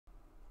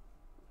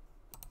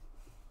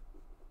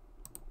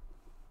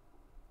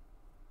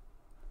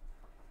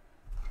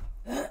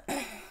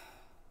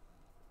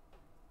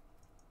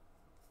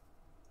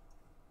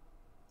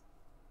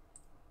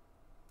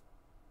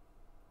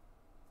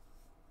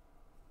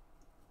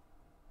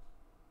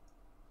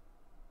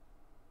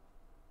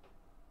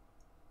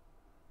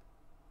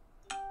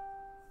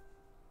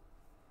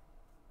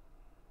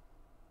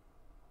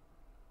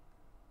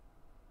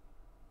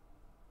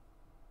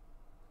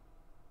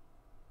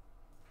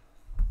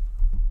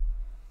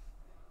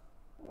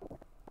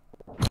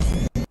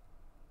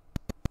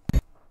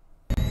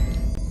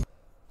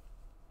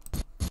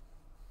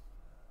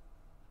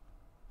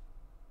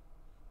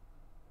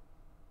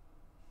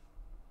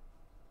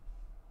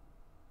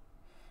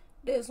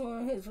This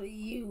one is for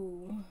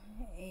you,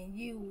 and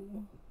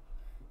you,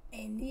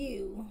 and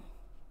you.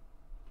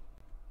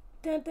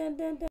 Dun, dun,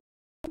 dun, dun,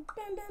 dun,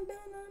 dun, dun,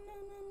 dun,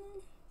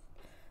 dun.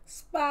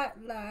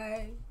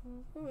 Spotlight.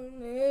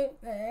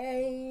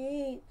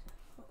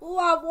 Ooh,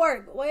 off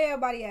work. Where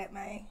everybody at,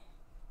 man?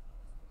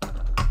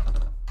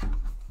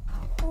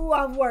 Ooh,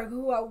 off work.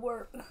 Who off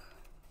work?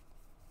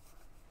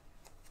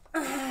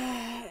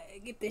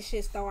 Get this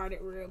shit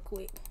started real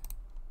quick.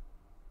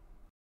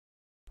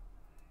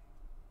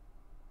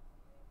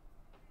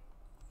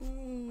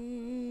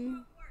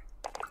 Mm.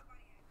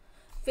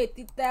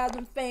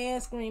 50,000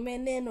 fans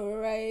screaming in the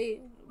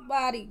rain.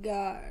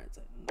 Bodyguards,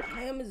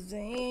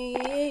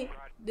 limousine.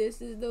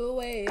 This is the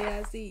way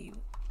I see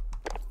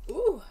you.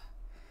 Ooh.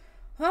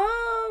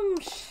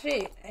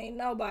 Shit. Ain't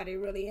nobody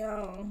really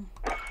on.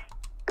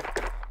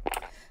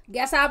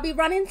 Guess I'll be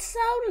running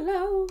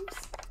solos.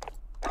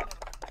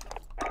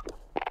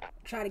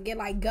 Try to get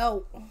like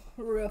GOAT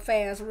real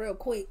fast, real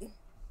quick.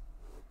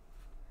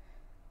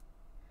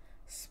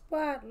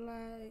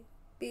 Spotlight,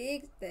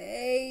 big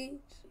stage,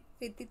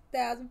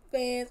 50,000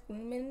 fans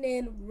screaming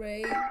in the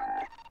rain.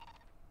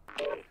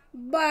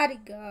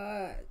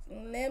 Bodyguards,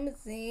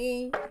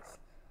 limousines.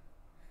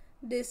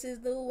 This is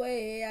the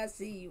way I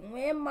see you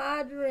in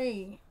my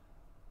dream.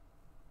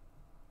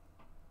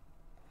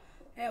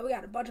 And we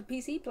got a bunch of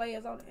PC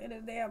players in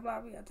this damn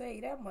lobby, I'll tell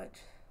you that much.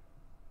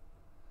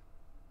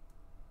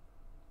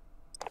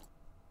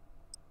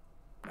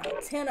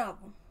 About 10 of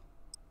them.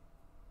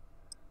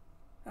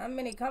 How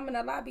many come in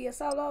the lobby of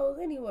solos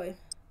anyway?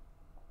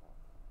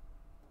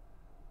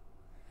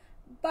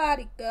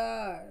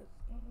 Bodyguards,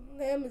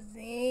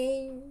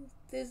 limousines.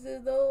 This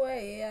is the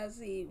way I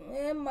see you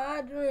in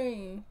my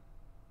dream.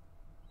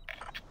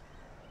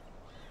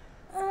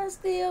 I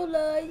still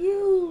love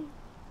you.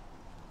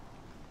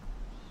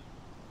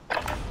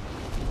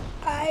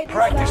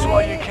 Practice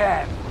while you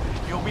can.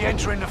 You'll be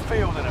entering the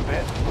field in a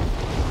bit.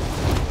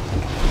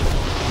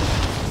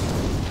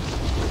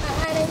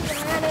 I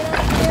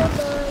still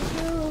love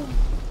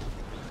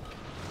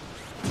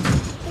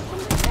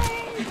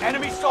you.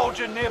 Enemy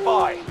soldier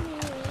nearby.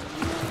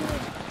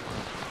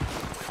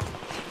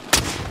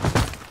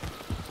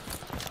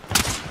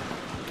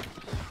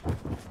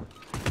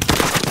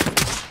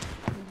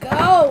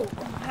 Go!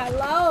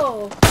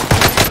 Hello!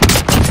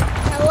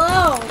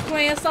 Hello!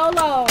 Playing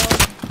solo.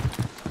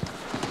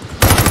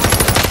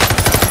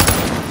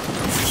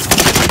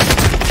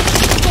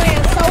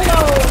 Playing solo.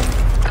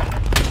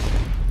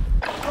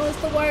 What's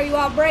the word? You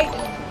all breaking?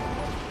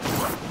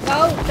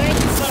 Go! Thank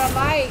you for the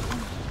light.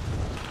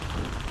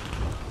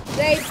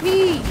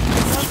 JP!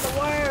 What's the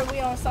word? We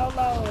on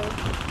solo.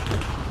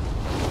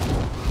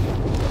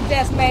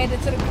 Just made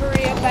it to the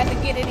crib. About to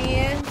get it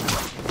in.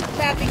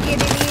 About to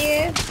get it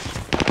in.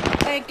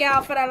 Thank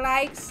y'all for the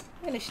likes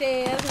and the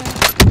shares.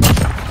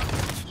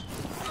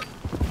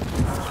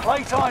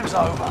 Playtime's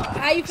over.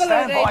 How you feeling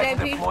Stand today, by JP?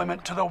 for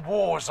deployment to the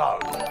war zone.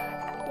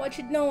 What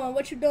you doing?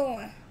 What you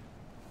doing?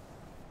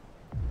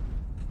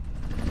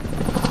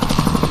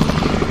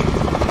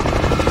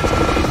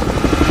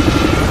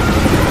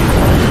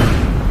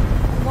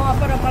 Going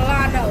for the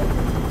Milano.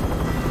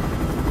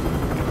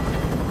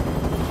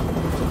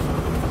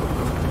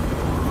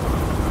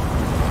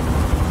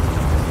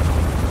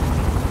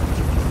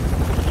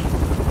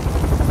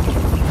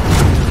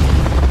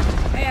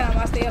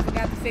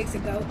 Fix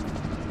it, go.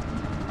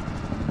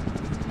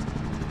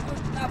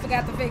 I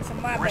forgot to fix it,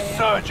 my bad.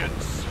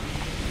 Resurgence.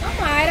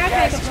 Alright, I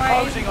can't Gas is complain.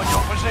 closing on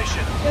your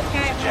position. Just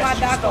came from my Suggest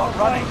you doctor start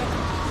running.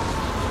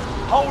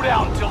 Hold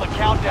out until the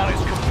countdown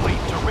is complete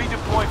to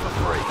redeploy for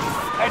free.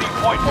 Any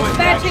point where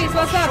Dispatches,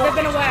 what's up? It's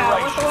been a while.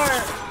 What's the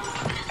word?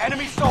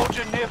 Enemy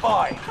soldier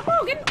nearby. Come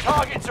on, get him.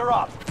 Targets are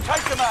up.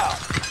 Take them out.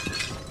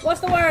 What's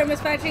the word, Miss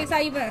Patrice? How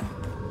you been?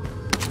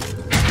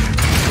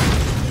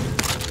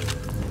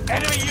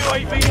 Enemy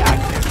UAV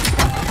active.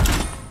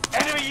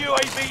 Enemy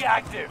UAV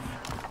active.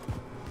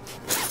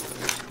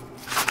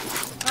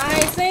 I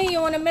ain't seen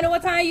you in a minute.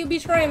 What time you be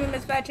streaming,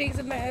 Miss Patrice?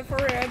 For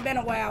real, it's been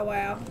a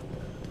while.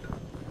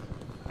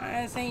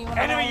 I ain't seen you in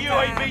a Enemy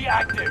long UAV time.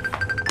 active.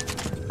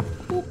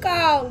 Who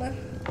calling?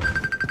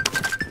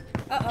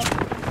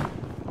 Uh-oh.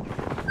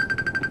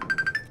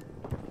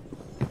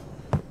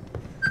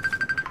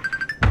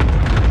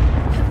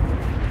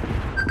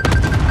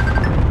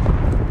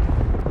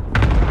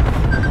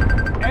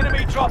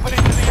 Dropping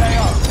into the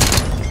AO.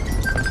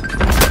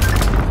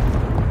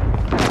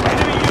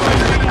 Enemy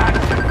UAV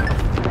active.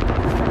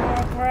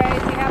 Going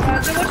crazy. How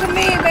about you? What you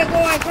mean been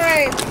going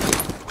crazy?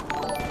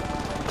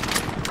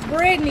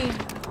 Brittany,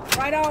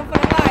 right on for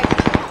the light.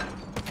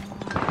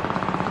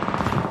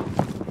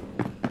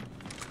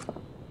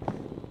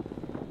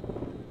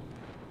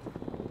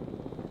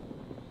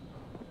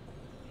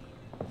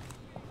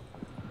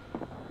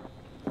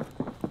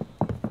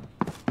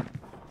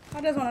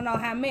 I just want to know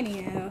how many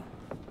you have.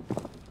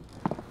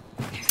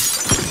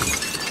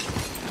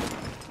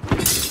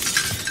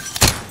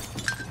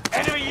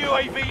 Enemy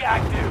UAV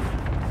active.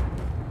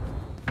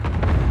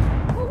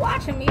 Who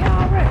watching me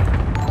already?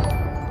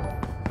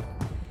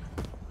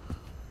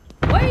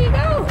 Where you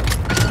go?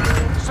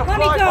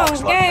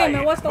 Roadblocks gaming.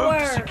 located. What's the Move to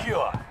word?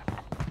 secure.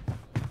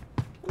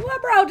 Where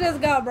bro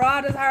just go, bro?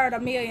 I just heard a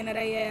million of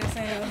they ass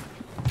in.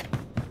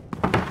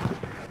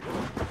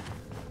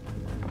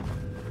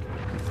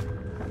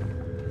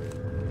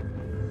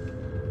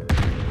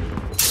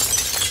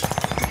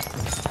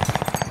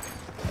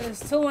 There's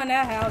two in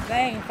that house. They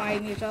ain't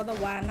fighting each other.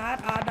 Why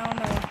not? I don't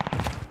know.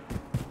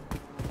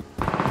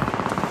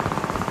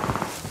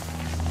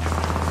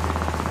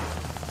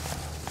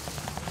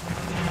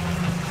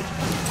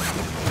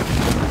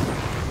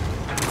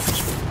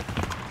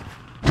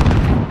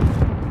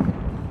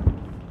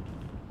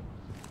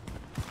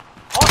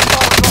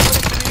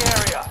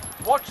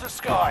 Watch the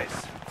skies.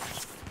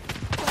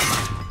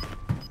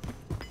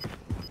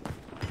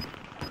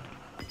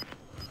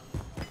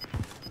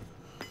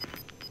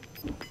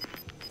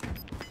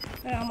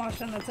 Damn, I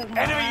shouldn't have took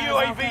my Enemy eyes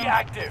UAV off him.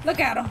 active. Look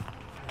at him.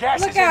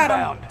 Gas Look is at him.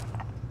 inbound.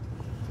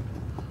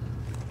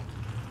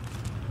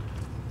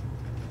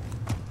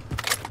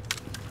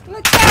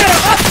 Look at him.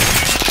 Oh,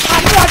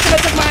 I knew I should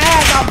have took my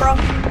ass off, bro.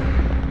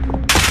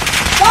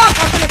 Fuck,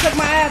 I should have took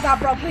my ass off,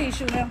 bro. Please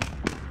shoot him.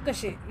 Good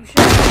shit. You shoot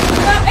him.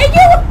 And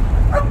you...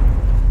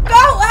 Go!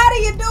 How do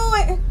you do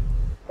it?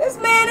 This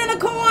man in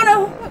the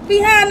corner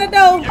behind the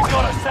door. You've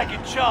got a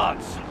second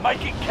chance.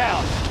 Make it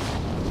count.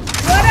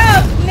 What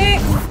up,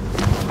 Nick?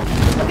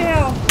 Look at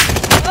him.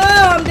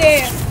 Oh, I'm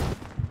dead.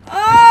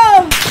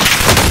 Oh!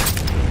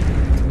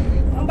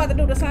 I'm about to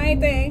do the same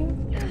thing.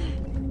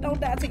 Don't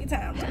die till your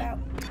time run out.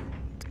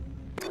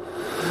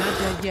 Not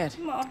dead yet.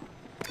 Come on.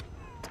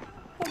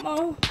 Come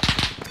on.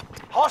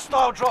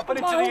 Hostile dropping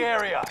into the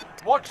area.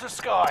 Watch the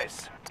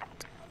skies.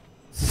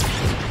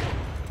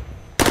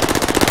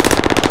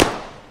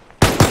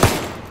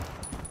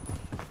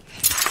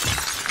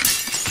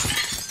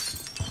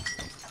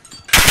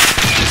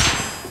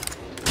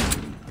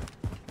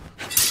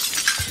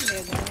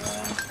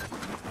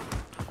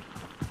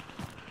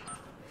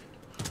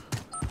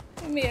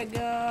 Give me a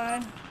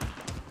gun.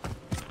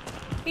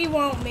 He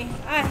want me.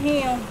 I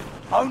him.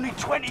 Only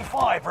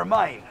 25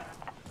 remain.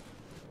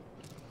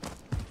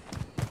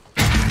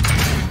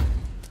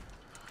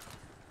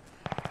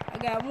 I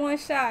got one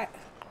shot.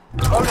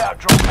 Loadout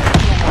drop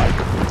headed your way.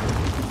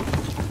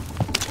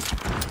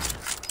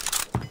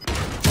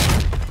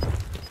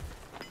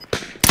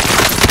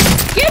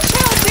 Get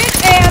your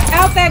bitch ass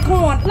out that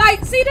corner.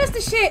 Like, see, this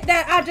the shit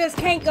that I just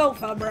can't go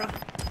for, bro.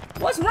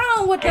 What's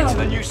wrong with Get to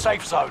the them? new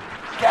safe zone.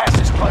 Gas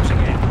is closing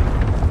in.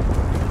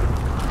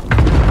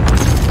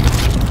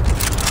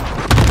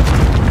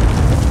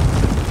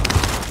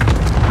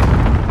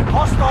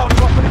 Hostile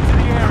dropping into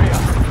the area.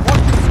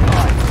 Watch the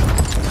sky.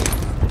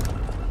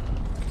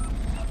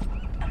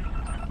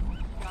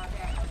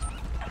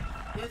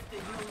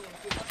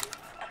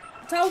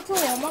 Talk to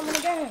him. I'm in the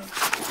game.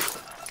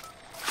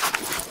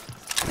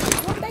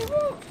 What they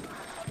want?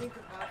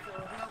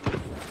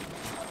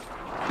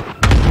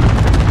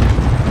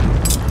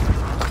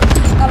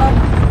 Hello.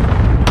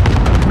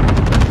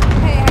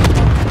 Hey, how you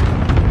doing?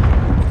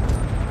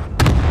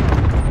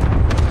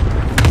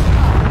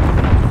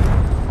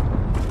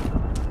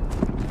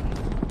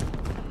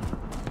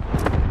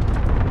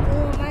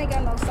 I ain't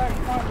got no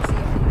certain pharmacy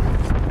up here.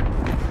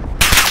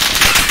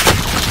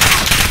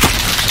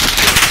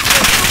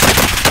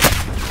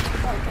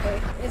 Okay.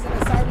 Is it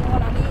a certain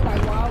one I need,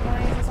 like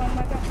Walgreens or something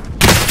like that?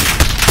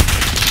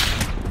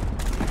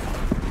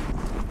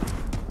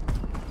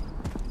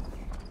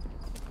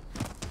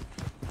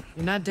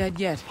 You're not dead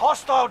yet.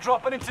 Hostile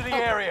dropping into the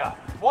area.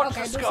 Watch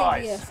Okay, the do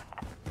skies. CPS.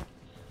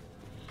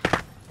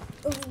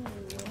 Ooh.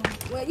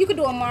 Well, you could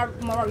do a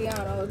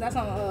Mariano. That's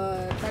on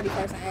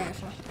 31st and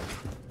Ashland.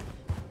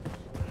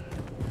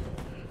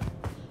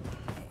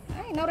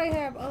 I didn't know they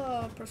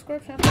have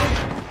prescription.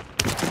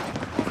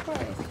 That's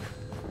crazy.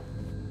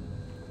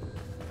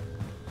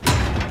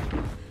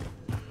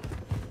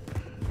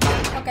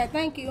 Okay,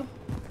 thank you.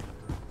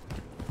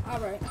 All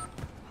right.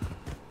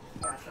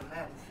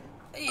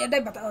 Yeah, they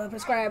about to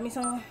prescribe me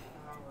some.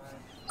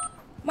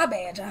 My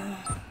bad, John.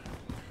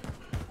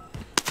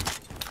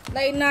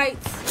 Late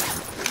nights.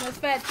 Miss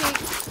Fat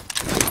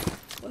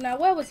Cheek. Well, now,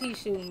 where was he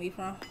shooting me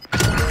from?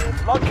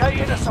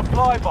 Located a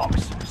supply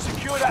box.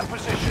 Secure that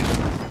position.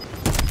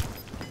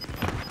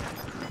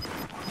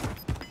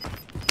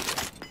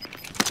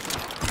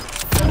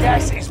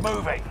 Gas is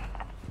moving.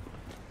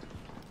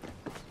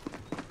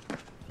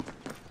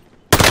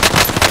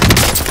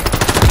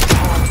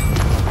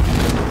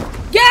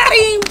 Got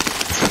him!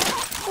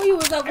 Oh, you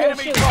was up there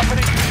Enemy shooting. dropping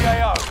into the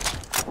AO.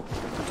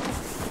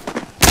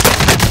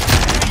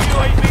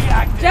 UAV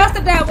active. Just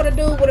a doubt with a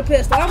dude with a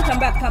pistol. I'm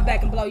about to come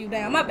back and blow you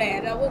down. My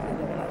bad.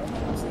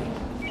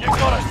 You've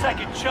got a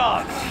second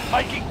chance.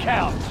 Make it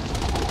count.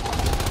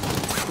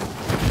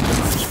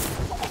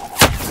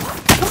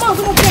 Come on,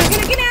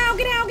 get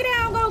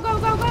down, go.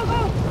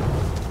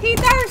 He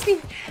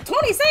thirsty.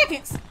 20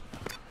 seconds.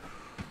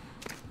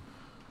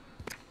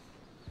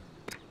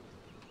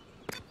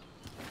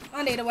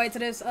 I need to wait till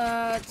this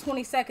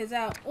 20 seconds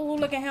out. Ooh,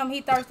 look at him.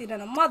 He thirsty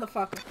than a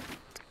motherfucker.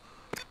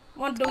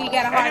 One dude, he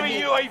got a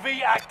Enemy heartbeat.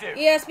 UAV active.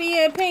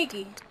 ESPN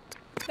Pinky.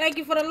 Thank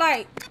you for the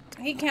light.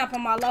 He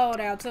camping my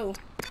loadout too.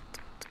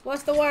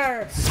 What's the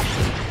word?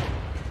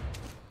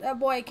 That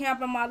boy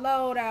camping my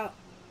loadout.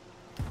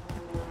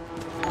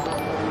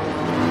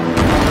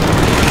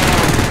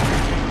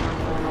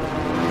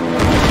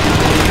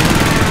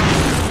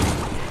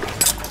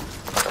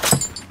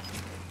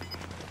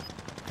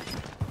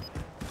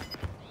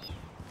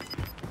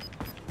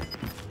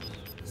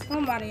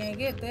 Somebody ain't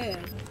get there.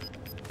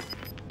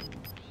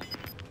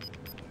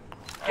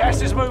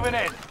 Gas is moving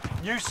in.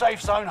 New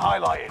safe zone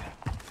highlighted.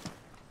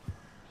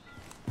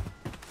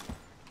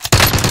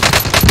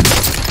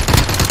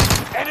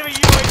 Enemy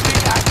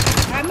UAV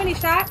active. How many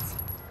shots?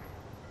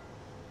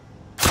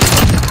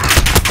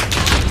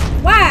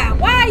 Why?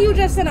 Why are you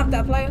just sitting up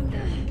there, player?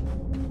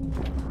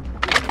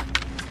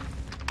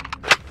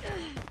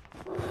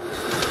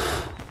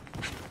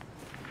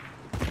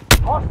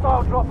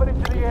 Hostile dropping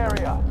into the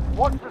area.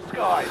 Watch the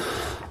skies.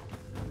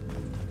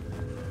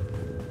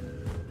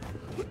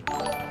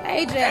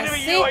 They just Enemy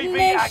sitting UAV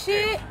that active.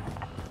 shit.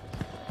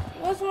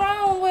 What's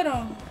wrong with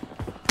them?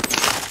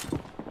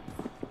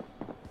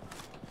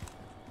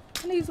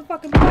 I need some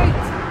fucking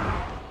plates.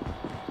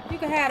 You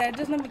can have that.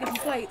 Just let me get some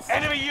plates.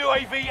 Enemy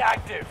UAV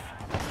active.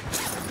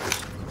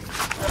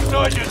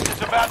 Resurgence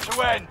is about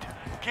to end.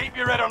 Keep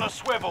your head on a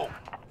swivel.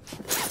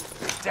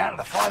 Down to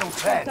the final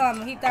 10.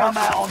 Coming. He thirsty. Come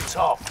out on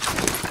top.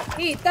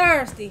 He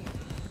thirsty.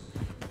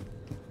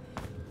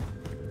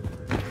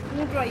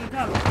 Look like you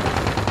coming.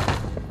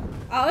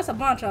 Oh, it's a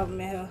bunch of them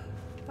in here.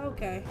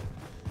 Okay.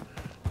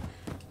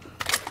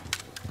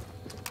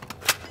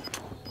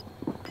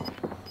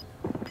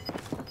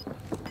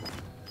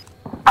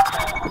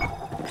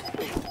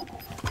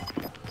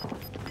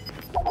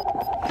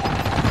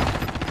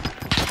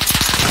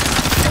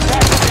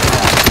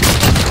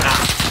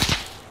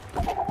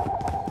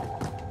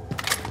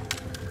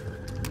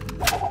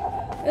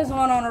 There's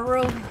one on the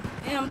roof.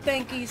 Him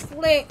think he's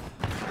slick.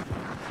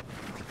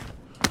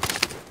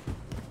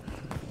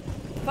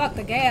 Fuck,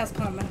 the gas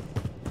coming.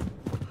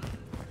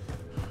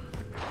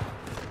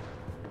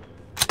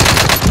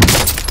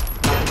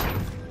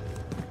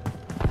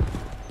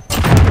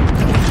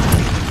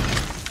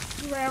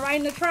 You ran right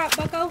in the trap,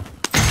 bucko.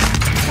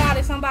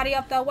 Probably somebody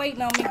up there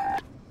waiting on me.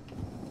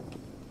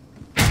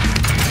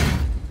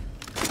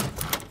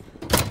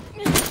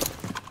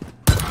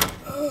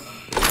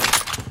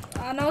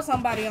 I know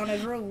somebody on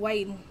his roof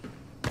waiting.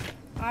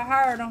 I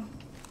heard him.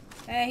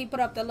 And he put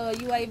up the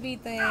little UAV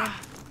thing.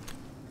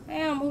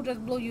 Damn, who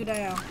just blew you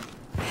down?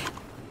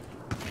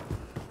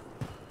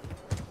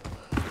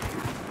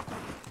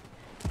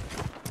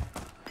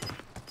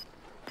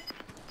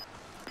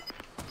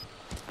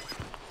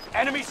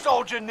 Enemy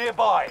soldier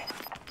nearby.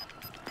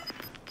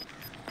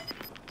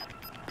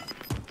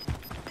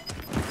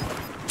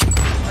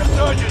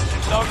 Resurgence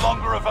is no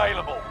longer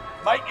available.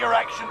 Make your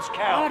actions Oh,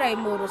 count. they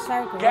moved a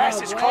circle. Gas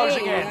right is away,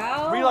 closing in.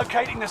 yo.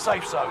 Relocating the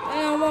safe zone.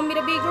 They don't want me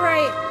to be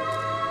great.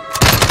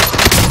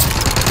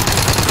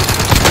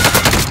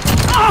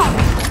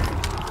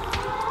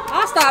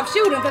 I stopped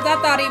shooting because I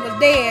thought he was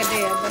dead,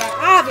 but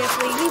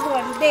obviously he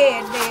wasn't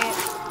dead.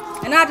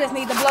 And I just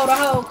need to blow the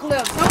whole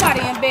clip.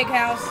 Somebody in big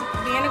house,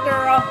 being a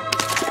girl,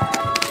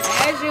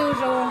 as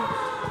usual.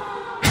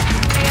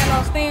 Ain't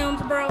no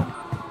stems, bro.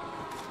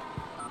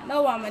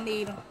 No, I'ma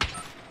need them.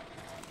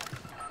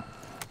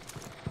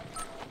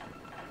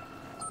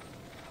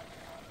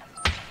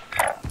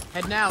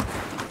 Heading out.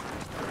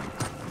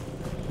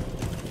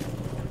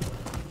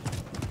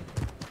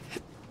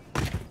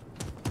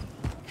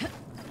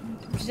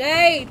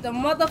 Jay, the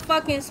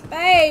motherfucking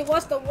spade.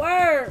 What's the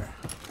word?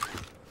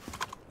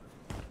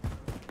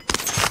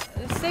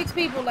 There's 6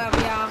 people left,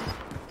 y'all.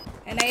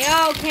 And they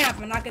all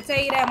camping, I can tell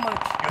you that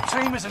much.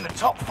 Your team is in the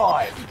top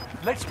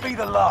 5. Let's be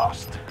the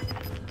last.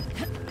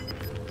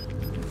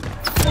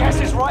 Gas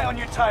is right on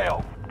your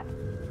tail.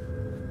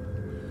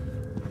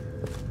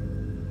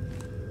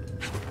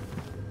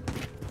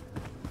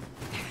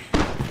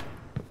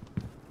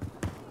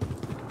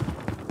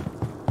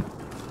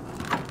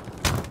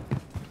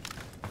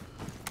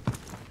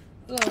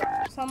 Look,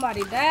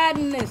 somebody died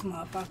in this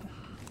motherfucker.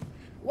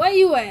 Where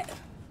you at?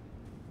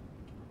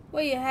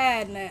 Where you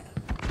hiding at?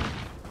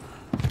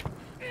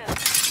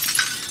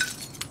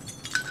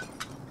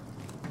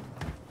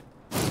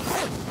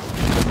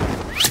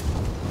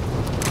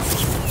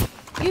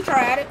 You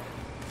tried it.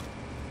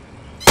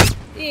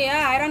 Yeah,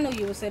 alright, I knew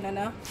you was sitting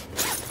there.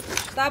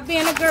 Stop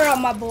being a girl,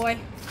 my boy.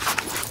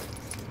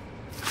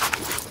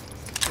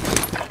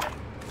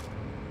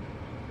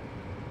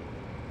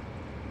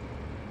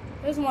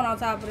 There's one on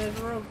top of this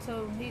roof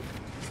too.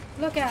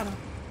 Look at him.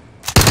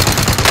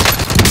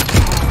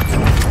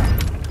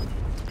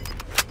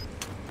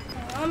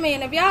 I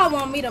mean, if y'all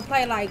want me to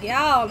play like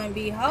y'all and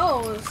be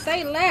hoes,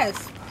 say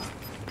less.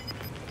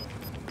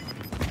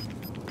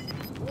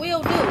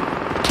 Will do.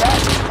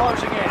 Gas is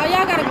closing in. Oh,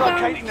 y'all gotta come.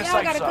 Relocating the Y'all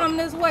safe gotta zone. come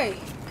this way.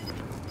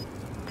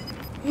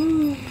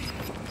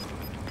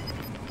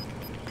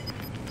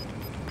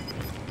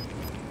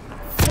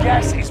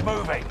 Gas is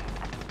moving.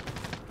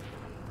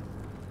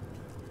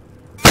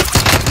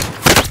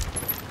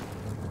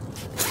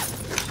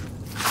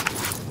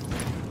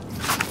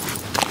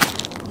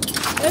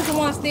 There's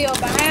one still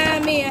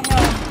behind me and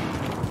him.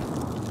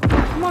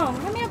 Come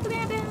on, let me up to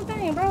that damn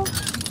thing, bro.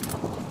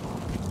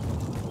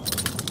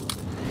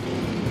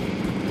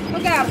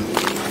 Look out.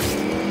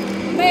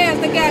 The man's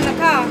the guy in the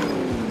car.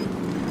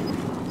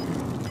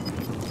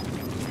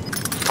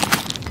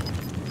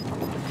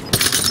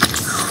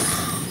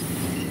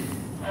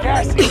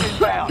 Gas is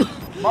inbound.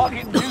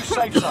 Marking new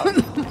safe zone.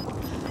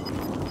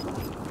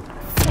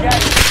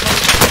 Gas is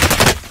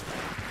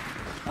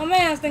My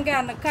man's done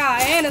got in the car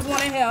and there's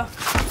one in here.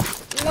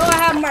 Lord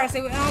have mercy.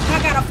 I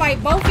gotta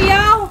fight both of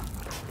y'all?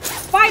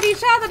 Fight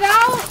each other,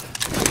 dog.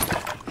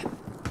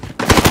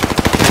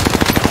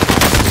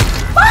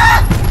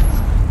 Fuck!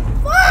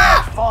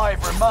 Fuck!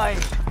 5 remain.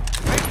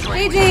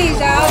 Victory. GG's,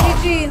 dog.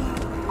 GG's.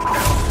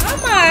 I'm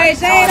alright,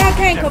 Jade. I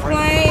can't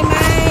complain,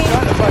 man.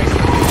 Turn the base.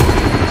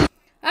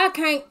 I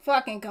can't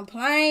fucking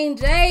complain,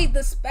 Jade.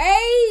 The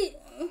spade.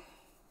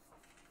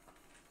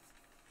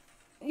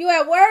 You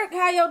at work?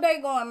 How your day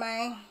going,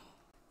 man?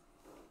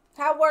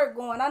 How work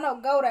going? I know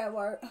Goat at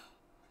work.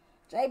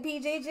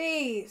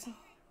 JPGG's.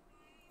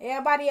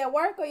 Everybody at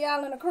work or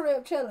y'all in the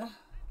crib chilling?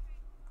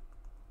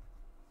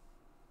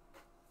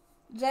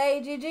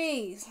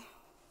 JGG's.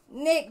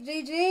 Nick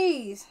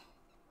GG's.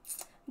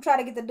 I'm trying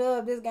to get the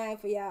dub this game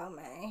for y'all,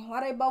 man.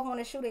 Why they both want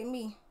to shoot at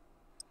me?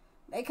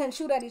 They couldn't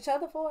shoot at each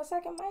other for a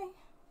second, man?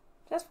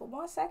 Just for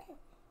 1 second?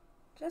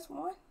 Just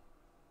one?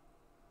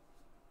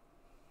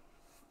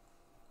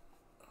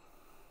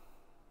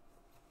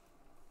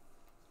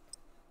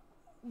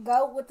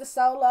 Go with the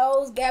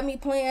solos. Got me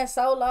playing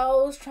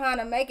solos, trying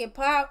to make it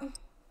pop.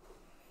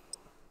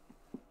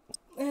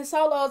 And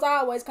solos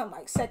always come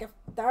like second,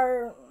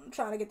 third. I'm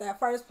trying to get that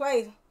first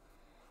place.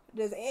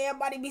 Does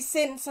everybody be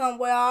sitting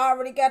somewhere? I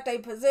already got their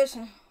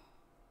position.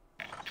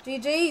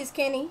 GG's,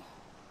 Kenny.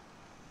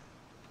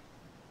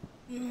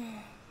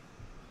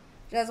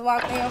 Just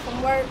walked in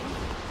from work.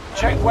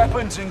 Check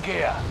weapons and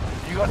gear.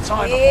 You got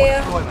time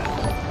Yeah. before deployment.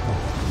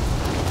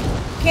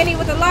 Kenny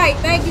with the light,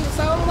 thank you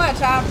so much.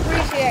 I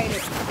appreciate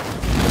it.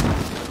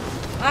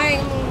 I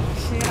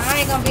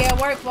ain't gonna be at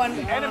work for a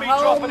Enemy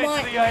whole dropping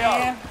month, into the AO.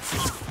 man.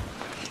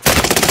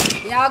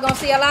 Y'all gonna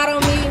see a lot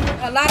of me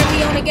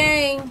on the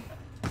game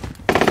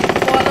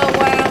for a little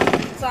while,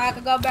 so I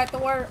can go back to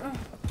work.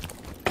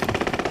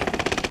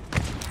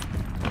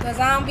 Cause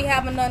I don't be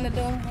having nothing to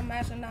do. I'm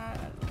actually not.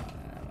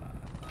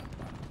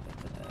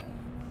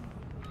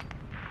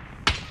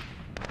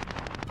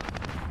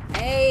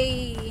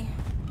 Hey.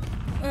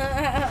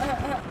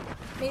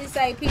 Me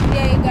say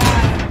PJ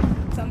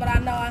God. Somebody I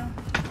know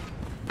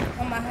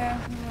on my hair.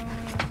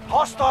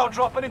 Hostile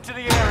dropping into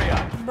the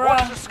area. Bro,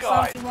 Watch the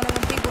sky. Sophie's one of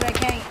them people that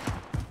can't.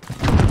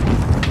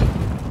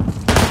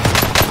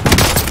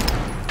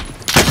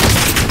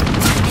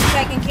 You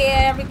taking care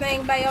of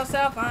everything by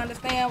yourself. I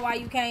understand why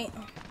you can't.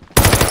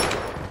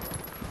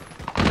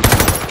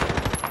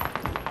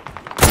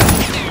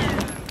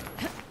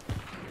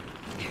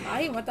 Oh,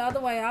 he went the other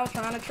way. I was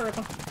trying to trick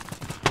him.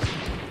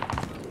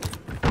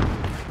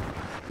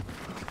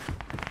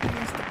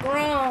 Mr.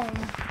 Grown.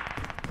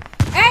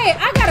 Hey,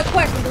 I got a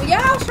question. Do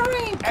y'all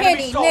stream?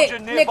 Kenny,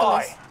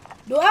 Nicholas.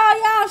 Do all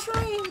y'all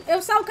stream?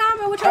 If so,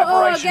 comment with your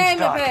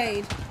gaming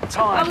page.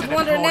 I was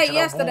wondering that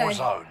yesterday.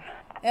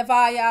 If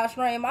all y'all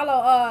stream. I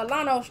know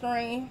Lano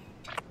stream.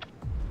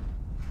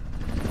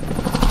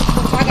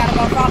 I gotta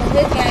go follow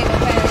his gaming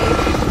page.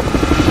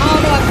 I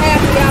don't know if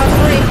half of y'all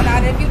stream or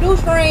not. If you do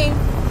stream,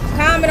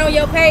 comment on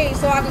your page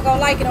so I can go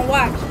like it and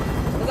watch.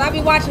 Cause I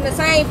be watching the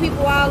same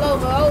people all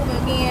over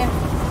again.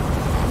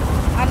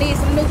 I need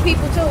some new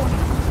people too.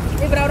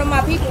 Even though they're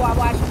my people I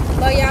watch.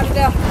 Love y'all to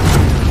death.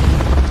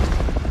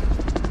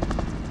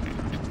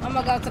 I'm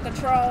gonna go to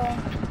control.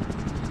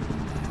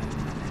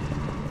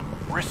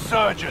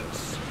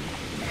 Resurgence.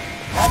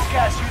 That's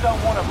gas you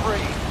don't want to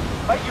breathe.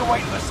 Make your way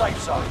to the safe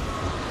zone.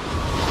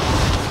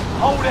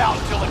 Hold out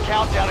until the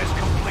countdown is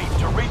complete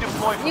to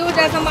redeploy. You was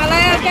just on my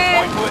last game?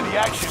 Any point where the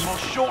action will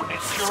shorten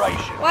its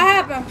duration. What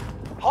happened?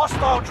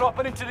 Hostile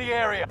dropping into the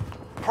area.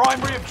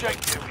 Primary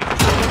objective is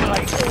to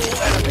eliminate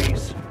all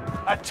enemies.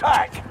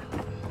 Attack!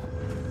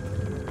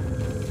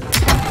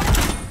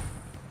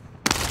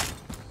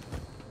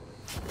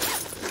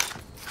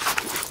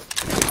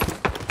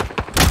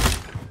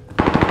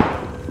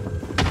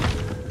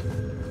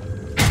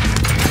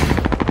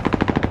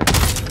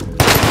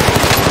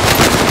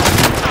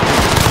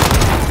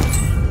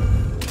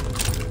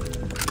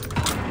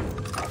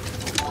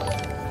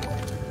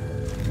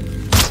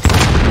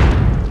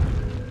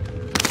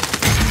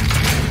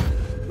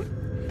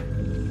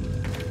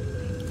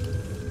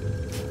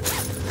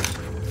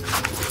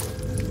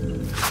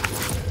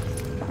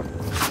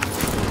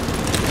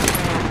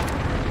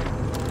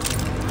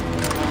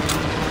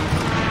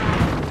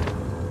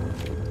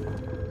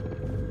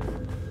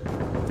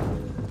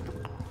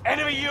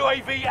 Enemy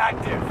UAV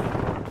active.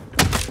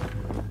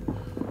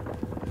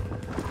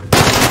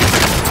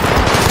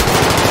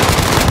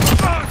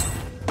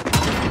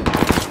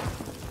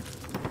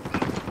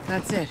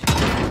 That's it.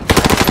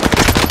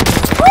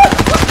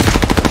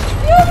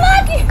 You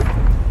lucky!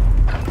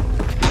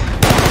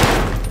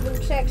 Blue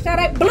check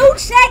Sade. Blue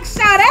check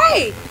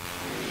Sade.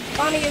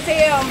 Funny as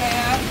hell,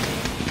 man.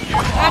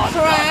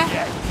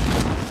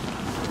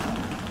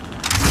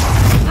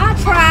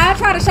 I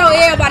try to show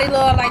everybody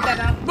love like that,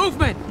 though.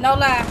 Movement. No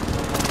lie.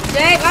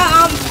 Jay,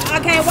 I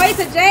can't wait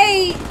till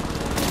Jay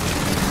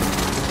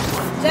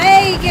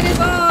get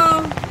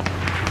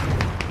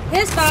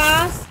his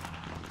stars.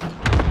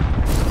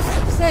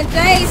 Send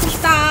Jay some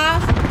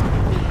stars.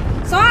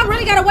 So I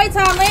really gotta wait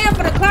till I land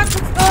for the clock to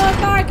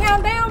start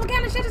countdown. What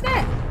kind of shit is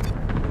that?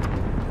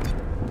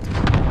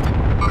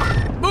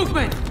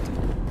 Movement.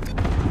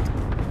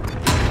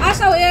 I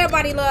show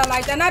everybody love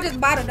like that, not just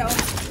Bada though.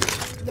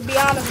 To be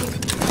honest with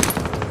you.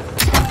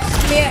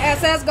 Me and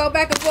SS go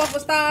back and forth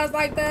with stars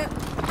like that.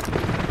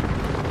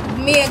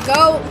 Me and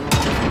Goat.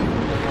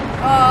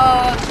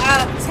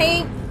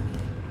 Tink.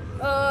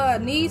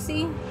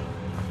 Niecy.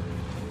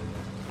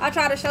 I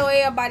try to show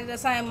everybody the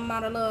same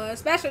amount of love,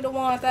 especially the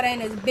ones that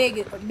ain't as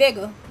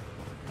bigger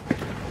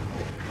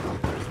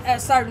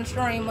as certain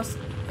streamers.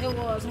 It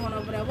was one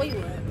over there. Where you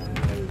at, man?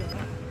 Where you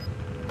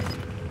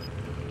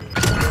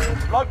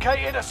at?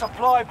 Located a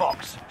supply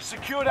box.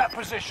 Secure that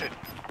position.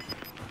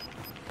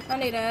 I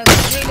need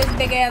this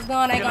big ass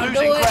gun ain't gonna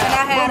do it, and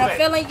I had a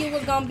feeling you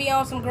was gonna be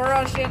on some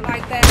girl shit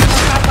like that.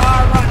 Once I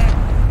started running,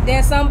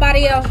 then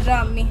somebody else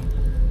jumped me.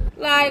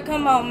 Like,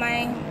 come on,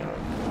 man.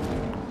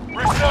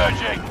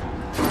 Resurging.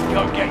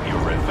 Go get your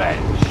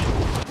revenge.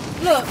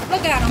 Look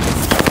at him.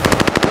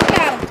 Look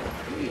at him.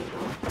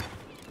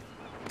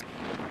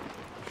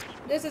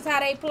 This is how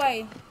they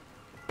play.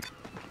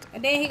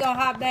 And then he gonna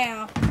hop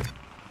down.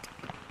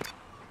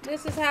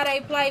 This is how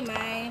they play,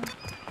 man.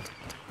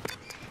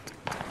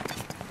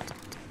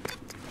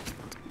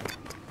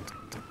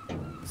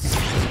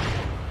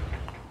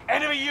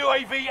 Enemy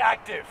UAV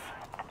active.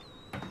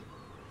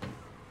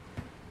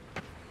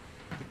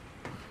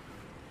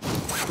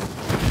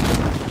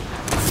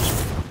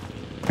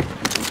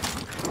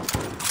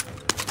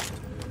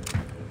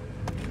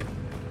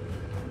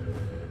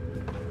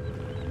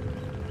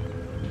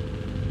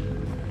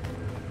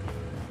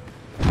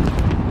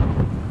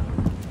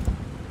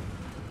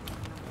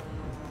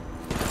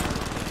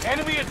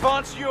 Enemy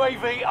advanced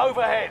UAV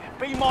overhead.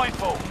 Be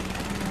mindful.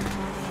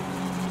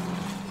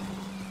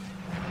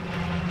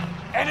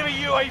 Enemy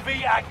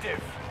UAV active.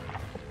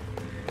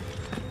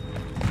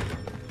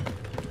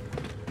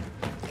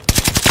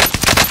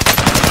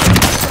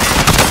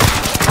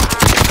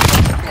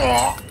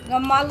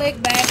 Got my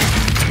leg back.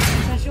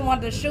 Since you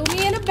wanted to shoot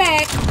me in the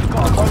back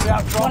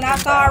when I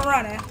started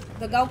running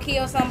to go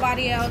kill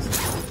somebody else.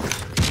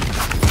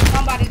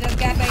 Somebody just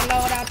got their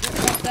load out the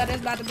stuff that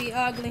is about to be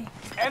ugly.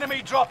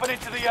 Enemy dropping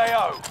into the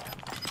AO.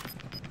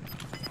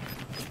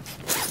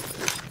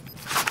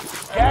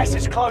 Gas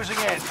is closing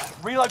in.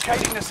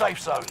 Relocating the safe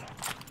zone.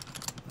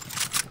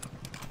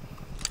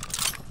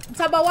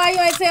 Talk about why you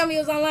ain't tell me you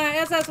was online.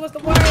 SS, what's the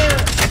word?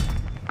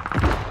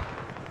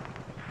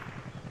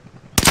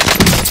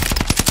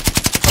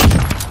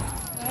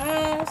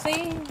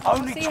 See?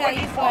 Only see how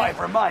you 25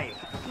 remain.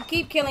 You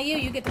keep killing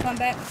you get to come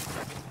back.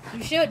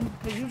 You shouldn't,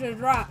 because you just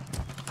dropped.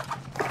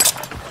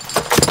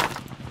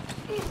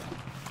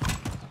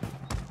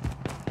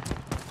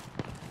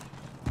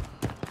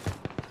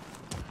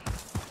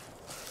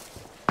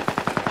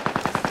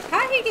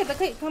 How he get to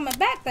keep coming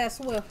back that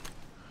swift?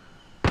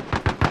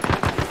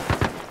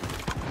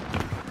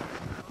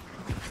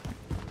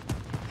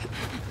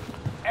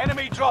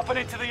 Enemy dropping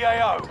into the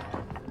AO.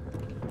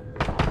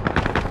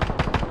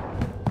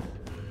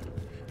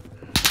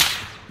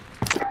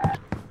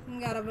 We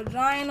got a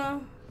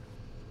vagina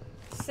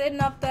sitting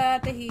up there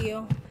at the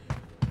hill.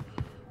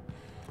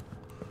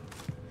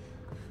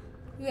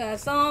 We got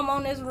some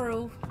on this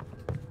roof.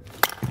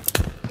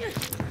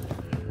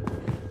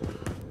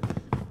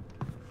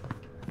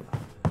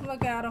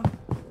 Look at him.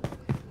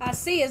 I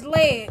see his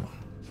leg.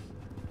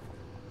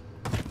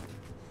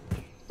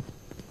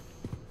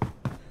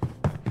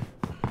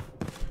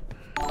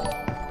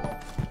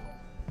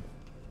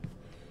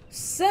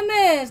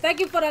 Simmons, thank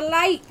you for the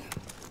light.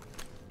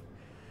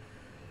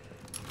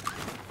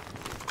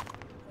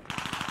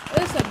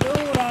 There's a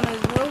dude on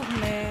his roof,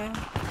 man.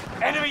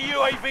 Enemy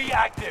UAV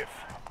active.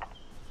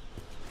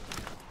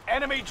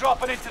 Enemy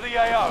dropping into the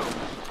AO.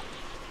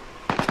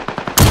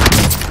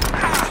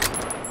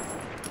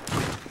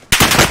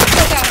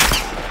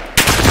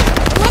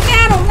 Look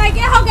at him. Like,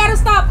 y'all gotta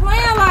stop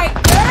playing like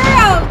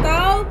girls,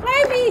 though.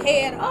 Play me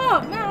head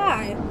up,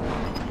 man.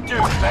 Do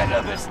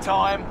better this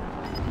time.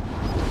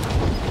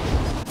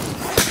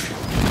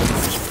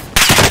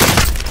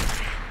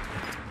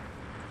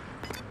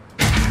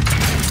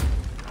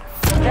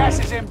 Gas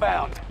is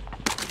inbound.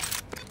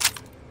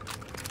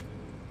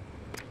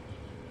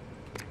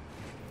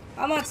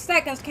 I'm on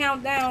seconds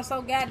count down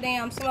so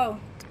goddamn slow.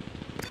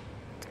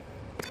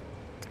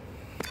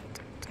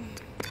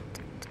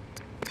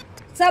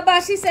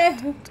 Somebody, she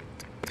said.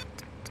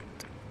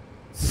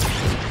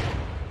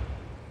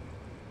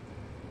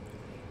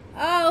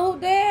 Oh, who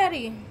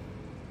daddy?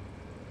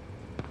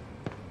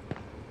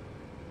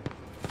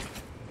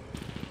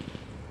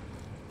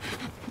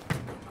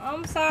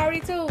 I'm sorry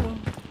too.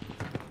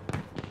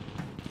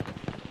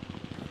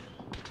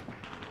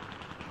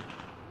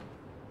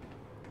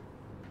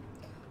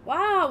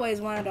 always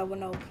wind up with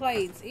no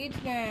plates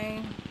each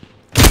game.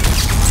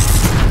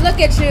 Look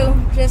at you,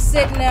 just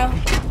sitting there.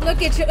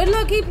 Look at you.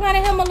 Look, he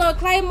planted him a little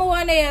claymore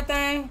and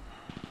everything.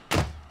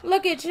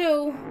 Look at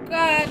you.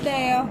 God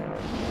damn.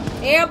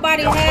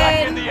 Everybody You're back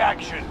had in the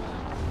action.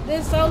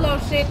 this solo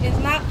shit is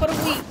not for the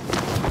weak.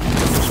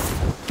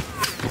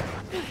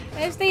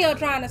 They still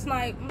trying to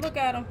snipe. Look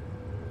at them.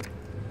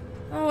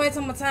 I'll wait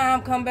till my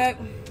time come back.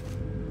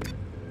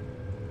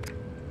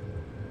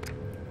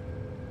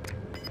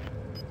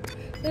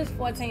 There's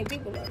 14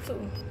 people left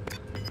too.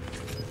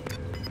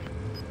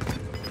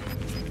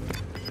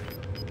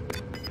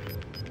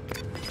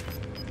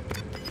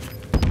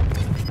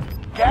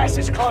 Gas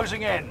is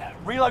closing in.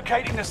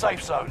 Relocating the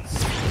safe zone.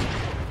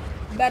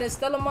 But there's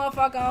still a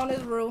motherfucker on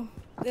this roof.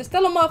 There's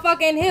still a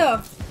motherfucker in here.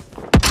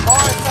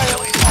 Fire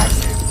sale is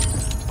active.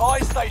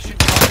 Fire station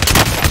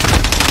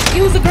closed.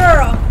 Use a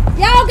girl.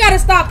 Y'all gotta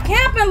stop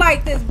camping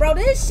like this, bro.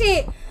 This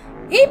shit.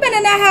 He been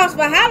in that house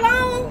for how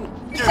long?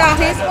 Shot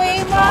his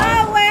wing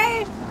my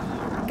way.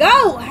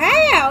 Go.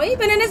 How? He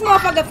been in this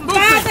motherfucker for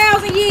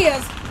 5,000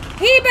 years.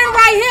 He been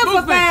right here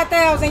for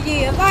 5,000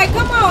 years. Like,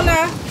 come on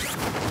now.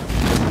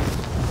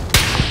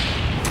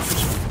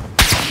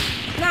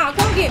 Nah,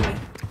 come get me.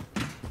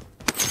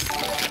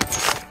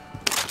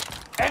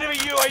 Enemy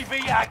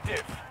UAV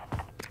active.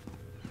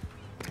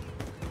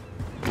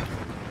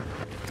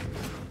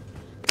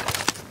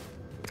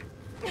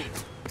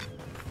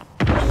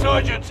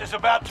 Resurgence is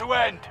about to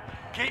end.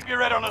 Keep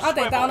your head on a I think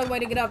the swivel. only way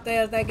to get up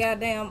there is that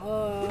goddamn,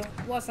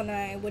 what's her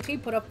name? Which he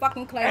put a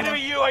fucking claim on.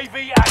 Enemy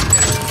UAV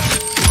active.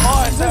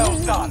 Fire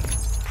sales done.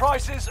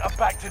 Prices are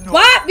back to normal.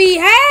 What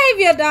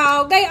behavior,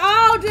 dog? They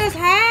all just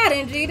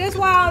hiding, G. That's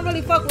why I don't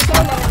really fuck with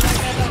solos like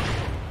that,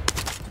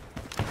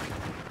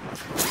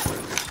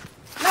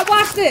 though. Now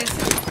watch this.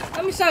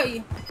 Let me show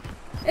you.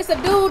 It's a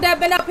dude that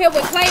been up here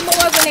with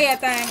claymores and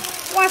everything.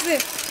 Watch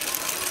this.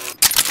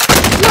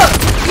 Look,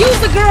 use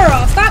the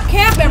girl. Stop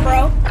camping,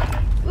 bro.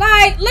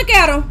 Like, look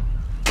at him.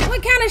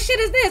 What kind of shit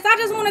is this? I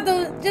just wanted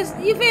to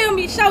you feel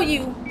me, show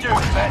you. Do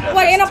better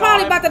Wait, this and I'm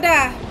probably time. about to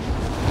die.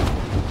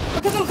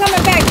 Because I'm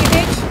coming back, you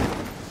bitch.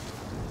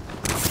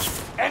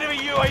 Enemy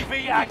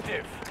UAV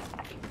active.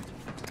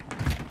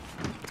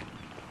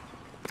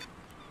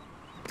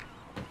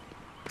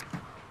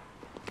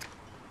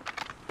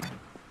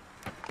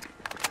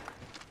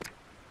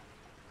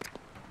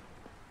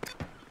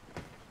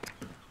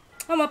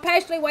 I'm gonna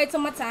patiently wait till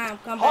my time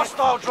come back.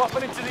 Hostile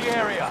dropping into the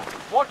area.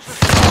 Watch the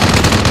sky.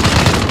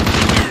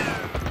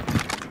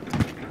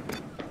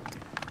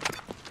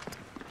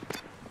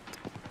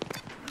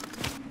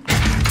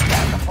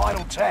 Down to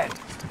final 10.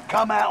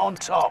 Come out on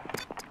top.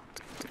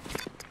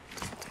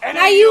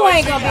 Now you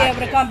ain't UAV gonna be able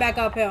to active. come back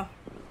up here.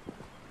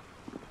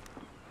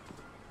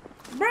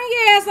 Bring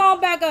your ass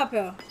on back up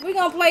here. We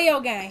gonna play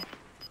your game.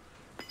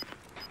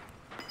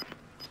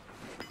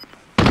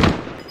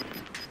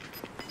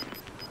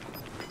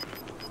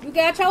 You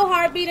got your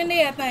heartbeat and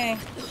everything.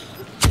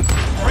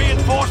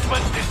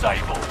 Reinforcements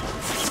disabled.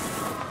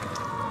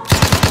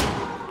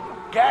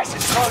 Gas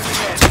is closing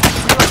in.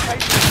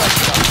 Relocate to the safe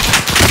zone.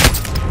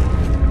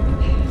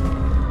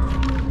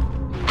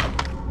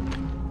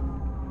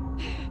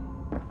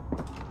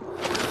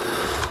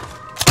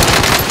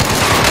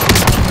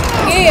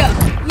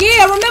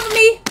 Yeah, remember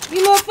me?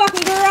 You little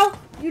fucking girl?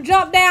 You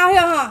jumped down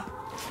here, huh?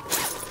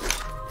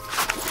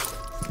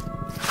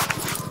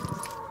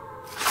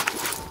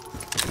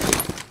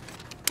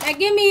 Now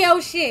give me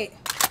your shit.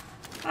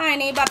 I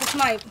ain't even about to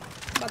snipe.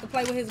 About to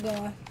play with his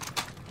gun.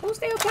 Who's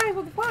still playing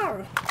with the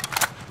fire?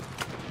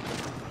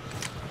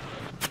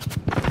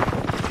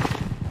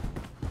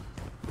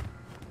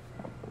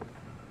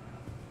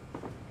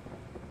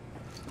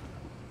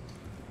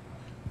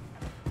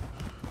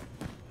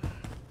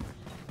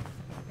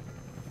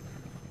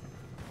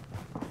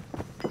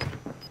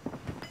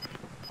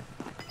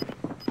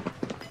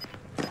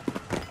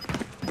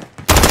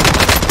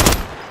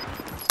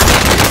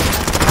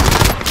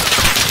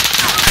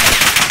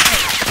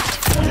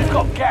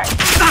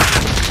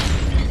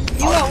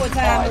 You know what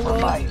time it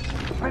was.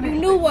 You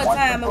knew what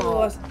time it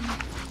was.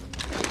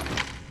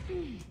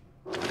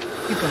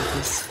 You got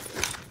this.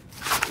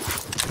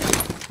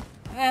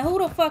 And who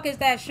the fuck is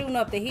that shooting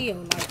up the hill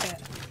like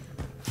that?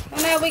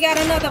 And now we got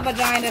another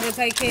vagina to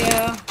take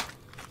care of.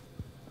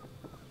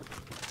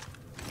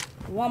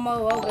 One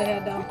more over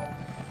here though.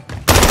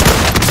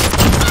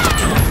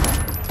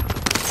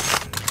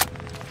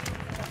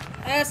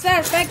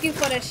 SS, thank you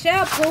for the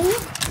shell, Pooh.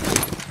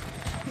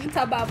 You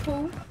talk about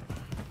Pooh.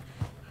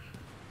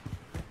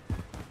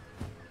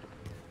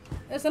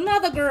 There's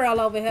another girl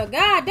over here.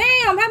 God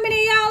damn, how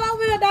many of y'all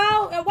over here,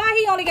 dog? And why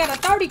he only got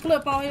a 30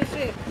 clip on his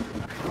shit?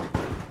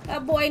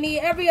 That boy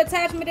need every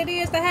attachment it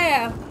is to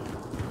have.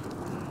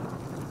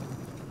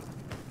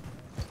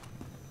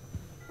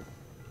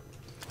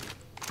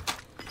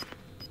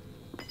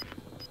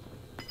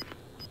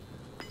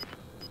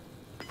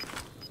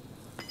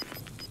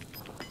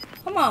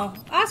 Come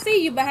on. I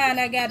see you behind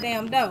that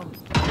goddamn door.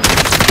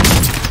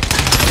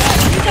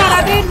 You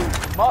thought I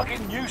didn't?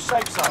 Marking new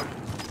safe zone.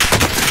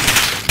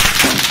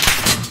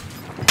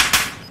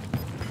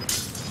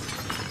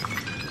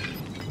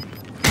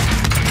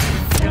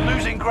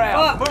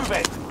 ground. Move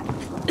it.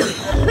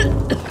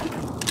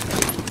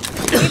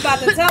 He about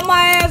to tell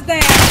my ass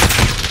down.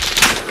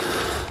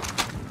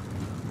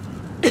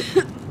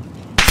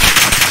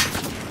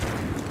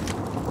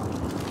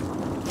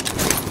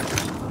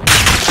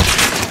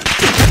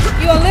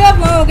 You'll live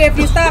longer if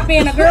you stop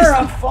being a girl.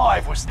 Less than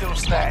 5 was still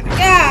standing.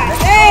 God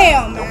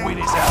damn, The man. win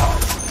is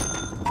ours.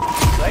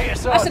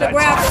 I should have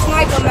grabbed the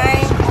sniper,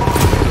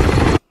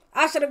 man.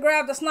 I should have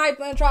grabbed the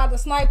sniper and tried to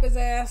snipe his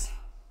ass.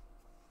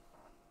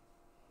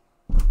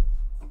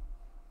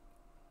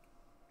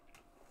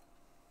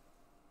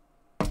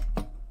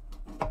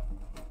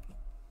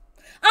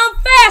 I'm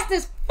fast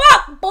as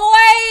fuck,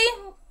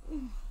 boy.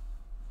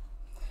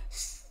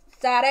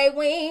 Saturday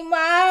wing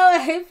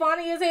my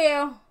funny as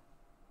hell.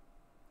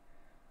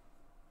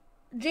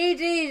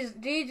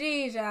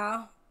 GG's,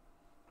 y'all.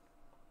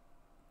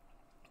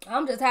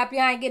 I'm just happy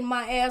I ain't getting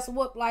my ass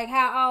whooped like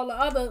how all the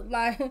other,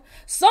 like,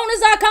 soon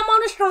as I come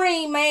on the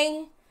stream,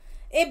 man,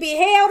 it be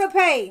hell to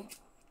pay.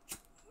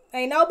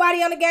 Ain't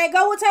nobody on the game.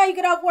 Go, what time you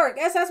get off work?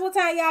 That's what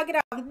time y'all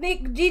get off.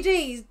 Nick,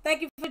 GG's.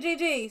 Thank you for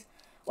GG's.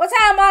 What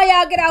time all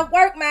y'all get off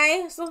work,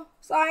 man? So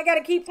I ain't got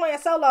to keep playing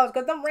solos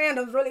because them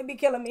randoms really be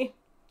killing me.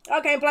 I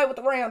can't play with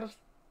the randoms.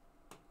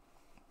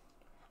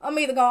 I'm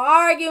either going to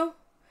argue,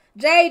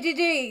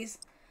 GG's.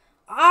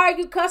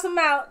 Argue, cuss them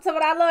out. Tell me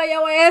I love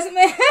your ass,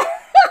 man.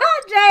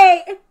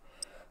 Jay,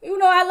 you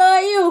know I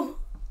love you.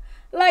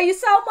 Love you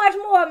so much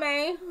more,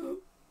 man.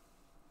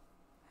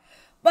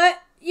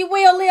 But you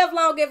will live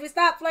longer if you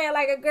stop playing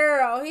like a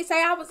girl. He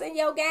say I was in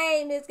your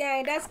game, this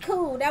game. That's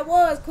cool. That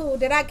was cool.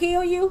 Did I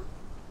kill you?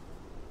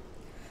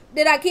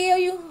 Did I kill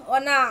you or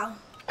nah?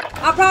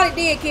 I probably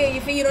did kill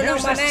you for you to know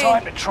my name. Use this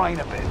time to train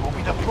a bit. We'll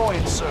be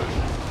deploying soon.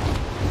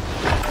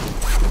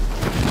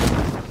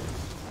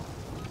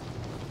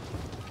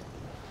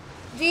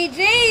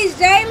 GG's,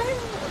 Jalen.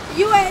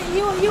 You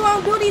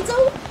on duty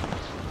too?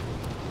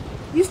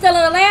 You still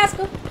in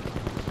Alaska?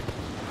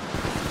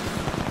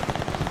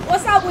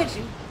 What's up with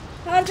you?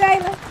 Huh,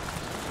 Jalen?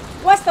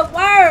 What's the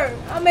word?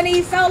 I'm in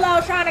these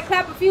solos trying to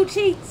clap a few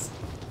cheeks.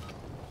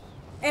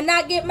 And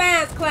not get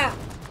mine clapped.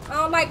 I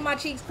don't like my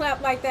cheeks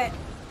clapped like that.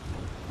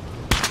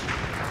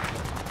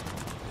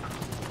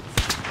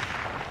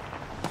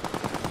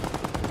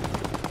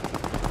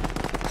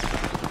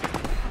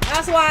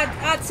 That's why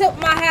I tipped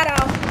my hat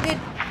off.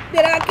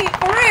 Did I kill?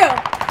 For real.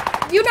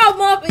 You know,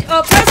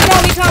 a person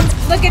only come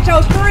look at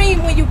your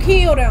stream when you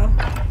kill them.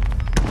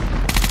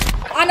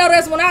 I know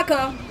that's when I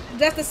come.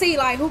 Just to see,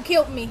 like, who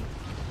killed me.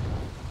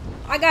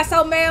 I got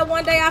so mad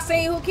one day I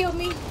seen who killed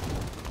me.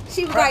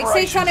 She was like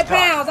 600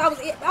 pounds. How the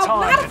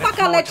fuck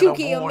I let you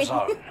kill me?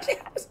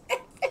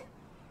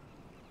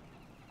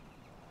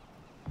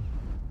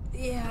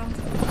 Yeah.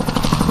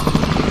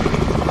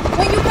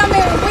 When you coming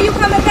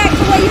back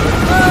to where you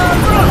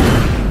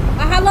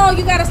from? How long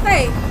you gotta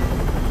stay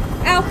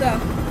out there?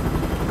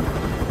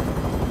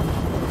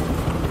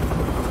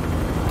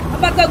 I'm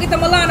about to go get the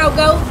Milano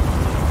goat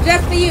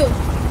just for you.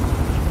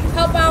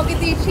 Hope I don't get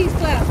these cheese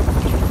claps.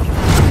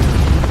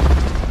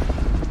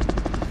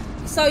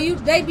 So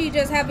they be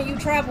just having you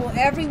travel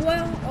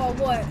everywhere, or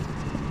what?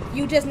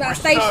 You just not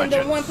stationed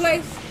in one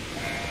place?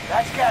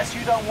 That's gas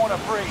you don't want to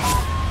breathe.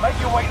 Make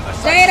your way to the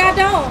Jade, I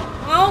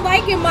don't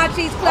like getting my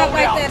cheese clapped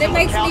like that. It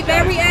makes me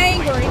very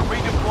angry.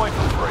 Redeploy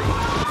for free.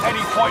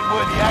 Any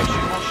point-worthy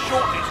action will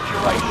shorten its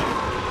duration.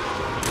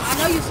 I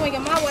know you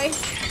swinging my way.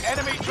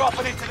 Enemy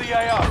dropping into the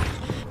AO.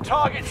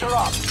 Targets are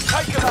up.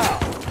 Take them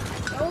out.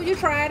 Oh, you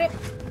tried it.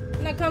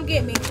 Now come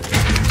get me.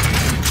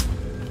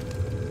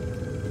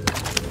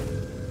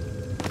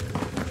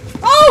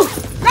 Oh!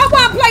 Now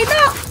why play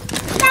no!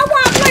 Now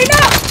why play no!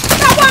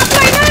 Now why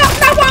play no!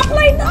 Now why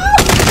play no!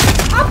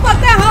 I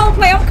fucked that whole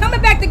play. I'm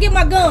coming back to get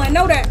my gun.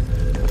 Know that.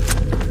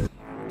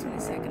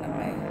 22nd of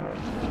May.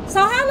 So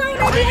how long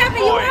they be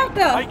having you out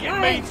there? Make it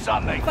mean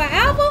something.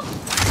 Forever?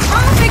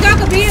 I don't think I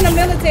could be in the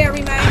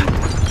military, man.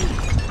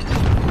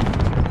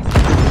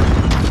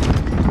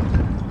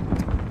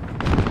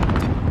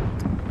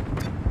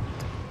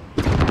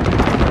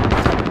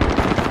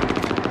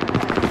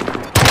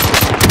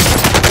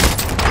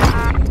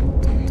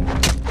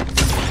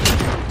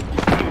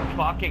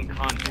 Fucking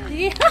cunt.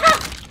 Yeah.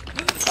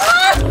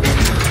 Oh,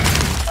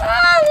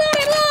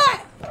 Lord.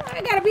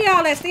 I gotta be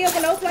all that still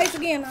for no place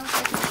again.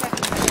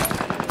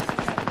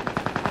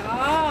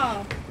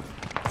 Oh.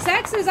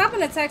 Texas, I've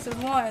been to Texas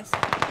once.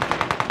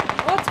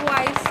 Or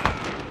twice.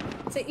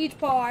 To each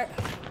part.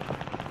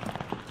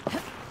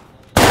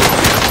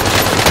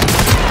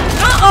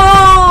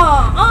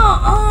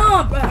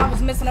 But I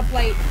was missing a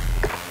plate.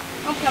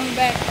 I'm coming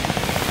back.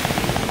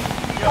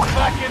 You're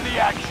back in the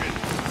action.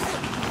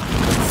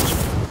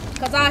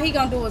 Cause all he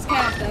gonna do is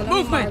count that. Let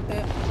me mark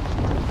that.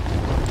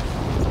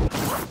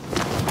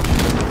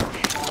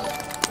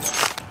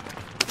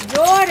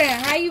 Jordan,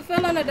 how you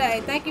feeling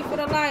today? Thank you for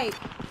the like.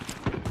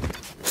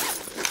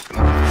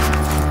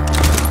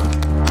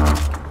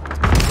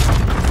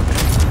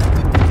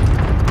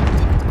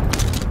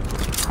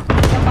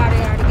 Somebody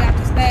already got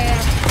the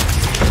staff.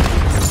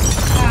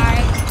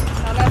 Alright,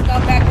 now let's go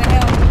back to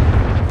help.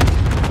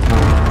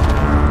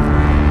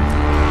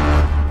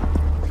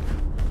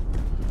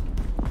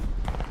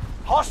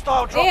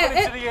 Hostile dropping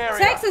into the area.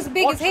 Texas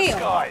big Watch as the hell.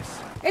 skies.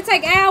 It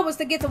take hours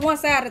to get to one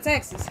side of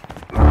Texas.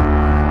 When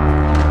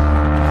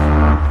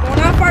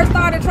I first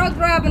started truck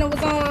driving and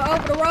was on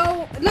over the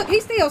road, look,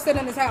 he's still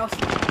sitting in his house.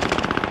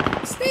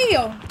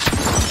 Still.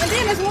 And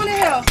then there's one in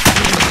here.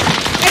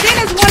 And then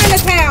there's one in the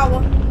tower.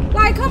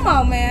 Like, come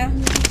on,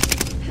 man.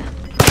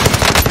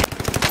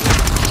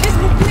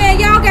 Man,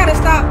 y'all gotta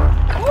stop.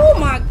 Oh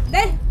my,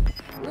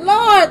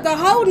 Lord, the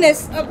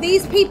wholeness of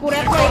these people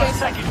that You've play got a this.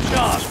 second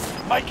chance.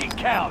 Make it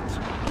count.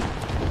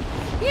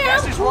 Yeah,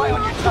 Gas I'm is cool, right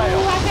on your tail.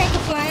 I can't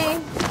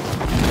complain.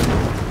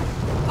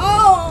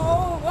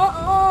 Oh,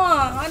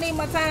 I need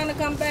my time to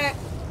come back.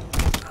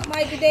 I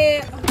might be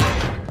dead.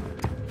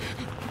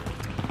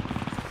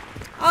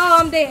 Oh,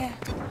 I'm dead.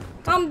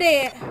 I'm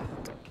dead.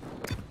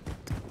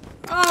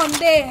 Oh, I'm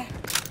dead.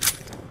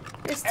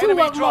 There's two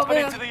Enemy of them over dropping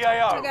there. into the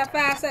AO. I got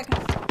 5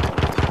 seconds.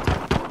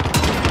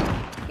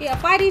 Yeah,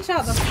 fight each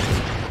other.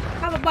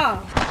 Have a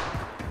ball.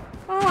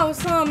 Oh, there's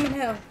some in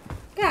here.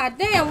 God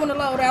damn, when the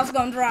loadout's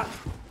gonna drop.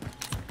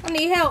 I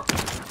need help.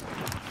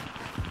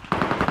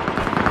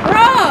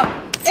 Bruh!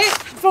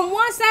 From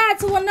one side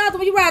to another,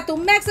 when you ride through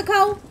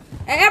Mexico,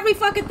 and every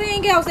fucking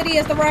thing else it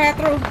is to ride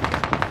through.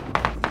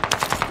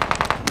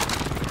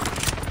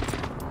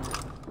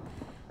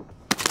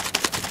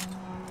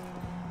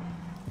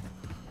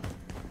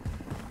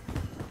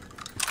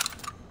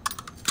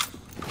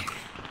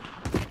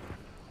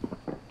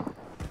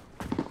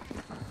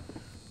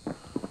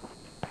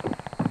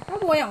 That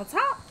boy on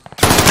top.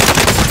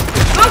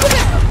 Oh, look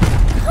at,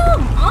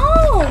 come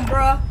on,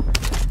 bruh.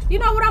 You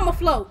know what? I'ma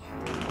float.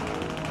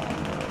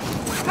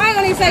 I ain't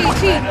gonna even say you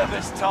cheating.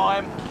 This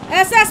time.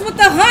 SS with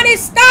the 100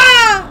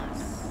 stars.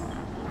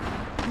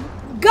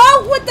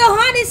 Go with the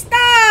 100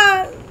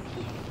 stars.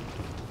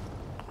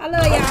 I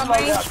love y'all, man.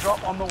 Loadout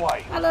drop on the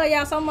way. I love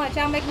y'all so much.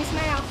 Y'all make me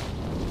smile.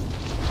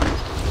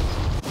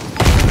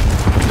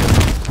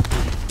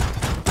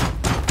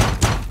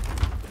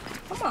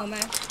 Come on,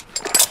 man.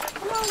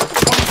 Come on.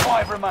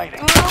 25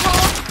 remaining.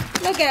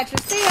 Look at you.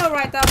 Still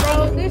right there,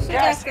 bro. This shit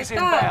Gas got to is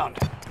stop. inbound.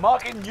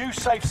 Marking new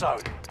safe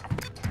zone.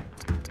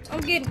 I'm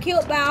getting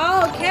killed by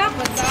all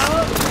campers,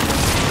 dog.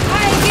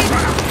 I ain't getting,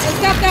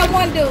 except that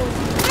one dude.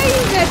 Where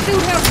you just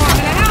shoot him from?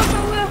 In the house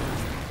somewhere?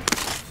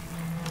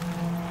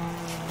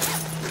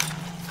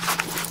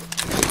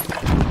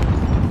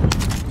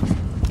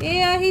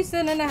 Yeah, he's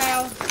sitting in the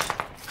house.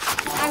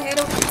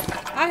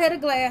 I hit a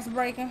glass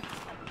breaking.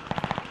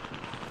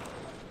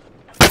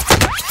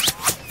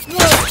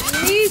 Look,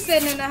 he's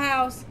sitting in the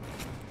house.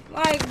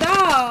 Like,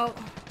 dog.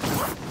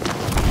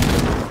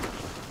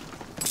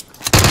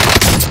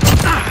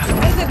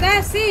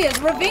 That's it.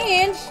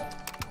 Revenge.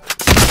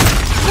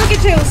 Look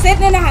at you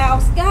sitting in the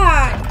house.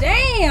 God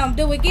damn.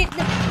 Do we get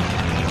the...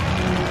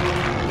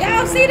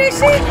 Y'all see this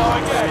shit? Go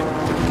again.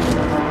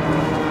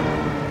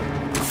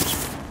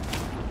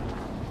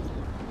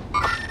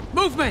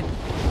 Movement!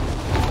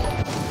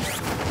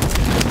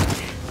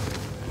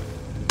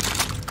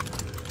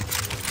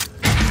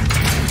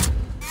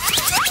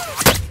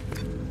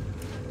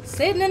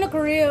 Sitting in the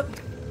crib.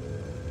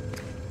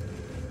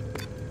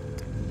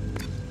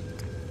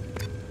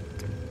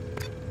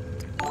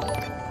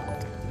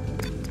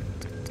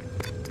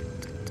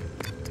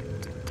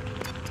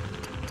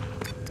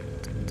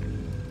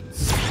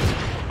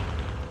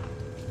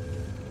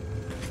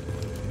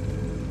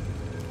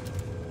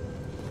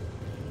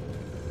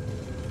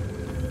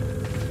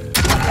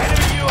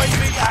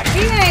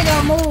 He ain't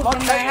gonna move from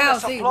the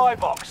house supply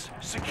either. box.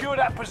 Secure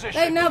that position.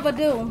 They never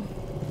do.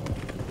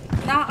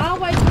 Now I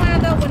always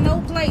wind up with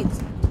no plates.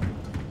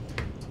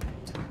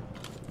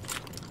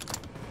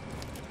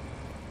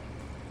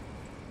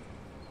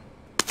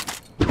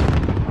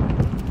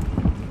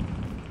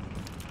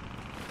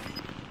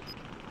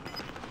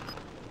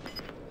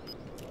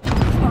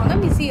 Come on, let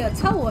me see a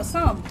toe or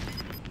something.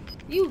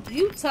 You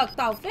tucked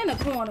off in a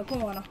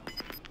corner.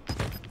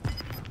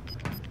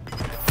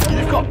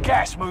 You've got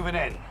gas moving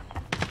in.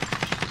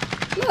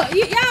 Look,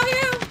 y'all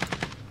hear him?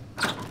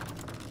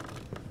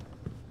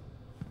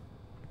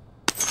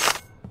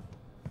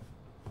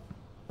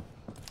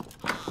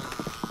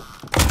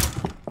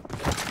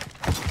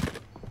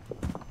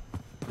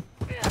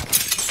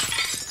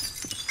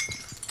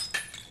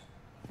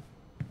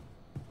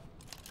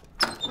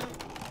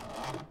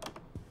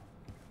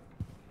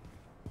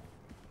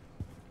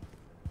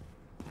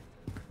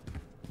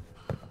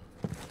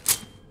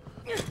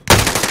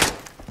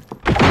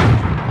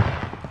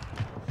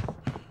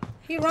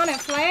 He running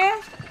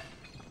flash?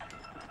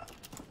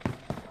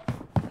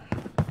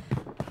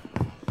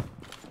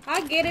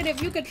 I get it.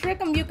 If you could trick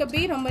him, you could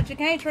beat him, but you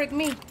can't trick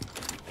me.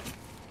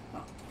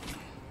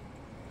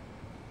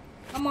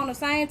 I'm on the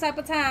same type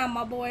of time,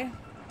 my boy.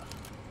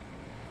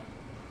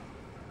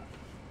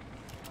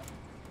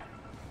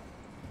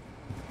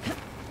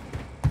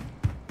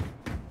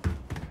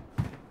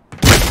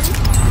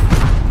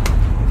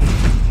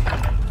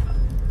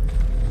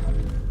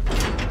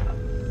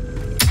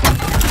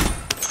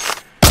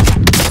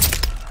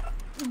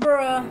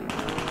 Bruh.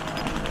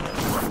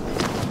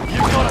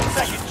 You've got a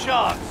second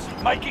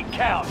chance. Make it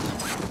count.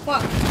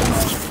 Fuck.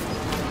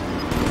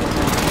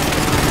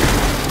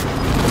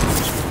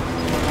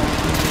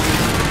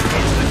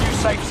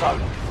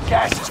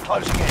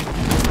 closing in.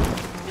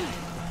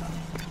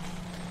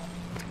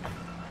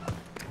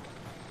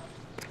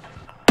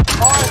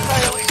 Fire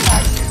sale is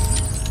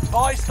active.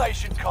 Buy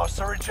station costs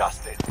are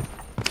adjusted.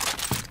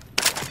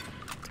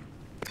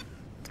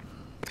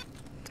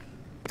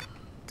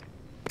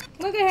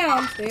 Look at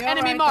him still.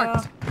 Enemy right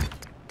marked.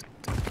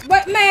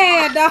 But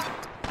man,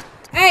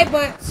 hey,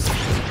 but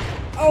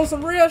on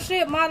some real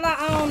shit,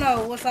 I don't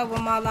know what's up with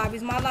my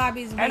lobbies. My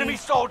lobbies. Enemy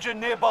soldier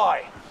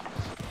nearby.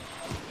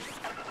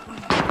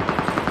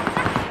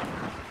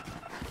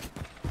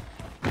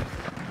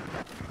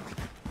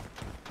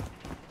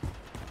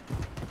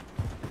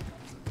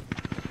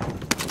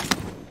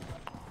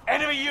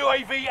 Enemy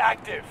UAV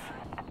active.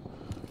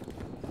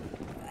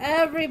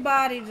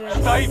 Everybody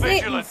just Stay sitting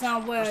vigilant.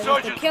 somewhere. It's the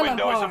Resurgence killing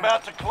window is part.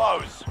 about to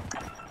close.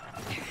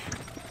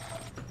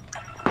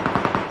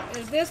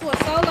 Is this what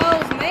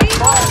Solo's made?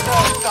 Fire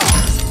sale done.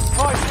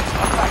 Prices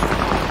affected.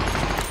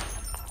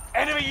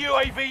 Enemy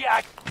UAV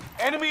active.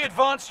 Enemy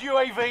advanced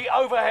UAV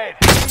overhead.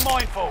 Be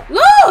mindful.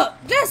 Look!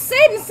 Just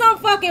sitting some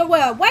fucking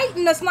well,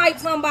 waiting to snipe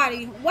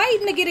somebody,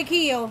 waiting to get a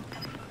kill.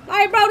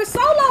 Like, bro, the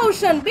Solo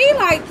shouldn't be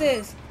like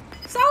this.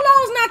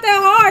 Solo's not that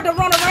hard to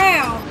run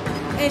around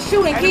and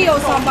shoot and Enemy kill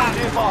soldier somebody.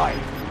 nearby.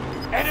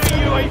 Enemy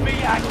UAV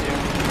active.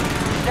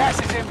 Gas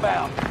is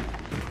inbound.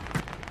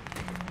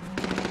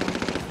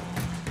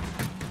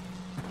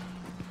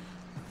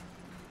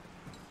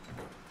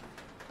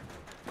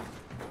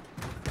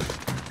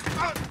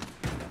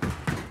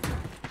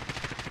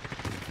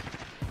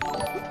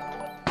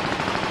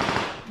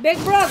 Big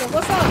brother,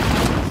 what's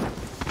up?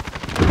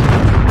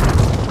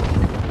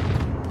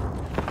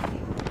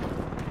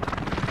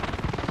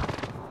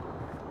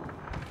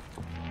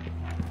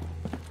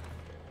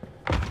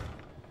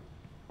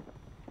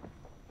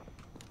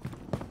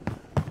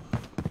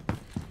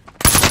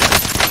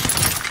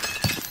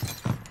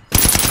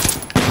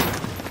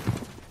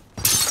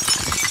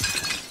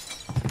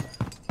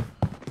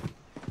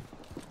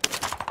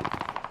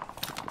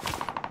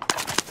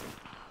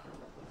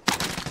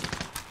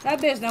 That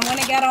bitch done went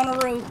and got on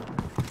the roof.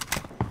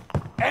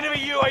 Enemy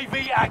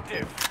UAV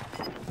active.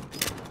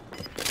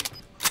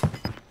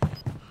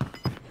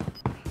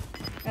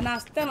 And I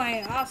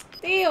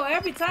still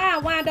every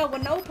time wind up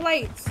with no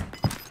plates.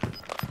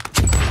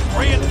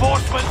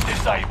 Reinforcements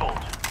disabled.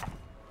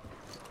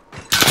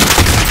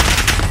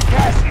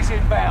 Gas is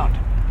inbound.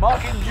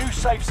 Marking new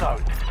safe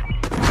zone.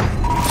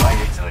 Made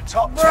it to the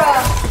top.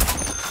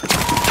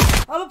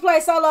 Bruh. I'm gonna play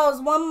solos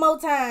one more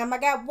time. I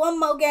got one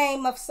more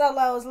game of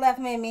solos left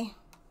in me.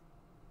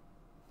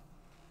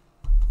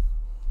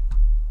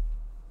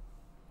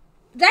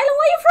 Jalen, where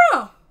you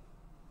from?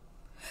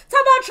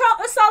 Talk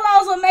about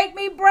solos will make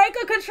me break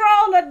a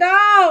controller,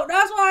 dog.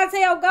 That's why I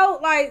tell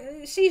Goat, like,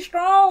 she's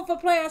strong for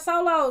playing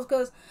solos,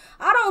 because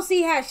I don't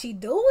see how she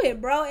do it,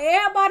 bro.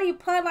 Everybody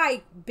play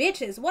like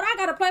bitches. What, I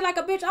gotta play like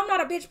a bitch? I'm not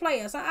a bitch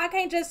player, so I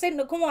can't just sit in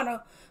the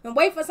corner and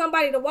wait for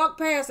somebody to walk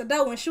past the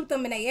door and shoot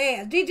them in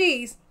their ass.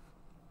 GG's.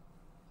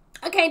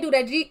 I can't do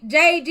that.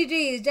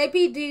 GG's,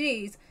 JP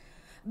GG's.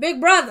 Big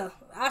brother,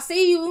 I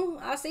see you.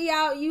 I see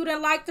y'all. You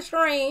didn't like the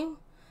stream.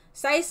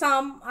 Say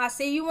something. I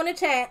see you in the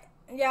chat.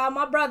 Y'all,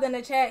 my brother in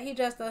the chat, he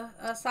just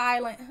a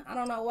silent. I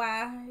don't know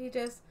why. He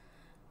just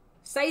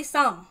say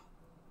something.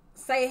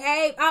 Say,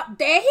 hey. Oh,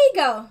 there he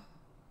go.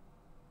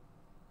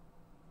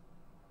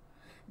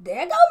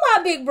 There go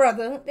my big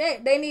brother.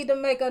 They need to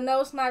make a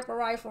no sniper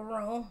rifle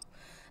room.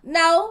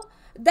 No,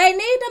 they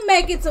need to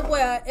make it to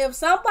where if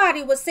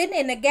somebody was sitting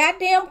in the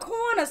goddamn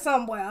corner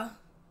somewhere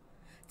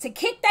to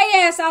kick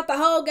their ass out the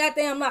whole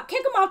goddamn lot.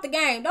 Kick them off the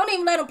game. Don't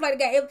even let them play the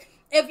game.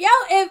 If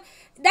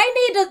they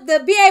need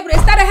to be able to,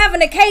 instead of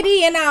having a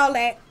KD and all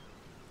that,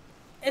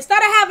 instead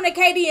of having a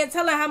KD and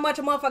telling how much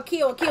a motherfucker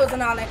kills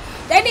and all that,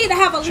 they need to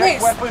have a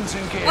list of the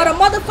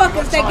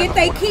motherfuckers that get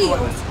their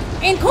kills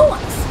in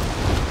corners.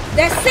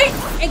 That sit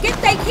and get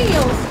their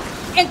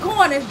kills in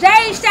corners.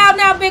 Jay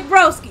shouting out Big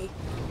Broski.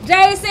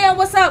 Jay saying,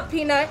 what's up,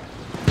 Peanut?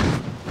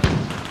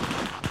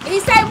 He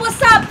say,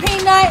 what's up,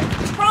 Peanut?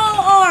 Strong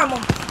arm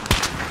him.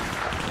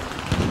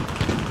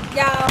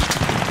 Y'all.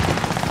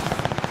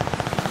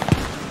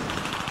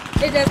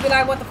 It just be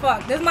like, what the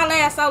fuck? This is my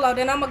last solo,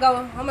 then I'm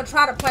gonna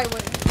try to play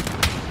with it.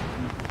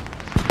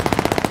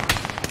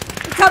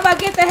 You talk about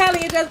get the hell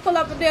and you just pull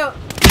up a deal.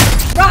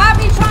 Bro, I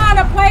be trying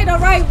to play the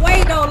right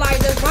way though,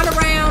 like just run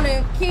around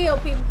and kill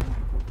people.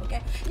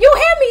 Okay. You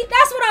hear me?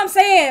 That's what I'm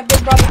saying,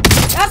 big brother.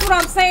 That's what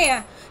I'm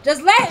saying.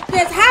 Just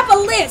have a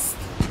list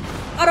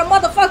of the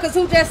motherfuckers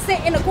who just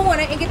sit in the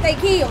corner and get their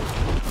kills.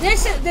 They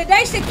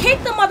should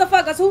kick the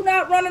motherfuckers who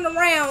not running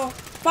around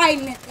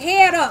fighting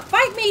head up.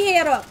 Fight me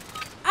head up.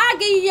 I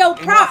give you your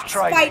props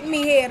fighting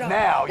me head up.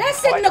 That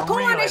sit in the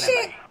corner and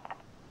shit.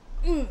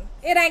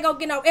 It ain't gonna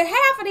get no. And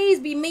half of these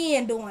be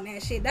men doing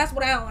that shit. That's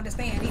what I don't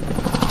understand either.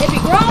 It be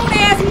grown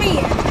ass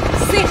men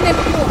sitting in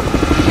the corner.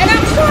 And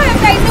I'm sure if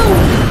they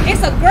knew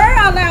it's a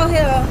girl out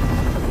here,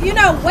 you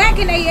know,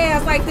 whacking their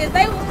ass like this,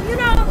 they, you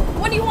know,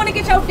 when you want to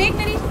get your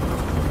dignity.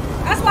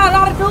 That's why a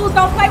lot of dudes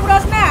don't play with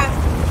us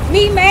now.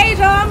 Me,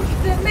 Major,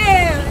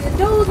 man,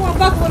 dudes won't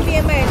fuck with me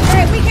and Major.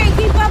 Man, we can't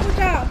keep up with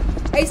y'all.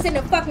 They sit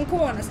in fucking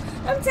corners.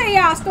 Let me tell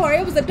y'all a story.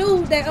 It was a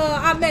dude that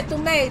I met through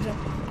Major.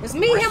 It's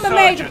me, him, and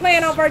Major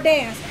playing on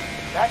Verdansk.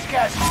 That's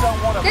gas you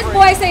don't want to This breathe.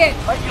 boy said,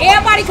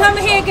 everybody come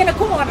in here and get in a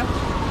corner.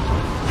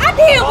 I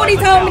did what he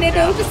told me to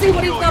do to see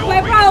what he was gonna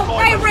play. Bro,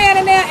 they ran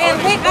in there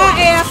and lit our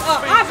ass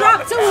up. I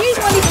dropped 2. He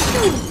wasn't even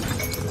shooting.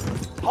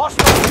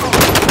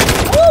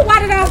 Ooh, why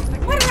did I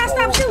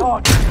stop shooting?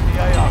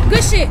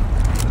 Good shit.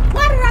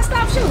 Why did I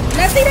stop shooting?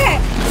 Let's see that.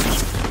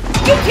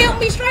 He killed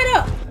me straight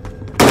up.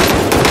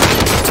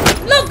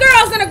 Little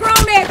girls and a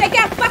grown ass, they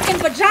got fucking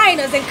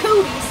vaginas and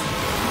cooties.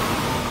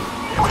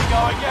 Here we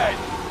go again.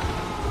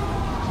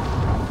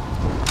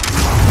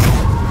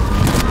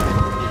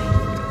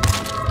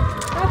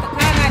 That's the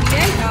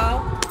Kar98, dog.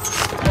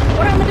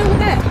 What I'm gonna do with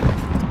that?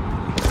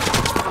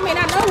 I mean, I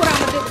know what I'm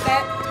gonna do with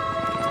that.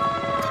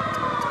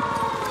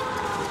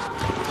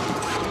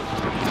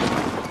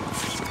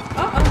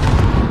 Uh-oh.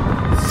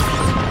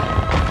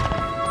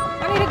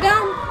 I need a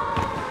gun.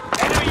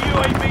 Enemy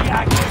UAV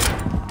active.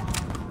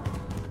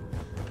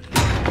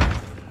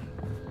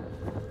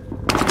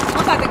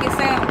 I'm about to get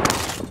sound.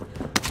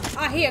 I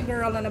hear a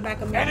girl in the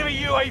back of me. Enemy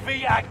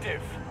UAV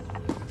active.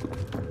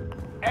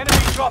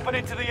 Enemy dropping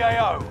into the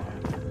AO.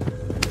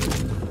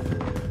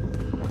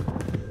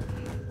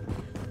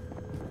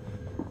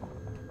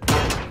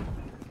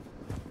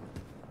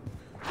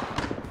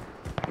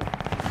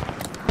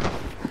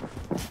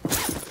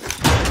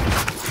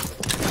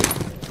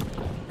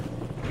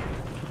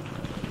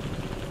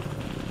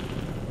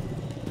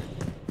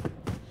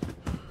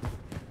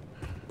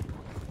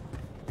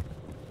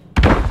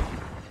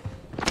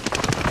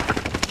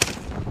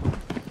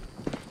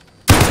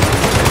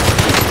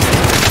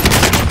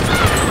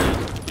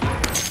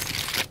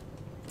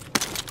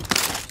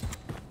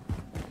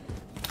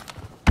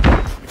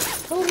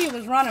 Who he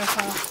was running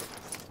from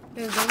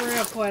is the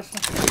real question.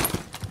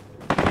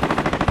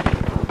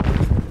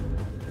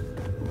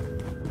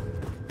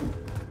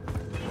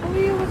 Who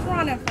he was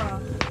running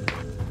from?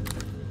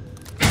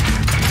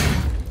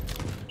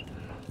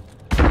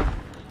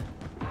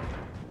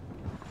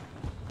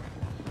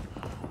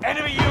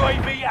 Enemy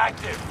UAV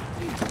active.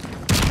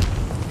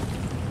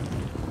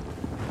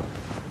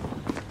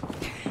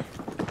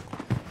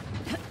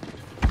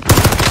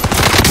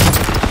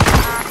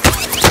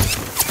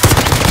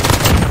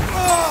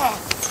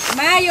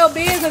 Mind your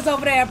business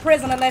over there in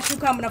prison unless you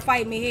coming to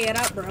fight me head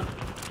up, bro. Try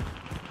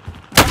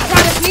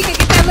to sneak and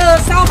get that little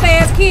soft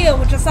ass kill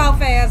with your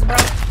soft ass, bro.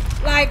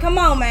 Like, come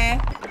on,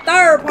 man.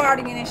 Third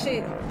partying and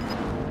shit.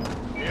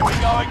 Here we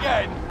go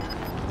again.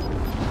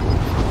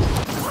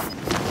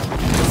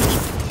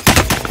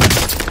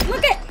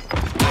 Look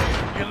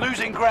at. You're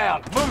losing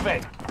ground. Move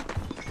it.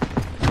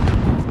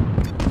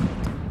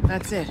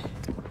 That's it.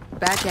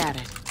 Back at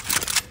it.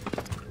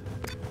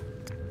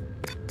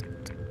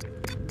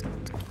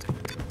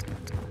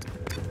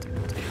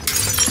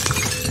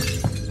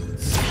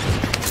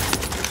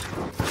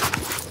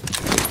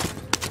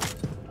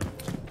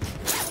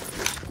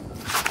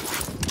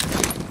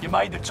 You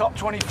made the top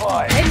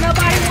 25. Didn't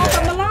nobody want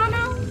the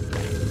Milano?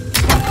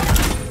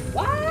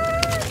 What?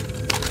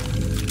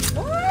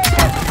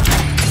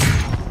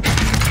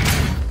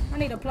 I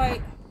need a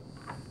plate.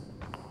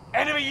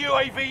 Enemy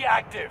UAV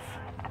active.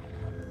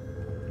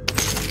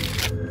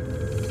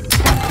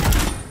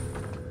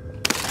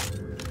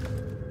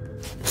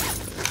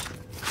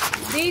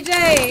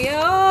 DJ,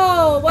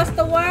 yo, what's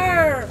the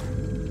word?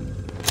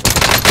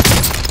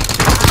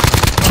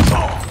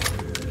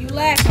 You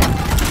lacking.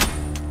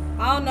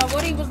 I don't know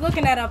what he was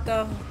looking at up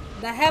though.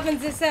 The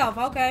heavens itself.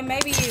 Okay,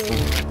 maybe you.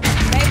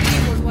 Maybe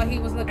you was what he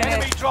was looking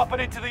Enemy at. dropping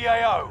into the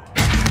AO.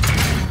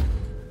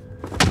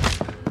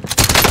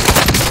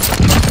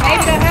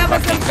 Maybe the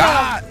heavens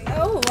themselves.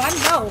 Oh, I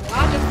know.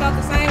 I just felt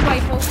the same way,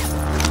 folks.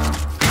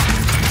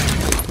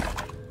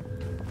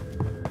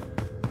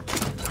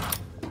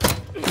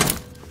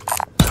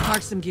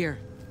 Mark some gear.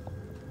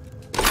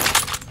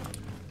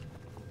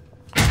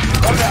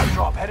 Loadout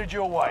drop headed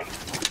your way.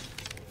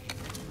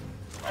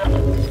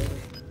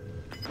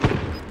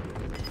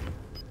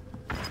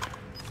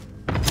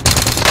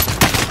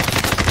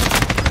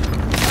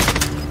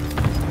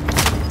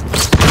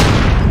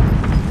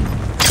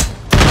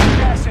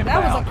 That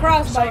was a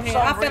crossbow hit.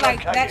 I feel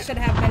like that should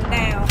have been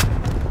down.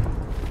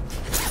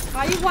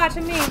 Are you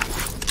watching me?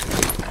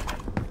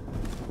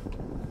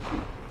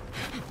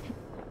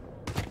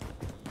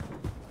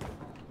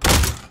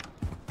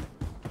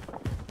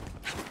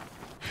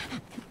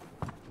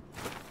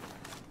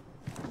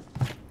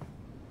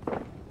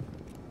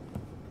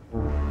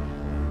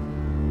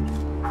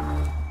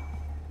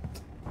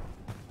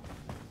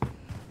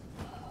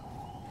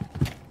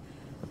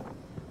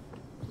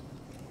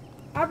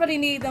 I really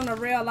need them to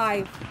real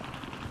life.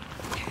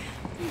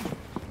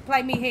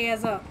 Play me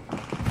heads up.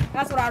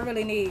 That's what I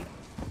really need.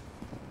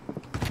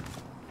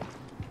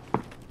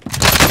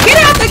 Get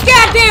out the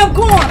goddamn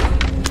corner!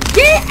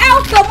 Get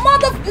out the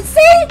mother...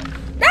 See?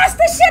 That's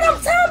the shit I'm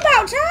talking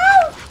about,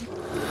 child!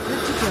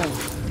 Good to go.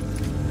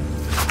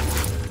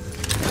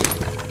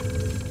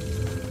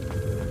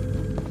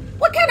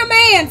 What kind of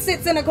man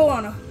sits in a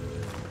corner?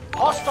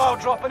 Hostile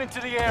dropping into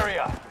the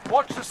area.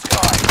 Watch the sky.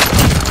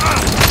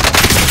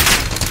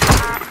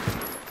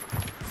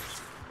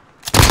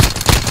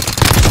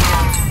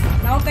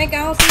 Don't think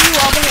I don't see you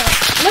over here.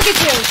 Look at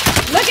you.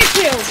 Look at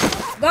you.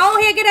 Go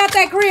on here, get out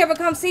that crib and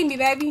come see me,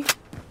 baby.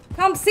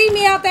 Come see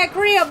me out that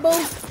crib,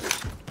 boo.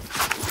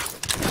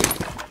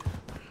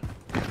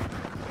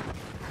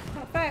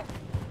 Fact.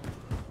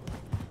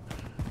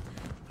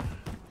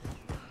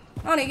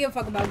 I don't even give a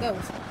fuck about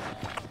ghosts.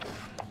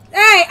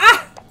 Hey,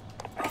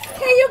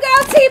 here you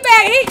go,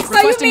 teabag.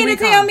 So you mean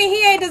to tell me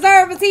he ain't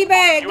deserve a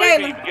teabag,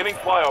 Jalen? Beginning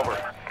flyover.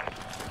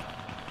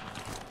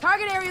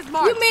 Target area's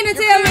marked. You mean to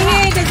tell me he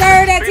ain't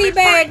deserve that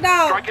teabag,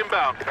 dog? Strike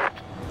inbound.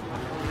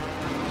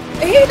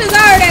 He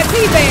deserved that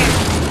teabag.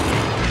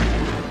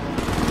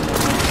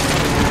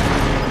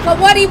 For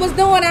what he was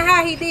doing and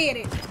how he did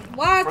it.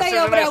 Why is they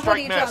over there with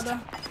each other?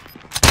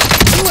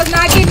 You was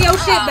not getting your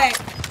shit back.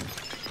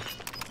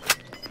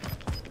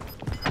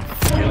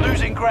 You're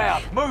losing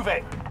ground. Move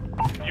it.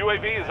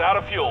 UAV is out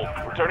of fuel.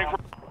 Returning for...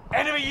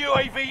 Enemy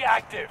UAV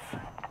active.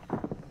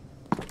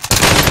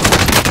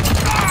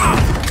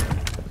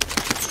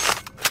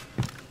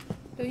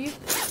 Do you?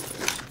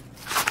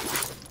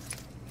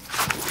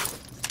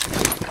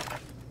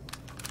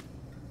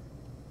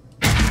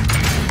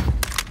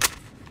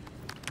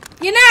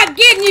 You're not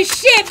getting your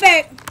shit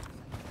back.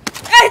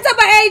 Hey, talk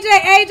about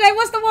AJ. AJ,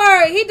 what's the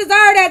word? He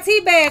deserved that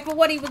teabag for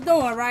what he was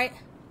doing, right?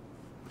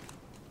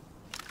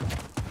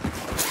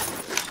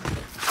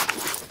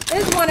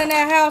 There's one in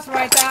that house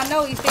right there. I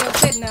know he's still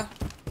sitting there.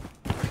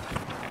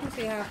 Let me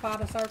see how far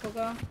the circle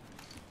go.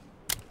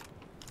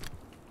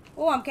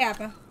 Oh, I'm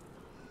capping.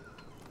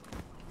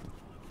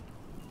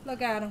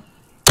 Look at him.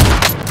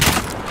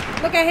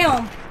 Look at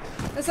him.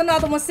 There's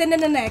another one sitting in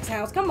the next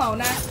house. Come on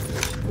now.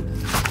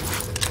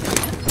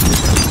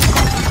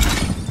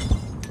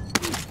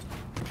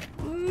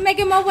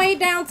 Making my way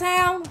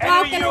downtown,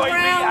 walking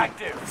around,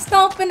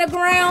 stomping the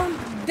ground.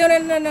 He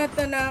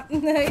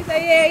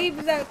said, yeah, he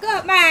was like,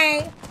 good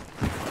man.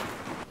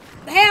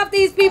 Half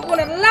these people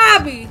in the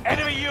lobby.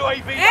 Enemy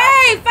UAV.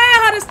 Hey,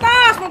 500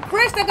 stars from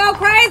Krista. Go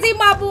crazy,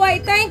 my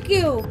boy. Thank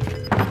you.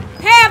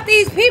 Half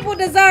these people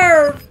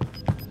deserve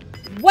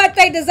what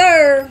they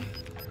deserve.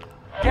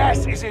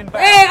 Gas is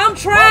inbound. Hey, I'm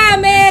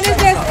trying, man.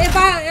 It's just if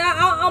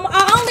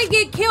I only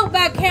get killed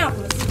by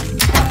campers.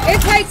 It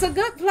takes a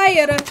good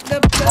player to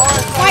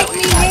fight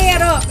me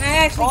head up and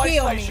actually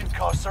kill me. Station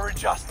costs are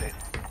adjusted.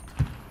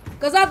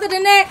 Cause other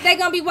than that, they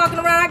gonna be walking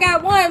around. I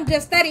got one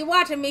just steady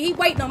watching me. He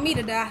waiting on me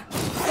to die.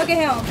 Look at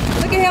him.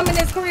 Look at him in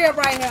his crib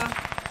right here.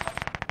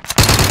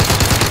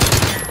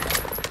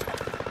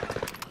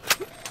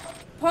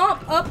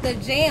 Pump up the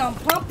jam.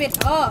 Pump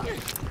it up.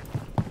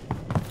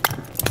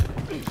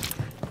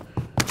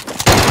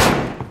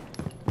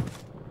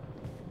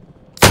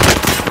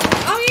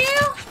 Oh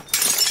yeah.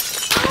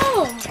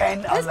 Oh,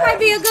 10, this might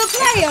be a good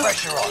player.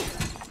 Pressure on.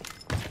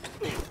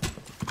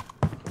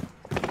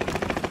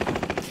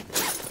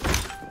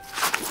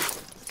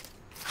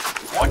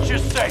 Watch your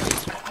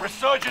six.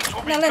 Resurgence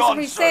will be Now let's gone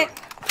reset. soon.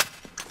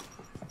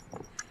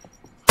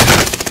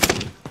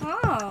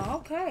 Oh,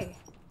 okay.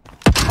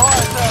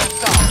 Fire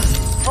sales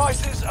done.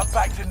 Prices are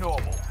back to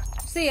normal.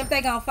 See if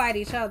they gonna fight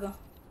each other.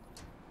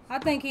 I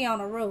think he on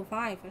the roof.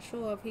 I ain't for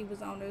sure if he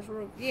was on this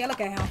roof. Yeah, look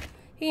at him.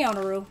 He on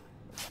the roof.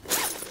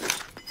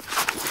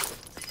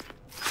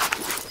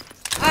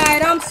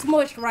 Alright, I'm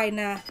smushed right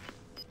now.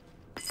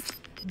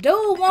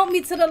 Dude want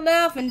me to the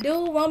left and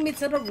dude want me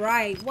to the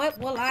right. What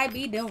will I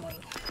be doing?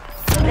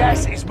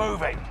 Gas is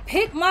moving.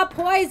 Pick my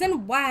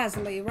poison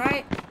wisely,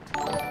 right?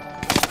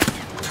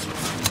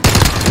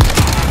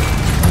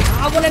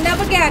 I would have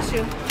never got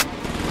you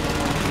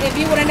if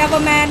you would have never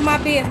minded my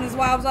business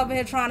while I was over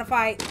here trying to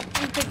fight.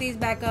 Let me pick these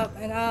back up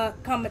and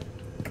come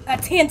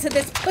attend to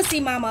this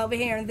pussy mama over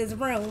here in this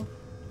room.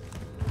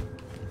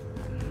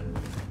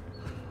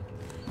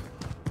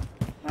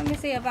 Let me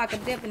see if I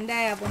can dip and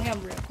dab with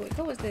him real quick.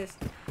 Who is this?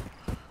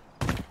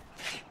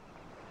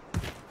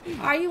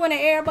 Are you in the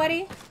air,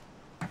 buddy?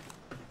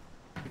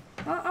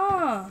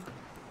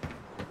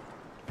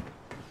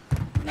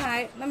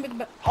 Alright, let me...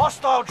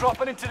 Hostile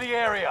dropping into the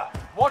area.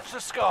 Watch the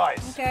skies.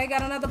 Okay,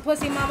 got another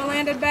pussy mama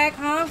landed back,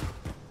 huh?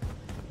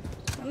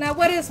 Now,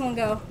 where this one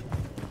go?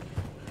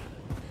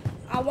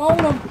 I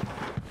want him.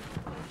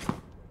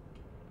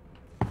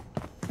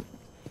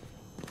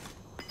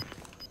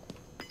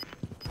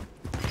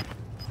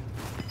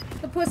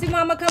 The pussy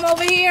mama come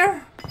over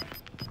here?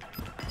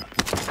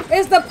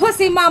 Is the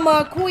pussy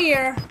mama a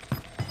queer?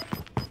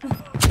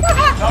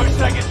 No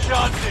second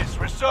chances.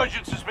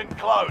 Resurgence has been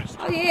closed.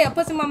 Oh yeah,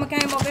 pussy mama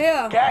came over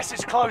here. Gas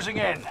is closing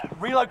in.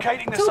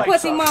 Relocating the Two safe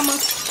pussy zone.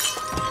 mamas.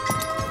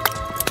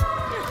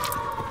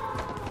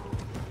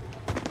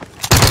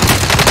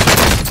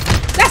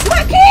 That's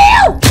my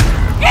kill!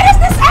 It is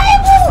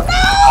disabled!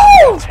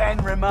 No! 10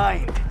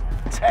 remained.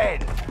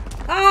 10.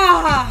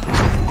 Ah!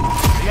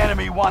 The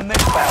enemy won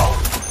this battle,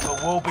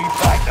 but we'll be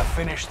back to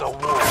finish the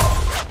war.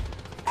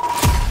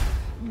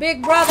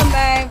 Big brother,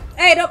 man.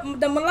 Hey,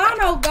 the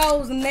Milano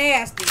goes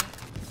nasty.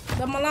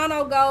 The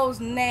Milano goes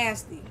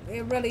nasty.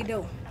 It really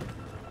do.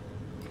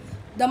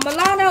 The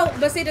Milano,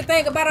 but see the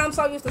thing about it, I'm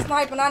so used to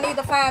sniping, I need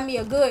to find me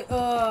a good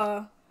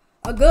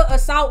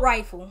assault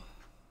rifle.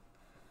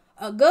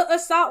 A good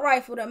assault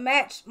rifle to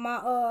match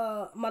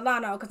my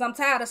Milano, cause I'm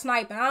tired of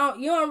sniping.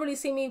 You don't really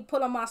see me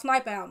pulling my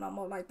sniper out no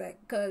more like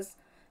that. Cause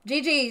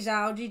GG's,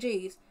 y'all,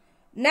 GG's.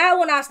 Now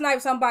when I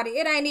snipe somebody,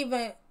 it ain't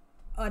even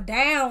a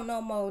down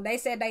no more. They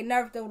said they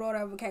nerfed it or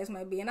whatever the case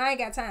may be, and I ain't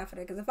got time for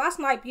that. Cause if I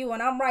snipe you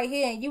and I'm right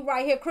here and you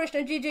right here,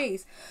 Christian,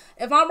 GG's.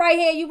 If I'm right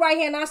here and you right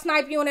here and I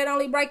snipe you and it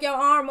only break your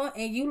armor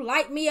and you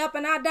light me up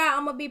and I die,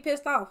 I'm gonna be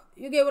pissed off.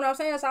 You get what I'm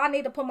saying? So I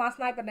need to put my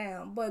sniper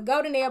down. But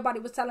Golden,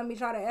 everybody was telling me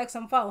try the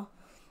XM4.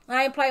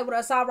 I ain't played with an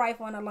assault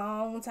rifle in a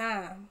long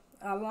time.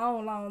 A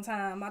long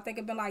time. I think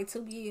it's been like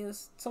 2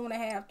 years,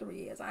 2.5, 3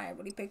 years. I ain't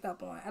really picked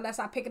up on it. Unless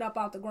I pick it up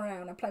off the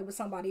ground and play with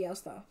somebody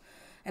else though.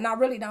 And I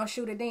really don't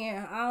shoot it in.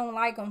 I don't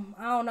like them.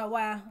 I don't know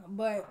why.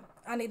 But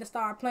I need to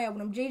start playing with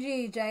them.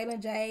 GG, Jalen,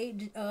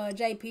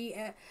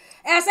 JP,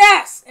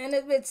 SS. And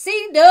if it's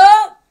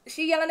C-Dub,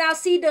 she yelling out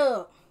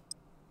C-Dub.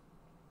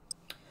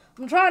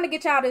 I'm trying to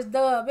get y'all this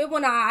dub. It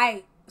went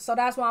alright. So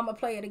that's why I'm going to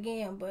play it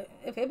again. But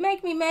if it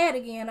make me mad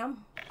again,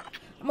 I'm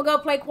going to go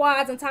play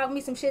quads and talk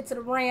me some shit to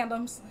the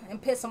randoms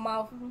and piss them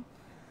off. I'm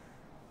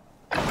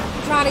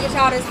trying to get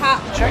y'all this hot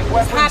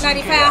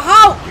 95.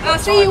 Ho! I'll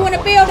see you in the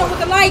building with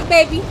the light,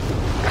 baby.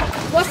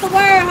 What's the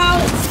word, ho?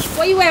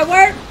 Where you at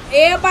work?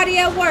 Everybody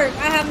at work.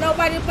 I have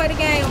nobody to play the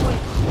game with.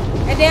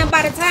 And then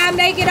by the time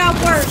they get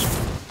off work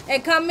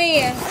and come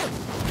in,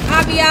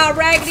 I'll be all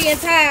raggedy and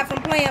tired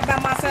from playing by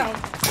myself.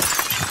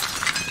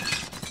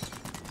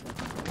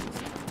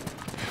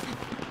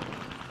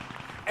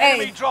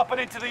 Enemy dropping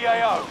into the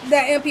AO.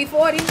 That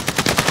MP40.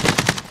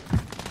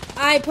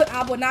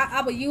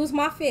 I would use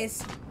my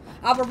fist.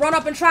 I would run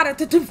up and try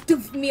to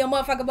doof me a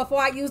motherfucker before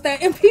I use that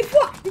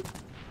MP40.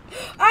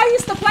 I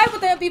used to play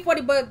with the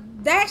MP40, but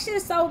that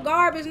shit's so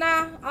garbage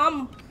now.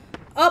 I'm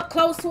up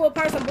close to a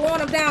person, blowing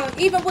them down.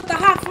 Even with the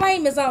hot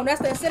flame is on. That's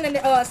the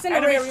incendiary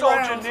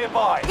rounds.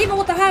 Nearby. Even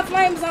with the hot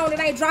flames on, it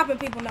ain't dropping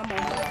people no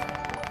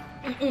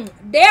more.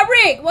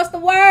 Derek, what's the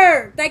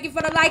word? Thank you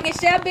for the like and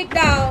share, big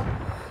dog.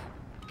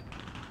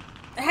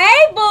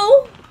 Hey,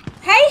 boo.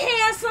 Hey,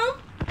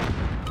 handsome.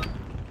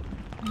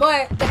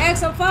 But the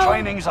XM4,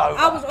 training's over.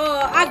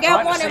 I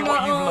got one in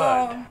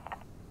my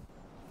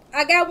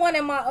I got one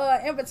in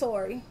my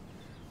inventory,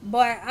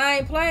 but I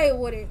ain't played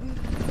with it.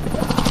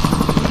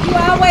 You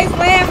always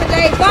laughing,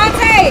 Jay.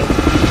 Vontae,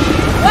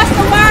 what's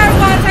the word,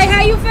 Vontae?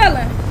 How you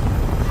feeling?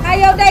 How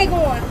your day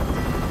going?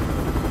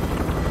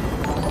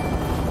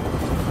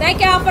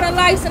 Thank y'all for the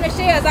likes and the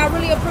shares. I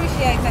really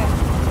appreciate that.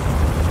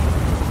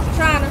 I'm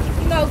trying to,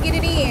 get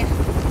it in.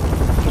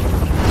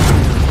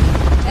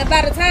 And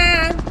by the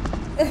time,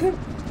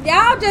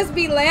 y'all just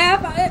be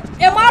laughing.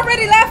 Am I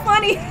really that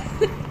funny?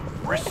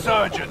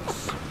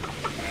 Resurgence.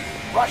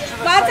 Rush to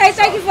the Vontae,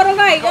 thank you for the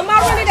like. Am I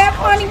really that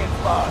funny?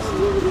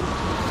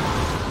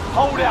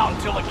 Hold out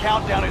until the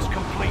countdown is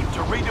complete to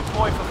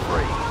redeploy for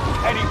free.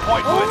 Any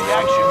point where the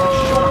action will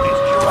shorten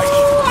its duration.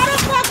 What the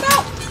fuck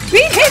up?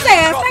 Beat his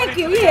ass, thank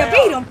you. Yeah,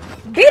 beat him.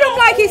 Beat him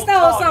like he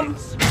stole something.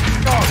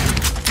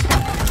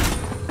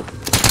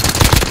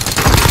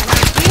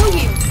 Kill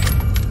you.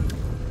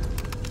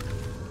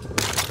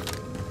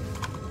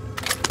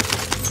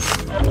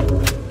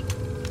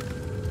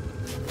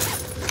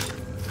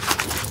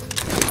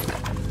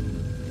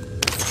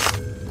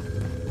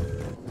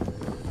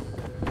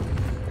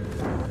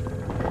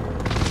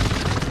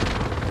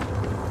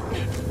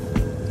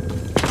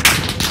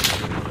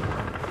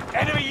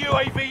 Enemy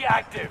UAV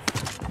active.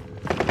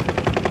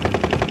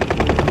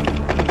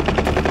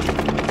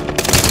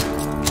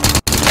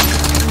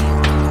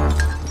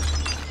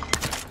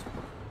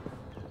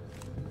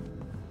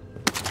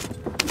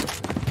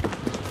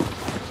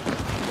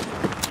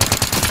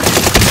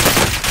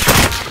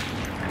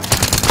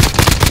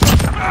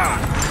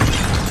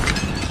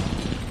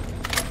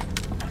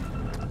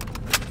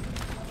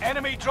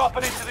 Enemy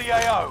dropping into the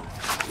AO.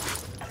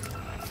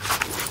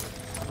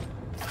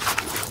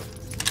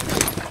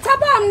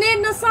 I'm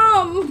knitting or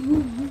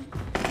something.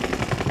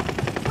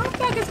 What the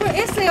fuck is for?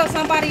 It's still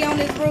somebody on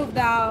this roof,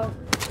 dog.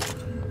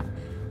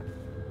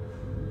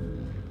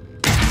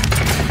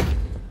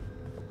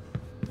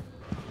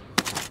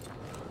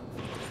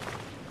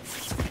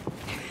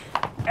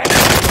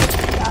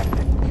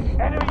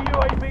 Enemy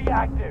UAV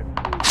active.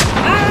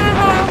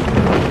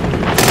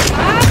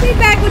 I'll be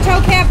back with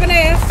your camping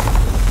ass.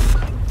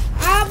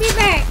 I'll be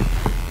back.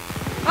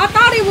 I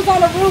thought he was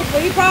on the roof,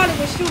 but he probably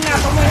was shooting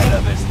out the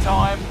window. This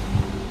time.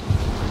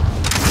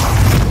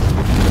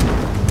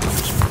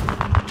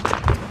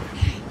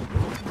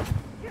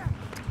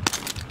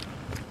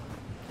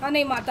 I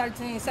need my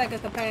 13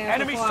 seconds to pass.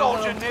 Enemy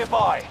soldier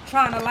nearby.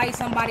 Trying to light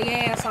somebody's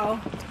asshole.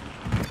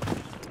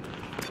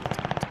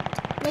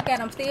 Look at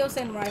him, still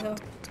sitting right here.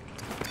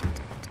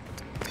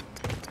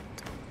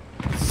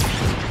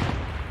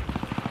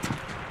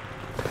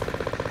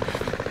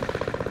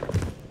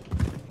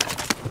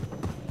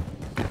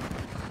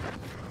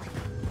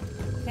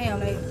 Damn,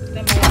 they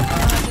made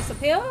the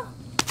disappear?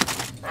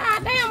 Ah,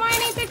 damn, I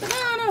ain't even picked the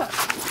gun up.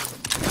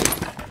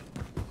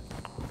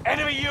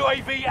 Enemy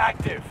UAV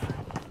active.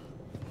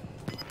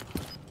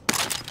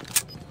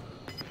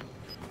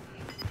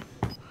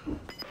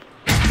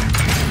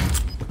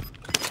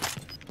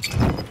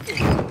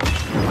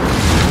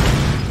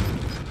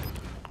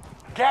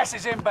 Gas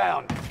is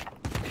inbound.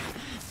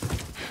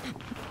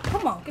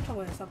 Come on, get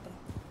your ass up there.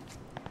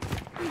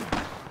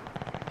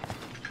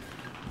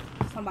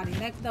 Somebody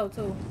next door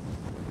too.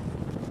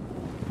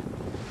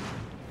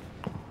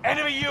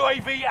 Enemy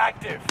UAV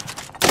active.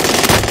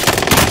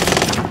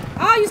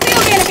 Oh, you still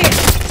being a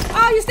bitch.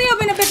 Oh, you still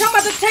being a bitch. I'm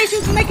about to chase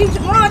you to make you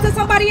run to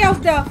somebody else,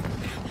 though.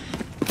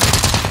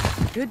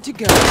 Good to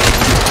go.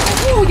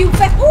 Ooh, you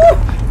fat.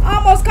 Ooh, I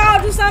almost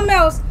called you something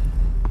else.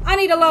 I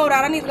need a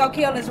loadout. I need to go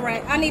kill this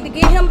rat. I need to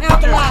get him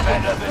out the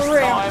lobby. For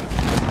real. Time.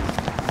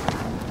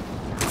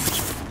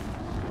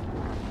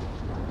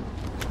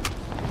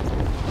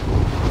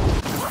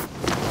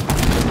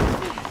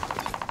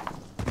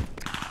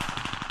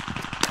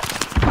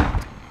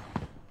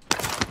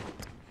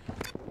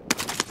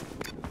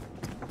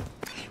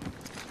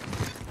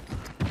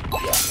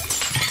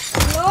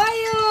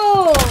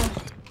 Loyal.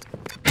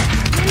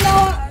 You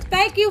know,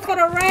 thank you for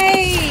the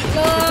raid,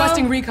 love.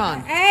 Requesting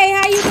recon. Hey,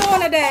 how you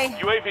doing today?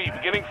 UAV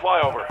beginning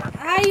flyover.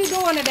 How you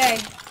doing today?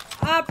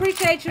 I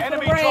appreciate you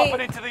Enemy for the raid.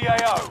 dropping into the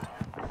AO.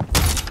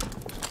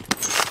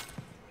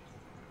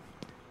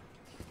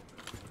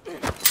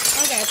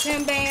 I got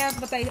 10 bands,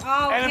 but they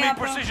all Enemy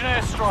camping. precision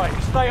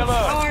airstrike. Stay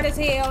alert. Hard as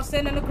hell,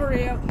 sitting in the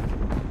crib.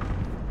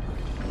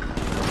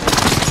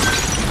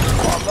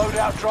 Our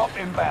loadout drop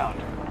inbound.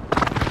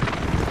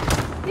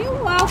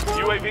 You're welcome.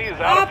 UAV is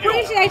out I of fuel.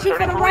 appreciate you for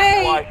Returning the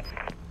resupply. raid.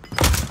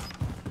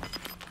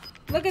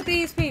 Look at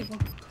these people.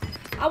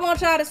 I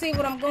want y'all to see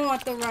what I'm going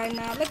through right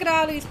now. Look at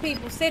all these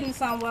people sitting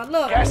somewhere.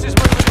 Look, Gas is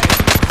moving in.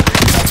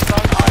 Safe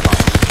zone highlight.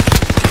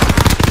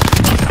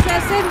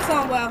 they're sitting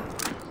somewhere.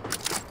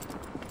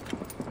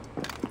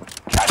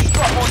 Cash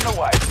drop on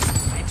the way.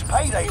 It's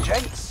payday,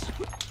 gents.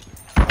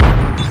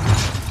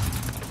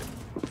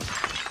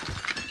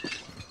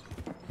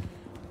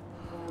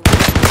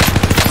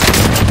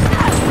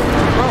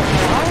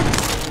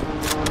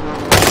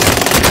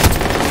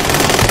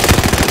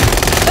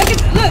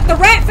 Look, the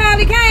rat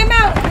finally came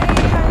out.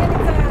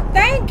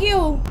 Thank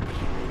you.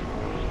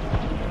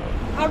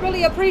 I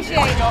really appreciate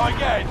Here we it. go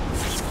again.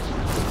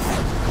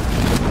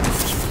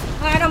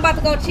 Alright, I'm about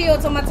to go chill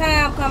till my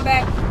time come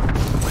back.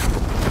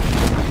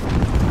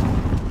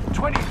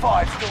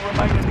 25 still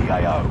remain in the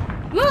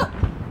AO. Look,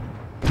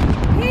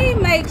 he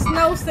makes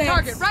no sense.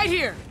 Target right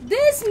here.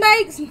 This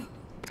makes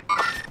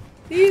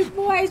these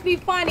boys be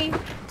funny.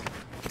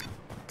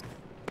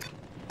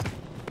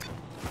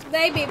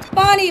 They be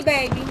funny,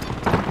 baby.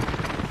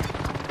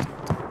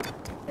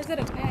 Is it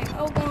a bag?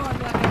 Oh,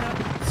 guns like that.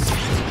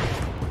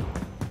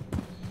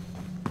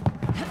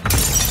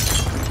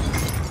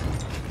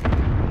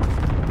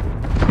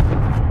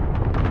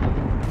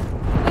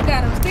 Look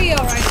at him, still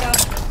right there.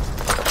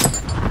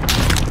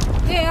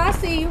 Yeah, I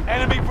see you.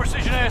 Enemy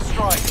precision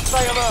airstrike.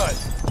 Stay alert.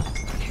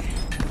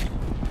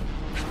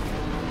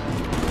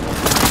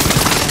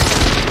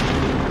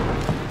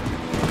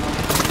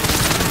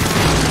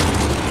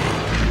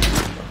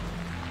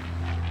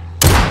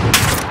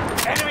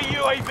 Enemy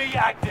UAV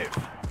active.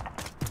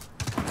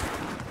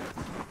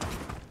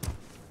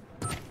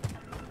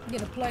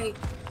 Get a plate.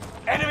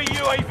 Enemy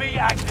UAV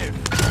active.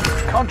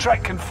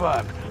 Contract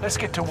confirmed. Let's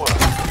get to work. Get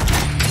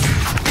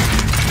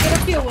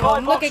a few of Supply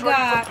them. Look box at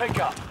ready God. for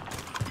pickup.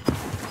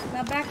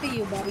 Now back to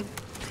you, buddy.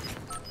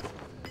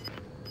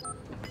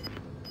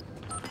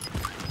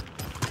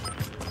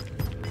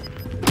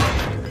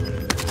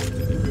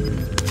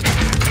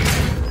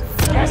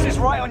 Gas is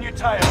right on your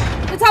tail.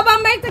 It's how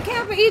about make the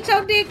camper eat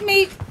your dick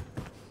meat.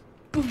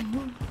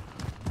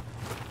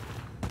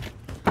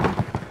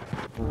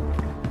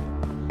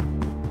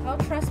 Oh,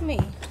 trust me.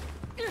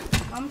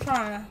 I'm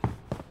trying.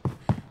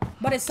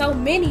 But it's so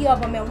many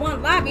of them in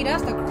one lobby.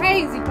 That's the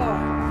crazy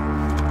part.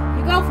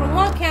 You go from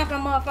one camping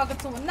motherfucker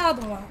to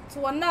another one,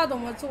 to another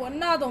one, to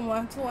another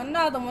one, to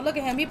another one. Look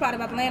at him. He probably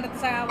about to land at the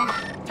tower.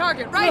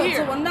 Target right Look,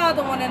 here. to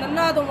another one and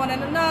another one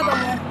and another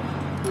one.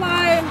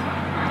 Like,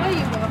 there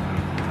you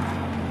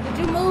go.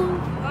 Did you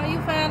move? Oh,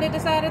 you finally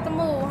decided to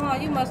move, huh?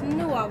 You must have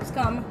knew I was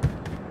coming.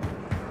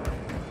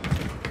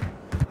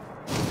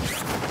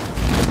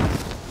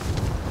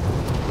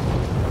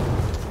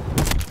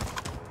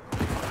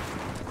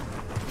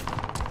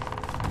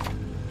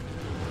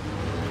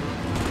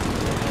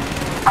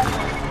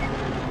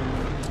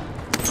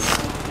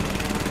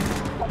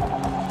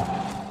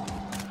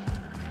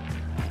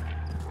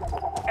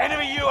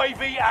 Enemy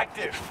UAV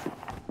active.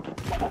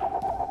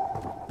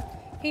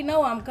 He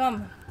know I'm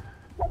coming.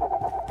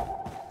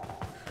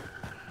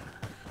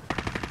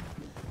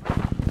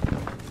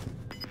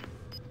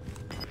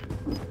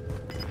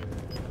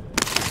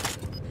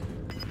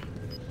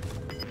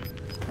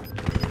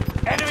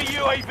 Enemy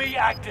UAV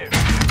active.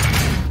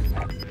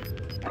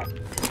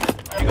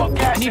 You got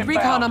gas I need inbound.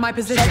 recon on my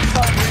position. Safe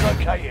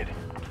zone relocated.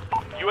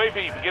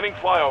 UAV beginning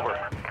flyover.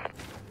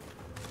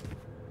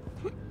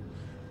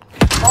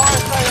 Fire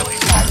sale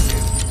is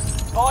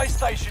active. Buy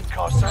station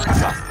costs are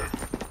adjusted.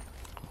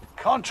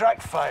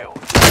 Contract failed.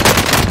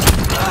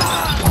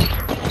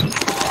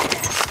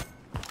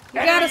 You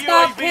gotta Enemy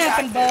stop UAV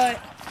camping, active.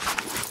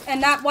 bud.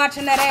 And not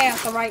watching that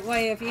ass the right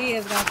way if he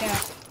is gonna camp.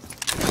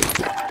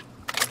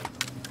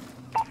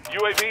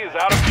 UAV is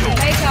out of fuel.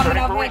 They coming Ready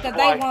over for here because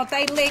resupply. they want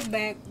their lick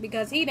back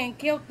because he didn't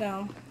kill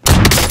them.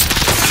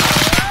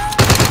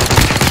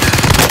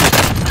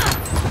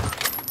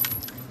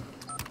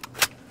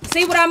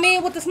 See what I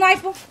mean with the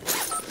sniper?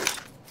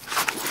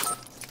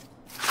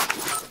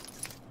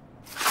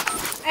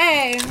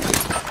 Hey,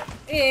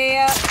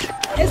 yeah,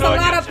 it's a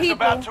lot of Insurgents, it's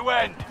about people to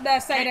end. that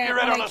say Keep that your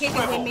head when on they a kick it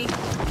with swivel. me.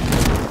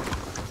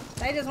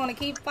 They just want to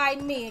keep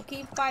fighting me and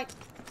keep fighting.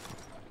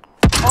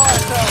 Fire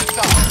sales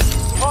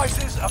done.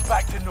 Prices are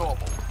back to normal.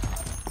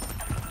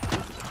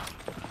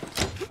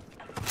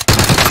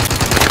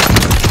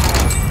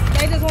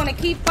 They just want to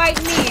keep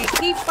fighting me and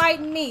keep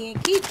fighting me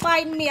and keep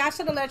fighting me. I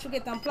should have let you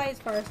get them plates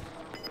first.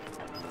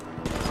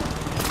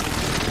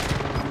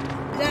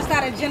 Just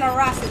out of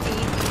generosity.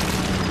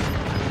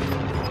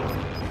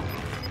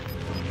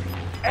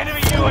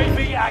 Enemy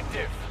UAV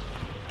active.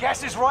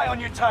 Gas is right on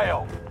your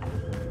tail.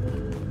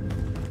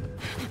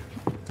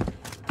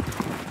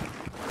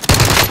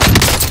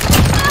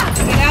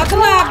 Get out the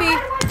lobby.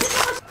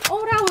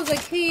 Oh, that was a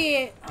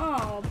kid.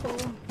 Oh,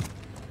 cool.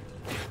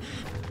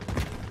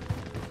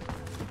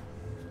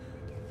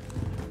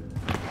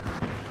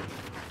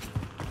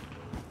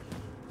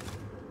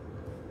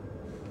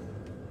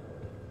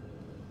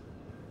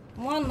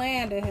 One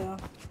landed here.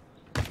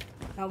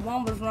 And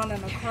one was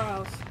running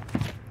across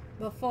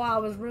before I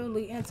was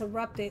rudely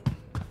interrupted.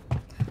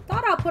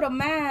 Thought I put a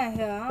mine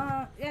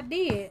here. I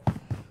did.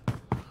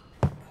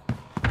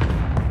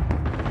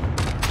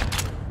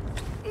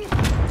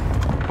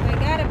 They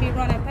gotta be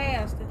running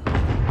past it.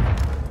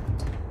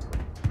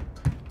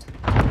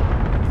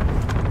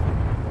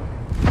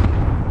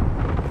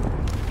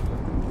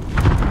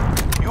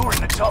 You're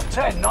in the top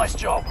 10. Nice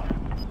job.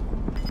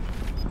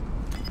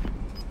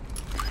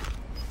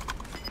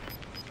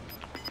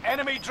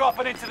 Enemy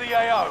dropping into the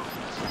AO.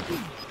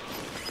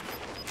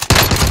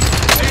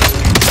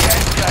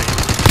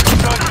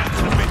 Insurgents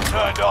have been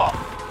turned off.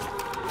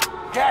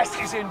 Gas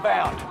is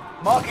inbound.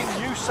 Marking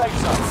new safe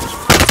zones.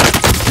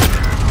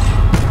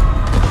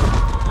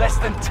 Less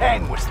than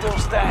 10. We're still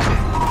standing.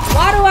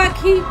 Why do I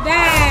keep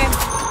dying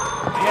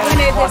The when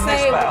enemy they won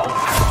this disabled? battle.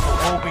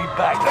 We'll be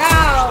back to No.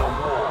 finish the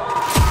war.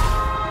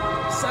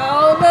 So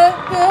look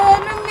good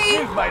to me.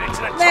 You've made it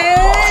to the top Let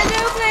 5.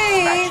 you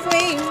please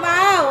me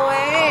my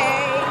way.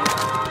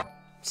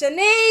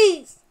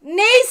 Shanice,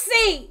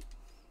 Niecy.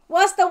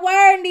 What's the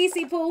word,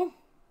 Niecy Pooh?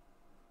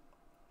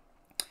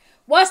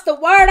 What's the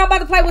word? I'm about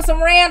to play with some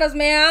randoms,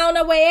 man. I don't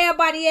know where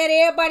everybody at.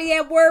 Everybody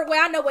at work.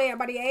 Well, I know where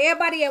everybody at.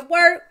 Everybody at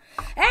work.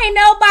 Ain't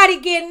nobody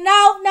getting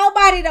off.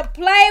 Nobody to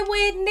play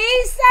with.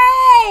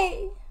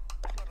 Niecy.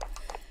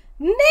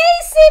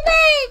 Niecy,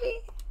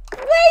 baby.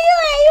 Where you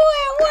at? You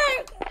at work?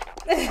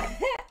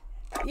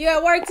 You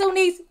at work too,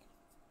 Niecy?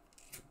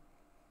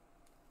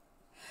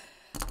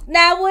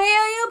 Now will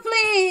you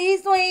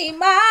please swing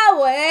my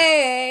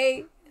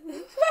way?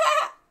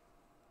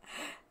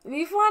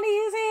 Be funny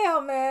as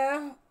hell,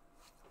 man.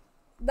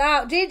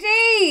 Now,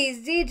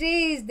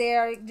 GG's,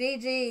 Derek,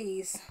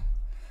 GG's.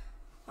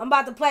 I'm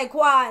about to play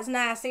quads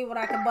now, see what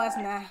I can bust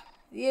now.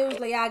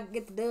 Usually I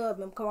get the dub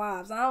in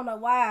quads. I don't know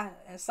why.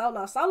 And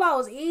solo. Solo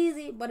is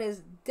easy, but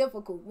it's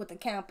difficult with the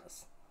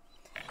campers.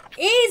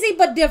 Easy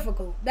but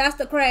difficult. That's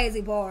the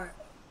crazy part.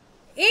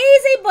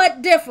 Easy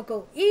but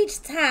difficult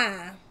each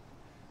time.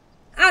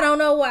 I don't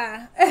know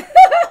why.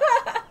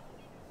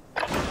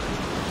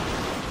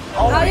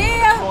 Oh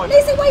yeah,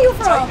 Niecy, where you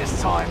from? Take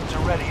this time to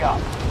ready up.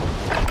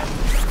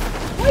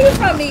 Where you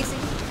from, Niecy?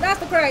 That's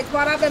the crazy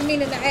part. I've been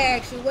meaning to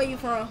ask you. Where you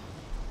from?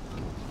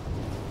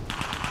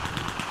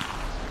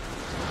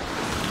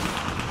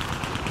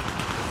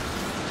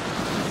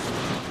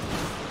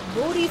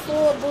 Booty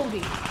for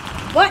booty.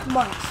 Butt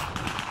munch.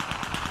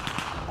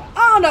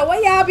 I don't know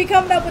where y'all be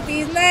coming up with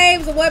these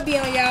names or what be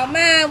on y'all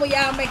mind when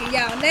y'all making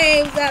y'all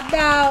names up,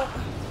 dog.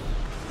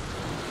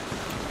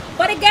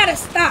 But it gotta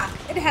stop.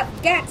 It have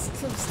got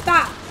to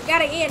stop. It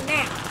gotta end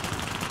now.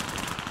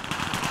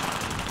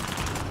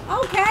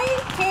 Okay,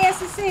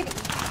 Kansas City.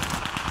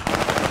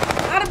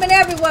 I'd have been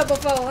everywhere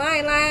before. I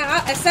ain't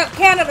lying. Except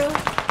Canada.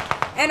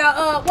 And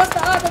what's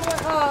the other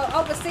one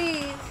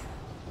overseas?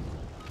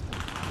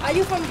 Are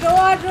you from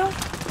Georgia?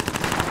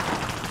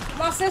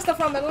 My sister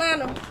from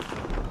Atlanta.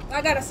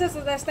 I got a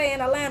sister that stay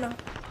in Atlanta.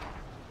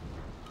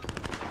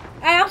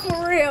 Hey, I'm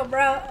for real,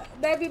 bro.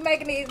 They be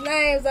making these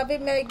names up.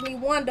 It make me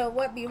wonder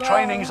what be wrong.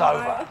 Training's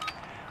over.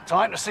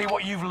 Time to see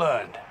what you've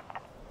learned.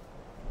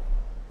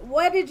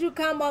 Where did you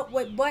come up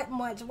with butt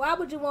munch? Why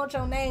would you want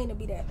your name to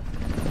be that?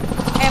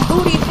 And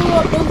booty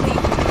full booty.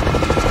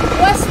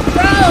 What's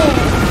wrong?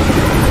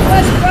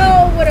 What's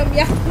wrong with them,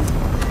 y'all?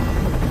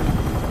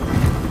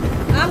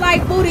 I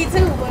like booty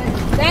too, but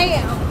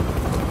damn.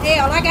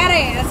 Hell, I got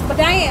ass, but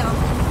damn.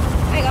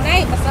 I ain't gonna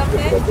name myself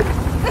that.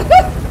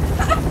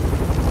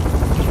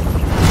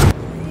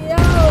 Yo.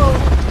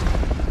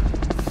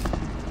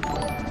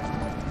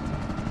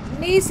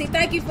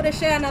 Thank you for the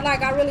share and the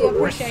like. I really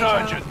appreciate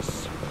y'all.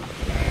 Resurgence.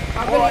 I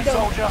All really right, do.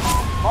 soldier.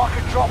 Mark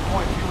a drop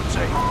point for your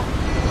team.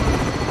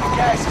 The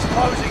gas is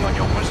closing on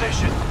your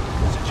position.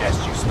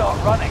 Suggest you start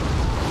running.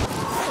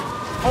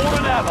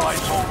 Fallen allies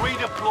will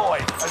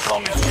redeploy as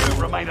long as you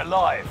remain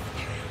alive.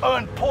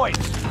 Earn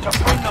points to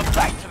bring them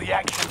back to the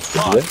action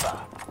faster.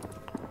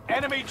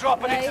 Enemy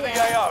dropping into the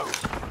AO.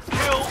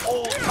 Kill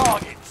all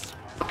targets.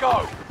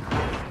 Go.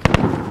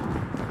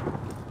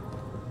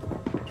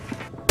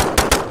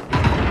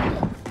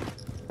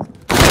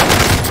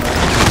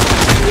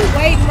 You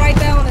waiting right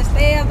there on the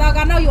stairs, dog.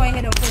 I know you ain't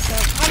hit them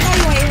footsteps. I know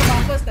you ain't hit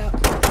my footsteps.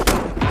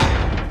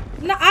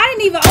 No, I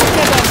didn't even open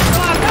it up,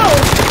 so I know.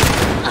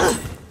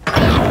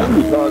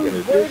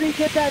 Where did he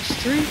get that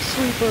street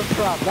sweeper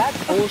from? That's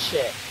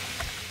bullshit.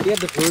 He had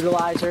the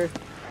brutalizer.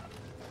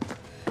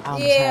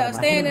 Yeah,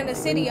 staying in the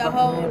city a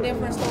whole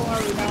different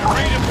story, dog.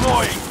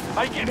 Redeploying.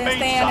 Make it Than mean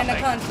staying in the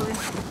something. country.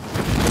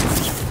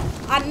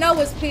 I know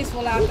it's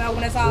peaceful out there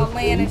when it's all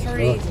land and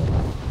trees.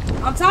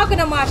 I'm talking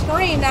to my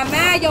stream. Now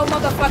mind your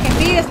motherfucking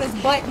business,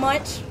 butt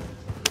munch.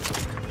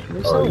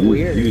 You're so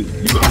weird. You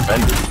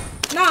offended.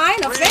 No, I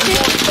ain't offended.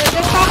 Just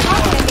stop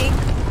talking to me.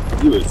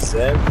 You a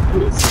sad.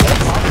 You a sad.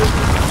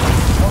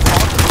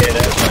 Yeah,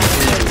 that's God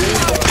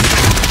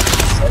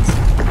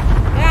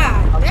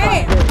trying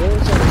damn. to get really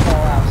to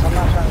call out, so I'm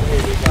not trying to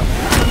hear you,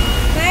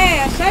 dumbass.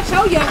 Man, shut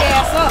your young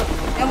ass up.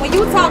 And when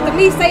you talk to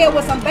me, say it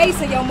with some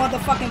bass in your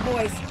motherfucking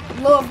voice.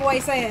 Little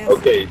voice ass.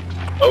 Okay.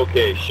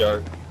 Okay,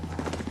 Shark.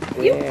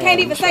 You can't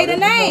even say the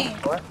name.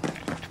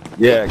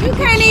 Yeah. You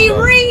can't even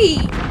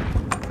read.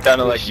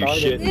 Kinda like you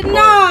shit.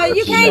 No,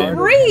 you can't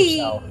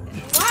read.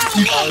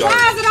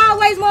 Why is it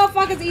always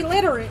motherfuckers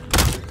illiterate?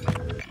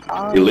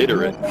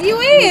 Illiterate. You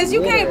is.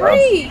 You can't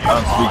read.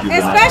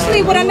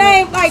 Especially with a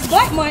name like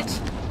Butt Munch.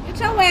 Get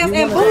your ass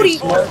and Booty.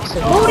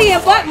 Booty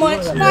and Butt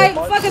Munch. Like,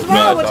 fuck is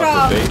wrong with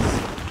y'all?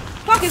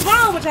 Fuck is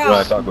wrong with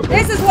y'all?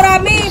 This is what I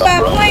mean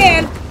by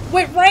playing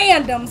with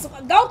randoms.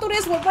 Go through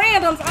this with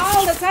randoms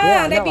all the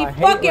time. They be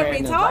fucking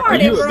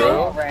retarded,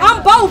 bro.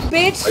 I'm both,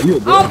 bitch.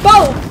 I'm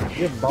both.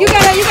 You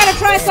gotta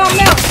try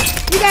something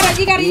else.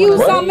 You gotta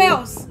use something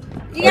else.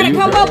 You gotta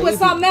come up with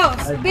something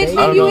else. Bitch,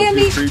 do you hear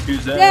me?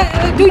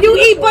 Do you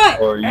eat butt?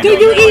 Do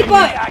you eat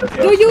butt?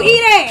 Do you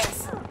eat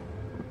ass?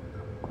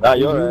 Not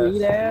your ass.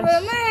 You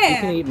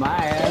can eat my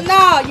ass.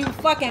 No, you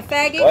fucking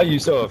faggot. Why are you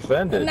so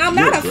offended? No, I'm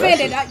not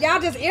offended. Y'all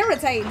just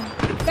irritating.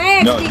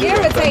 Fags be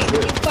irritating,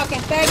 you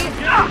fucking faggot.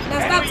 Now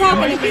stop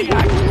talking to me.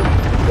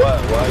 Why are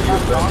you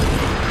offended?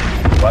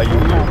 Why are you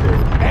irritated?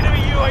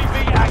 Enemy UAV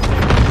active.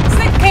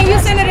 Can you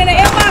send it in the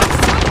inbox?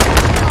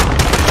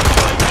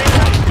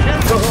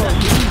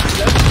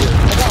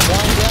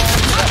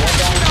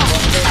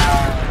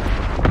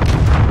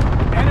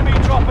 Enemy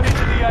dropping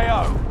into the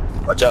AO.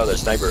 Watch out,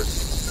 there's sniper.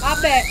 I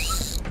bet.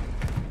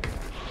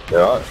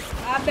 There are.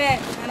 I bet.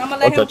 And I'm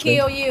gonna let him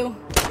kill you.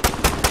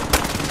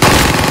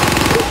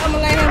 I'm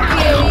gonna let him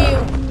kill you.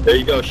 There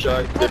you go,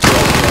 Shark. There you go,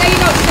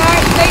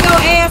 Shark. There you go,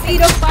 ass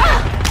eater.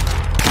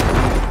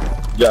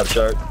 Good job,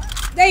 Shark.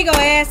 There you go,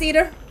 ass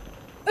eater.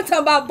 I'm talking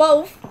about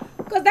both.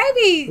 Cause they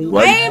be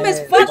lame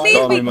as fuck.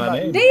 These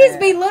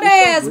be little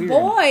ass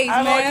boys,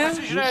 man.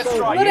 Little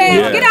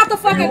ass. Get out the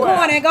fucking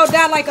corner and go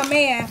die like a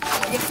man.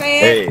 You fag.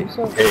 Hey. You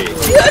know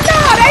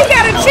they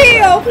gotta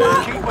chill.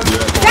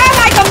 Die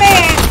like a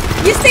man.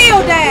 You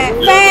still die,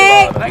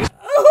 fag.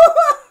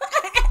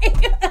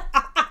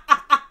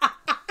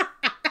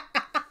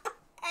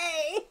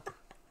 Hey.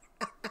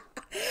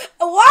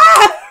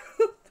 Why?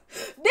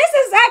 This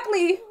is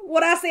exactly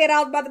what I said I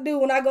was about to do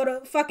when I go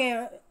to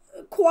fucking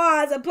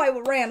quads and play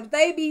with randoms.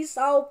 They be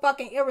so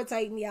fucking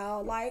irritating,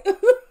 y'all. Like,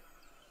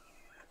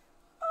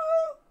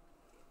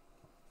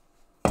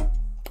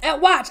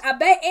 and watch, I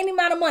bet any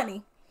amount of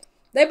money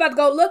they about to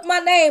go look my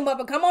name up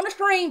and come on the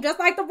stream just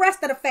like the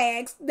rest of the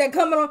fags that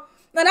coming on.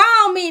 And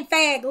I don't mean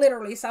fag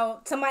literally.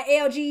 So to my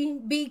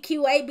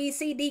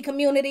LGBTQABCD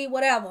community,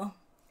 whatever,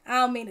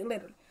 I don't mean it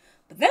literally.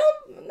 But them,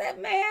 that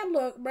man,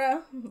 look,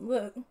 bro,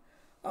 look,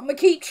 I'm gonna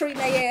keep treating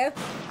their ass.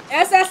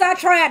 SSI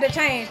tried to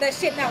change. That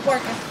shit not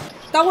working.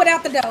 Throw it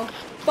out the door.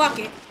 Fuck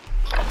it.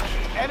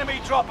 Enemy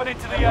dropping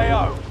into the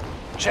AO.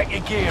 Check your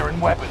gear and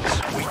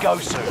weapons. We go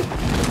soon.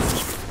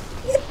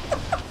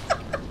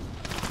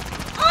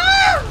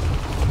 Ah!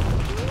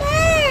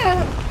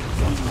 Man!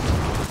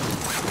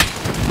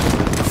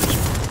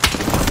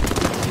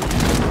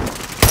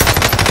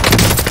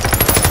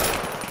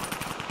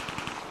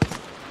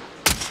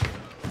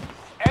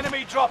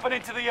 Enemy dropping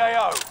into the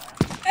AO.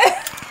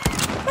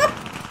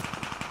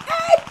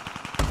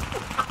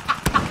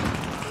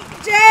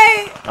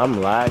 Jay! I'm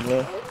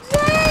lagging.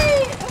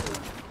 Jay!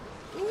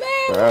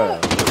 Man, look.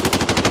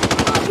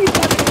 I'll be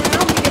fucking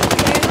around. We get the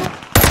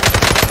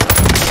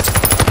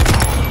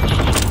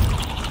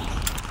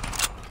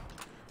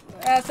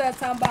That's that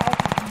time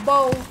about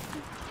both.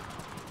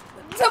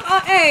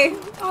 Hey,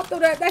 I'll throw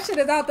that shit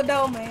is out the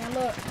door, man.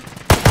 Look.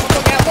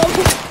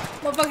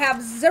 Motherfucker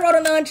have 0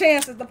 to none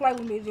chances to play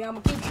with me, G. I'm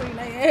gonna keep treating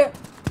their ass.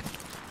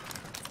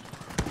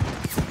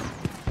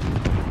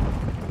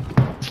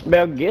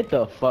 Man, get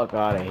the fuck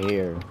out of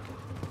here.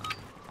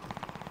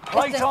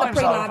 Playtime's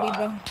pre-lobby, over.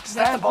 bro.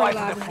 Stand by for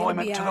pre-lobby.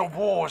 deployment It'll to be the alright.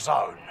 war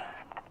zone.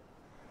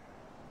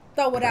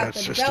 Throw it out That's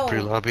the just door. the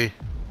pre-lobby.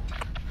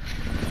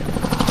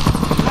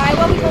 Alright,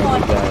 where we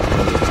going?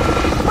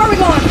 Where we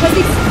going?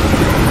 Pussies?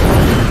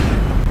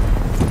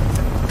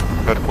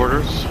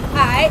 Headquarters.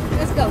 Alright,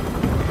 let's go.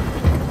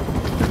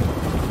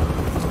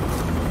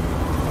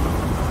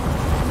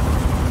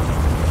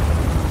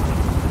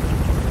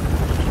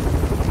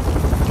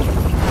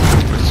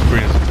 The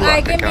screen is black. Alright,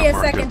 I give me can't a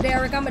mark second, it.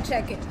 Derek. I'ma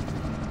check it.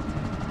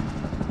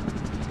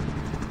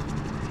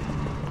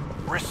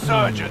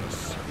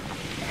 Resurgence.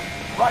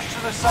 Rush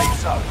to the safe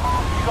zone.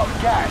 You got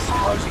gas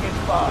closing in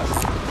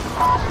fast.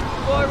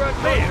 Liv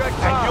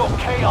and your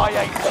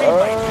KIA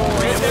teammates will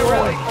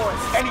redeploy.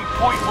 Any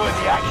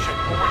point-worthy action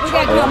will We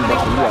return got to company.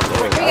 combat.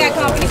 We got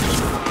company.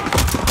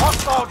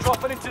 Hostile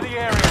dropping into the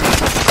area.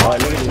 Oh,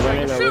 niggas is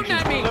running over. Shooting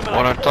at me.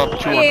 One on top,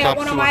 two on Yeah, top,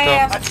 one two on on my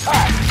top. ass.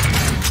 Attack.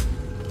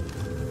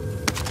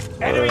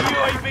 Enemy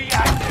UAV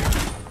active.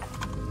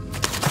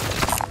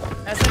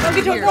 Don't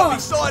get your Here. gun.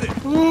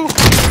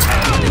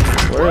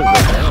 Where is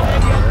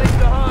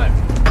the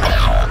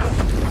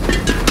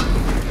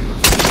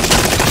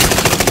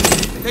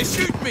They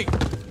shoot me!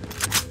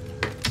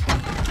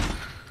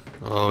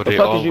 Oh, What they the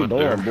fuck all is you went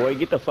doing, there. boy?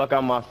 Get the fuck out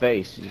of my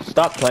face.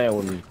 Stop playing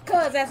with me.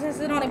 Cause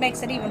it only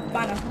makes it even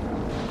funner.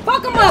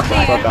 Fuck him up,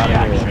 Fuck man.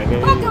 out of here,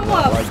 nigga. Fuck him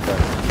up. Like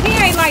that.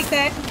 He ain't like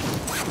that.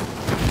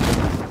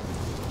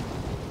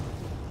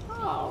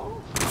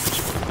 Oh.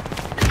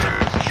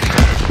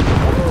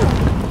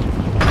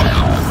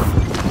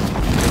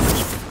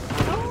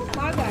 Oh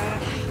my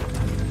gosh.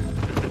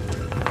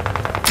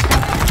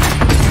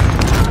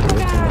 Oh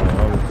my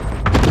God.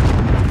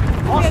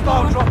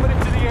 Hostile dropping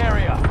into the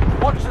area.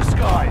 Watch the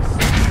skies.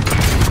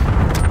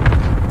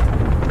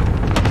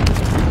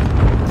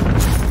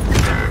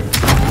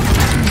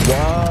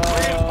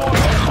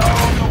 Reinforcements are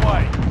on the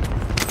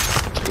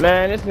way.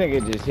 Man, this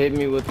nigga just hit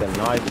me with a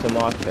knife to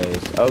my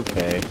face.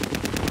 Okay.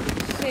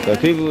 So Yeah.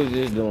 people was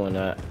just doing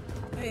that.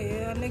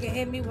 Yeah, nigga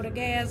hit me with a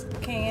gas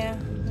can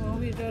when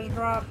we just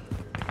dropped.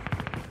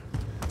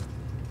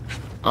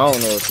 I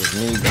don't know if it's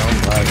me, but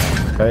I'm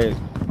like crazy.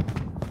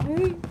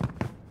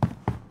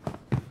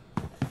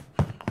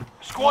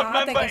 Squad No,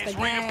 I think member it's is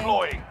the gang.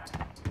 redeploying.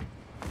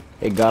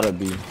 It gotta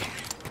be.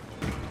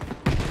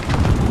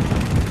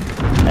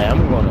 Hey,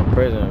 I'm going to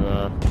prison,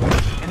 man.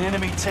 An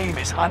enemy team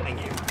is hunting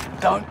you.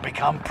 Don't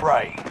become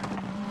prey.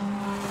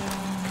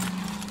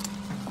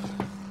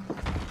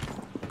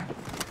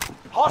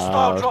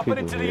 Hostile there's dropping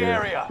people into the here.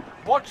 area.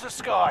 Watch the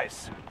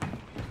skies.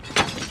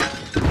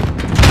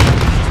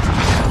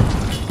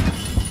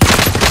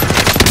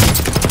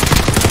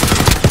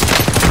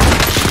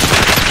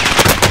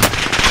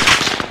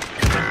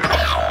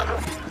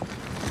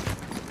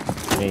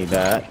 Need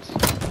that.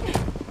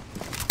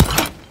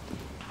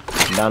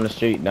 Down the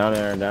street, down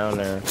there, down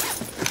there.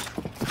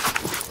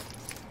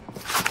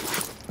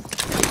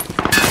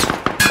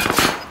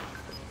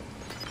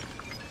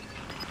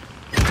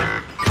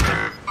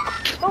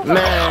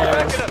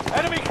 Man,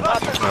 Enemy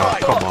cluster Oh,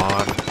 strike. come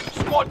on.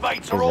 Squad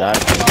mates are all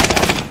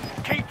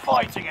Exactly. Keep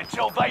fighting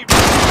until they...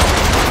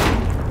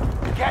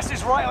 Gas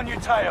is right on your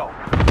tail.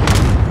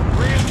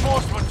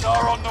 Reinforcements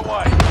are on the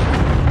way.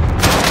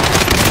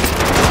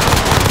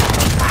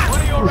 One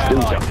of your who's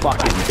a allies is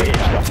fucking back in the bitch?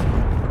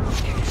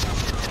 game.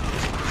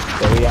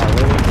 So we got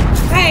women.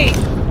 Hey,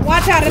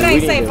 watch out, it We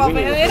ain't need safe to- over we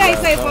here. need It to ain't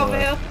figure safe out over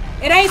here.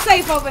 something. It ain't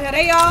safe over here.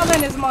 They all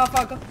in this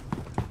motherfucker.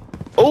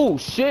 Oh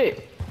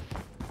shit!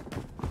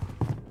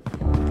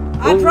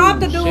 I Ooh, dropped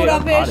the dude shit,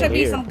 up I'm here. outta Should be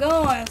here. some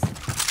guns.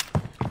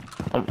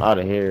 I'm out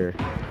of here.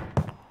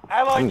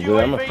 Allied I'm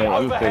good. I'ma UAV figure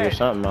overhead.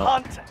 something out.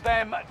 Hunt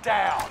them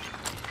down.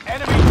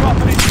 Enemy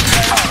dropping into the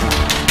AO.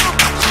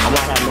 I might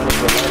have money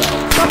for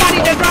that. Somebody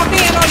just dropped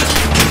in on you.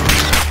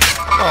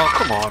 Oh,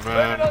 come on,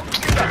 man.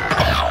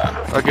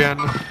 Again?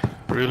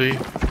 Really?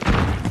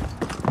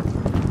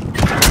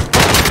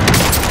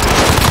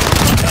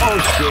 Oh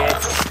shit!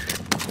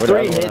 Where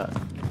Three the hit. other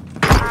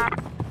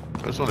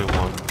one There's only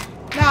one.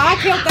 Nah, I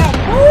killed that one.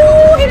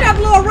 Ooh, he just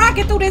blew a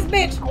rocket through this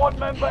bitch. Squad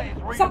member is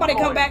redeployed. Somebody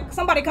come back.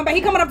 Somebody come back.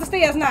 He coming up the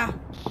stairs now.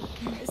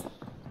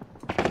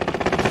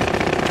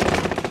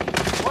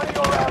 One of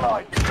your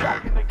allies is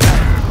back in the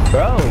game.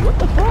 Bro, what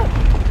the fuck?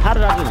 How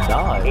did I just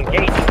die?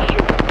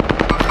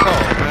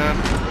 Oh, man.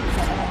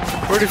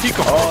 Where did he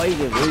come from? Oh, he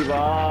just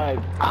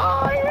revived.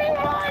 Oh, he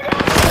revived.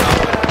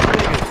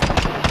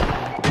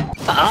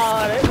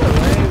 Oh, there's a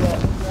way.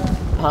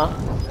 Huh?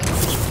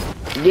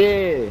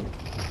 Yeah.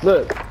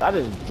 Look, I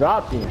just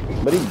dropped him,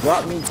 but he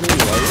dropped me too. Like,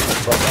 what the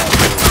fuck out of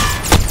here?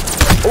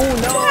 Oh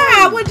no!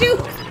 Ah, would you?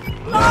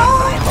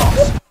 Lord.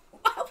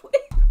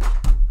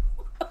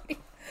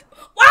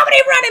 Why would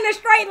he run in a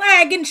straight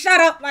line getting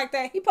shut up like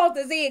that? He supposed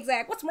to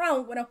zigzag. What's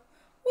wrong with him?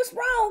 What's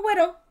wrong with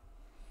him?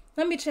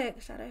 Let me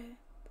check. Shut up.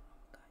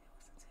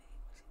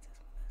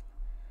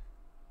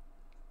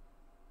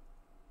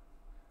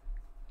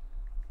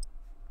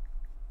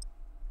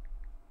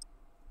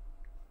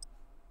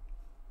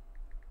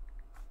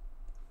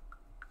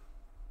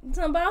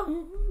 Something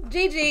about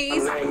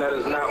GG's. Name that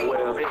is not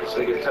well.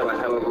 Niggas tell a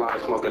hell of a lot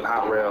of smoking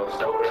hot rails.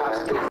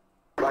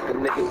 Like a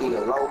nigga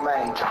eating low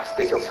main.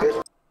 Stick a fish.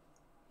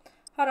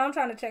 Hold on, I'm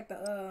trying to check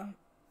the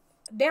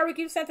Derek,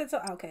 you sent it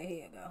to okay,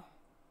 here you go.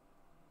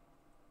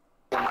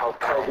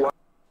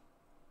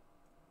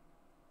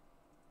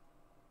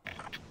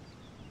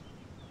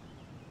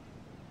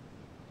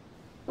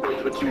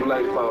 What you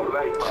like for?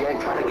 She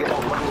ain't trying to get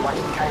on money while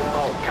she came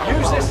home.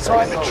 Use this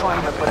time to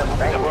train them for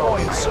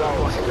deploying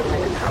soon.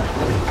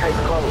 Case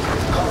closed.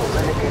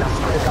 Let me get a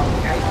split on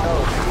case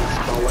closed.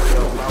 Don't let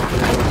your mouth and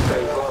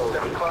stay closed.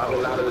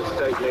 I'm out of the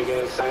state, nigga,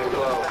 in same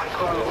clothes.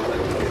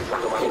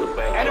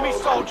 Enemy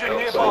soldier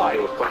nearby.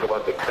 Fuck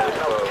about the case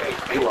closed.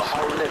 You a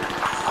whole nigga.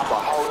 I'm a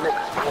whole nigga.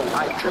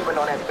 I ain't tripping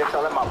on that bitch. I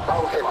let my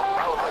bro hit.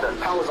 The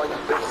towers on you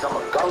bitches. I'm a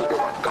gold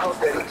nigga. Gold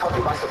nigga.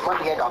 Talking about some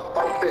money. Ain't got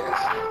 4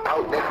 figures.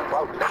 Gold nigga.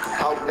 Broke nigga.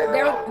 Gold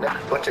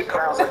nigga. Bunch of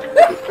crowns on you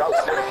niggas.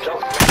 Jokes nigga.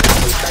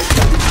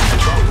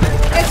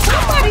 If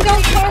somebody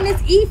don't turn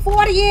this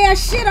E40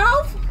 ass shit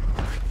off,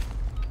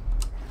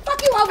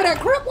 fuck you over there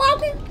grip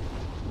walking.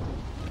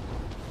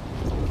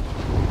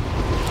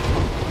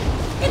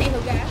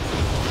 Anywho, guys.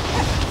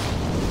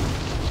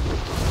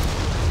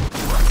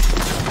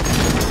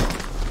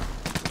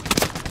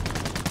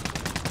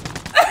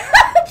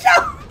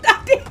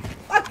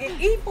 Fucking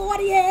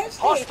E40 ass shit.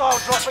 Hostile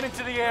dropping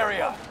into the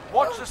area.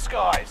 Watch the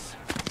skies.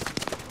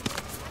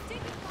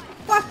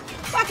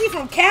 Fuck you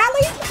from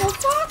Cali? What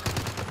the fuck?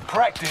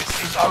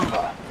 Practice is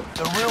over.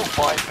 The real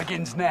fight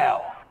begins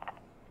now.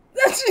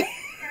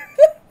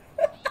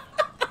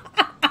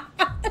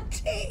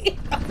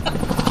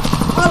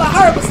 All I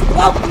heard was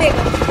woke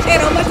nigga.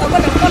 And I'm like, one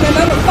of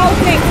them folk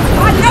niggas.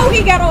 I know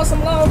he got on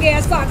some long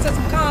ass socks and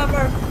some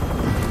Converse.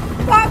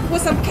 Fuck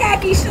with some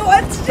khaki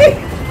shorts.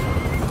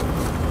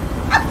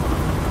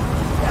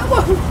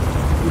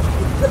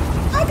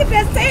 I could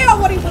just tell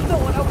what he was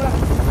doing over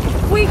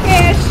there. Weak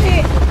ass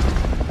shit.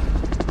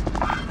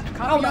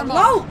 On the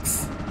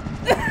lokes.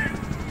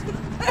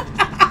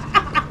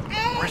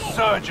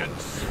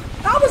 Resurgence.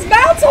 I was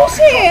about to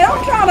shit.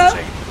 I'm trying to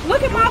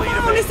look at my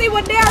phone to see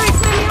what Derek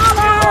sent me. All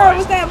I heard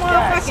was that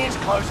motherfucking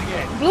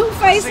blue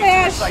face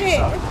ass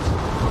shit.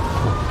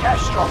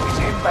 Cash drop is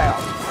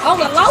inbound. On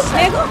the low,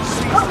 nigga.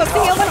 I'm gonna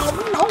see him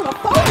on the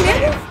phone,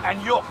 nigga.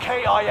 And your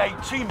KIA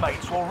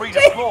teammates will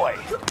redeploy.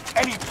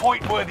 Any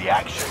point-worthy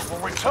action will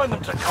return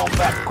them to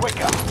combat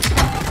quicker.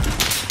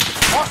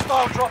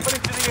 Hostile dropping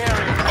into the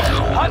area.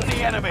 Hunt the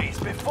enemies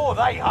before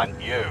they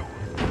hunt you.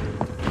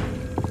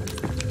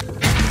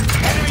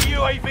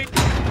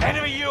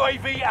 Enemy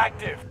UAV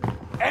active.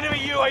 Enemy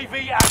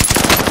UAV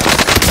active.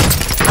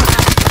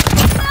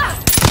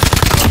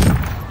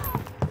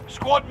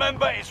 Squad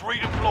member is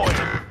redeployed.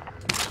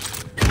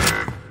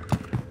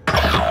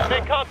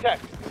 Make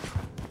contact.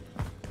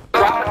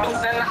 Turn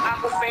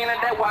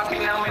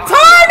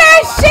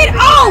that shit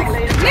off,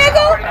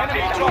 nigga!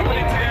 Enemy dropping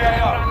into the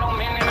AO.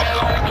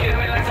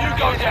 If you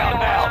go down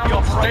now, the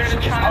operation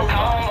is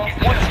over.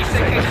 Watch your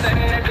six.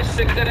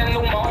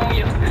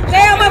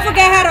 Damn, I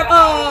forgot how to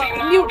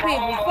mute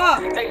people. Fuck.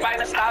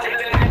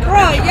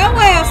 Bro, your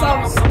ass a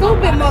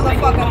stupid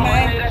motherfucker,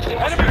 man.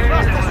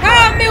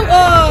 How mute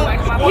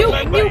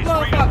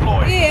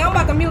motherfucker? Yeah, I'm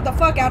about to mute the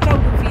fuck out your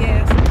goofy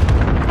ass.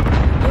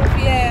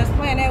 Goofy ass,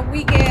 playing that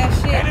weak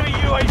ass shit. Enemy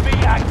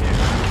UAV active.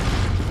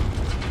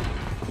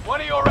 One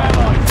of your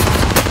allies.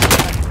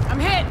 I'm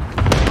hit.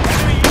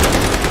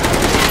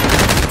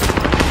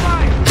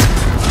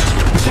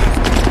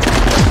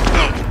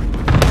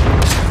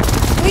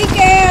 Weak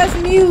ass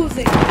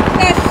music.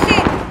 That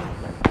shit.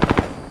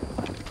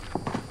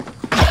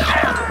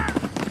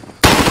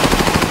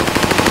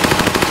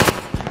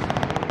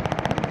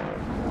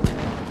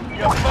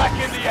 You're back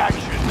in the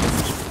action.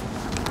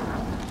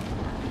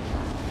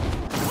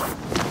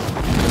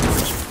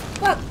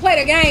 Fuck, play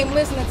the game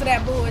listening to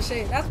that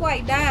bullshit. That's why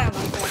he died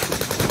like that.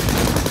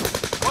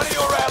 One of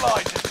your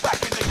allies is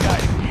back in the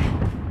game.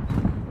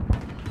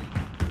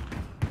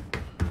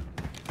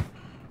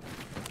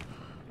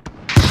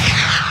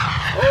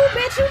 Ooh,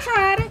 bitch, you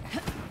tried it.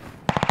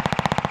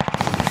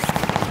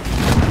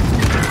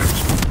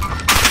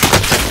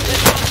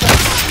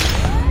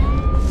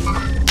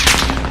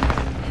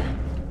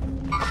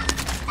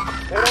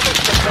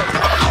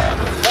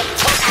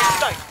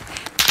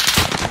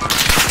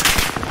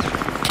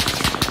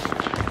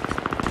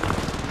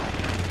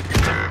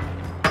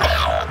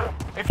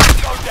 If you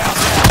go down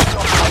there,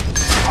 your fight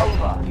is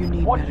over. You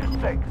need Watch better. your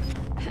six.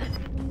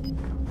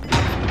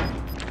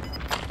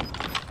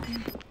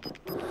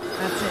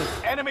 That's it.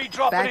 Enemy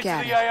dropping Back into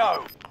at the it.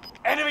 AO.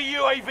 Enemy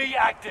UAV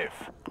active.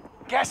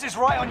 Gas is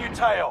right on your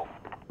tail.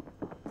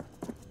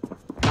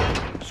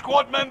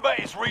 Squad member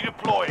is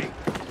redeploying.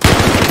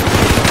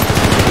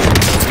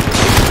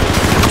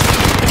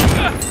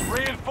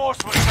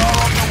 Reinforcements are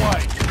on the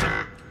way.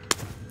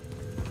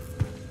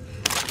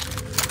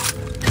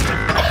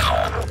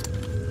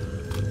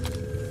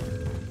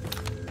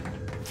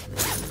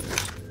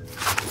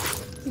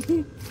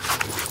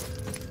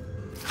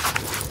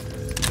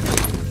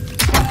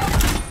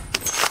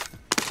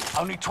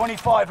 Only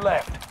 25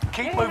 left.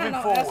 Keep moving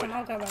forward.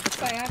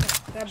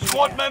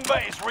 Squad member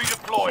is Shit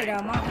redeploying.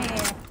 out my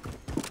hand.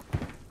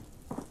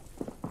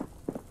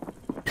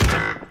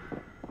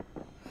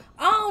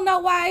 I don't know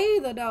why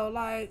either though.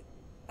 Like,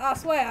 I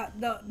swear,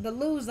 the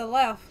loser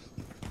left.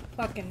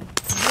 Fucking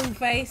blue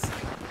face.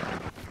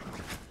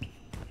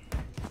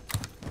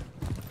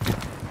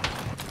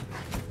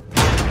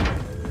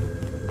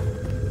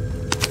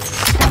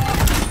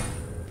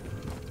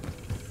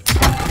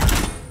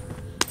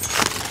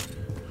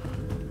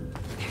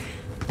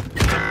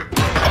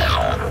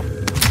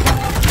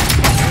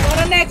 Go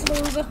the next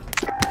loser.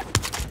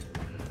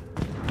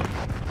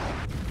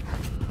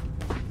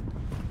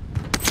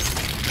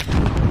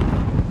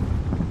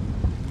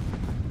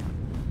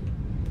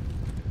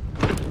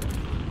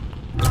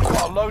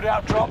 Got a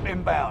loadout drop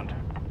inbound.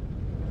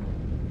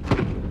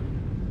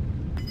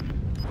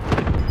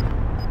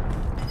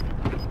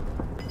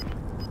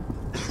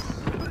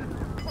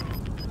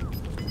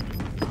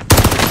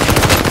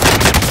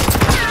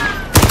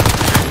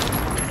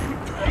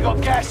 You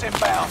got gas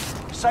inbound.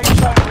 Safe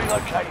zone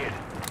relocated.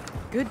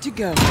 Good to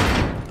go. Took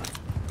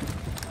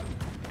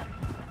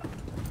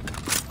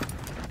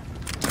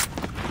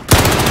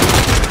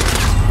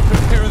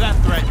care of that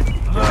threat.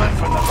 Learn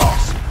from the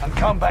loss and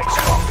come back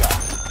stronger.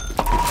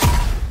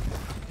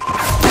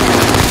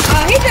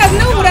 He just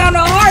knew without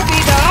no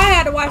heartbeat though. I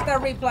had to watch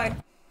that replay.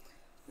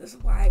 This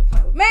is why I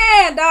play with.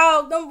 Man,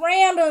 dog, them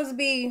randoms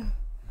be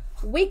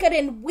weaker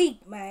than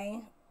weak,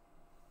 man.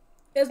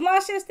 Is my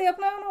shit still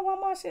playing? I don't know why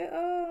my shit,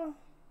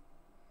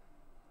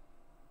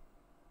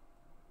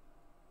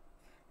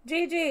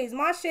 GG's,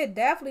 my shit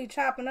definitely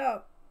chopping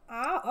up.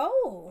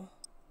 Oh.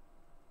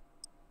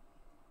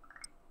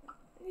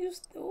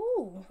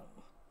 Ooh.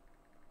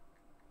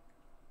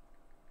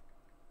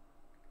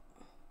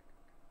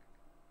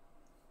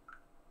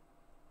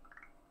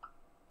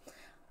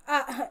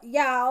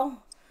 Y'all,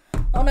 I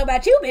don't know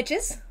about you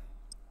bitches,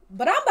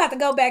 but I'm about to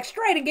go back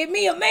straight and get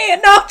me a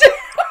man. No.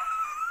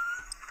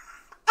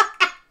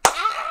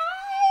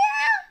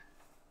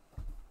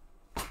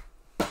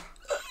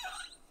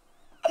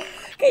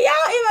 Can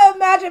y'all even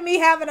imagine me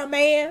having a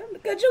man?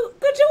 Could you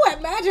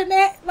imagine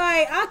that?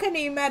 Like, I couldn't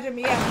even imagine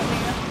me having a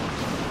man.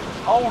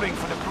 Holding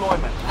for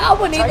deployment. I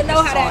wouldn't even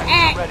know how to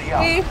act. Ready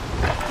up.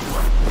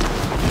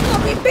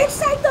 Me, bitch,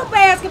 take the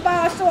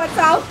basketball shorts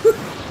off.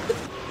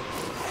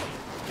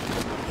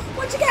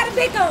 What you got a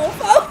dick on,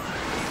 folks?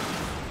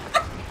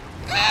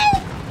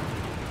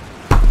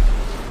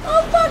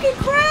 I'm fucking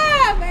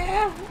crying,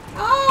 man.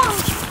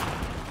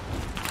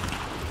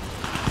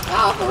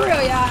 Oh, for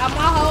real, y'all.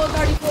 My whole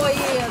 34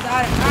 years,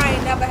 I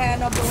ain't never had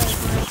no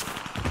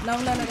boyfriend. No,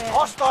 none of that.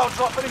 Hostile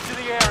dropping into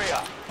the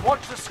area.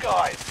 Watch the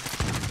skies.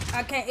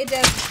 I can't, it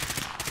just...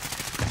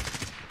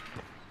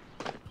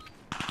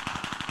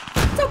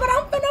 So, but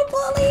I'm finna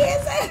bully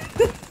his ass.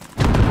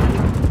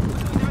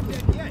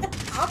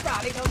 I'm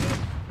probably gonna be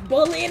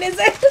bullying his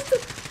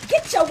ass.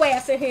 Get your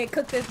ass in here and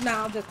cook this.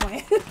 Nah, I'm just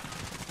playing.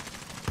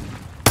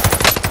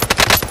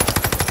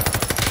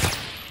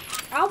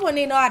 I wouldn't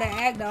even know how to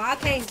act though. I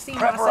can't see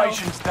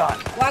Preparation's done.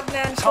 Walk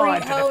down the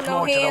Time street, to hold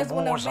no deploy to the hands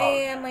with a war zone.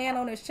 man laying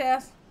on his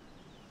chest.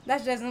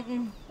 That's just,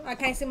 I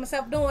can't see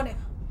myself doing it.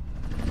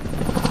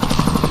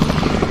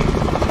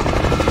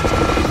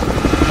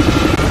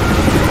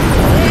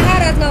 Man, how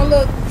that's gonna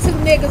look? Two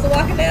niggas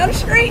walking down the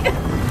street.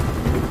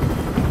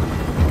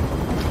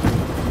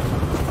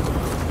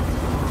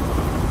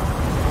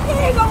 You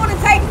ain't gonna wanna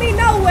take me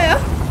nowhere,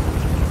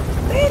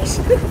 bitch.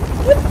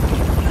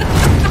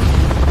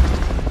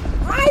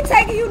 I ain't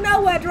taking you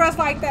nowhere dressed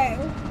like that.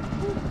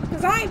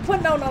 Cause I ain't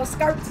putting on no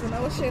skirts and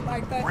no shit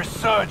like that.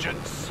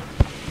 Resurgence.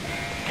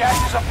 Gas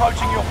is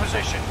approaching your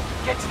position.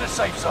 Get to the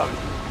safe zone.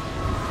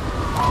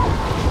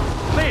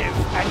 Liv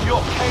and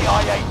your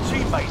KIA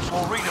teammates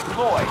will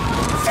redeploy.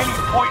 Any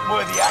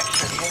point-worthy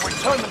action will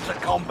return them to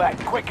combat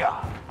quicker.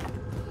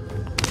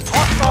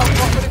 Hostiles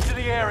dropping into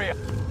the area.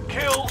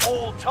 Kill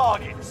all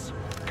targets.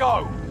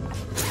 Go.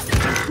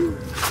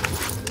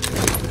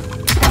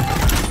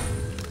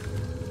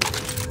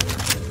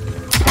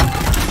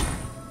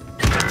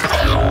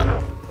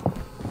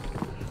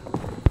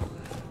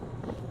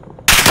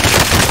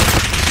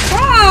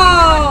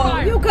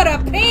 You could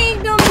have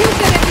pinged him. You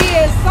could have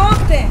did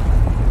something.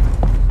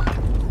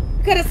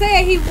 Could have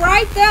said he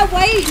right there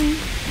waiting.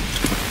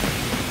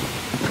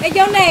 And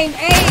your name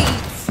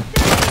AIDS.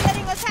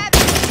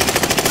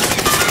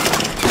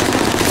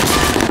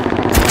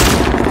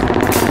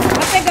 I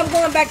think I'm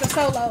going back to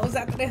solos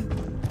after this.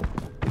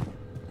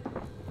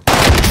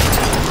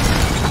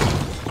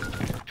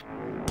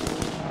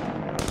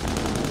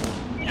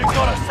 You've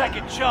got a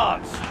second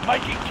chance.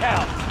 Make it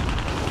count.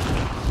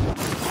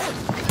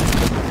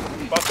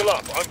 Buckle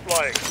up, I'm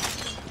flying.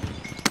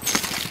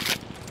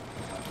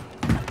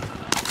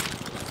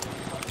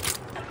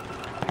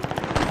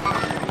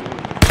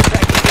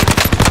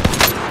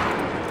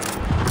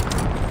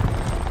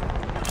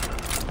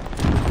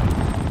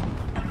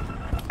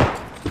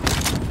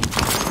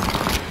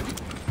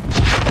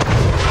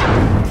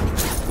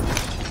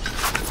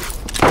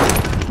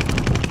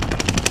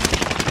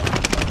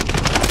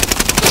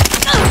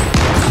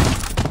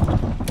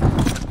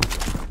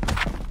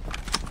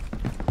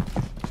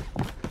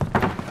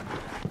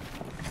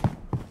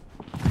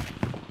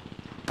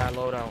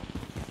 loadout.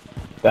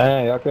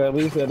 Dang, y'all could at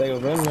least said they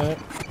was in there.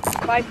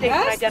 Buy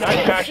station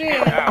That's identified.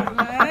 shit, man.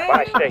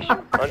 Buy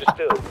station.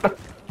 Understood.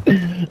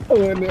 I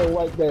went there and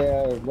wiped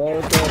their ass, bro.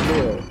 What's that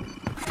deal?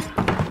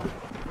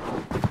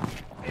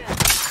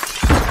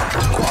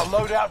 A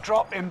loadout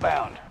drop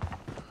inbound.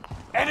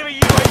 Enemy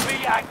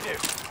UAV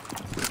active.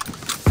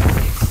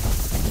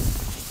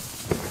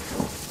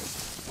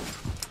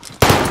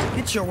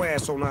 Get your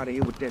ass on out of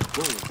here with that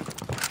bull.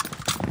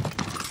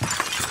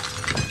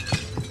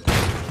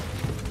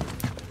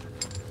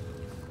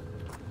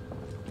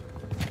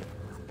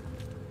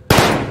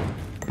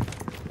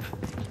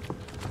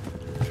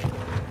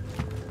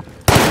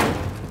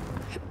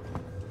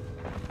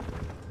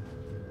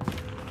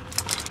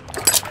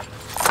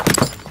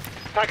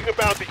 Packing a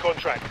bounty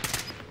contract.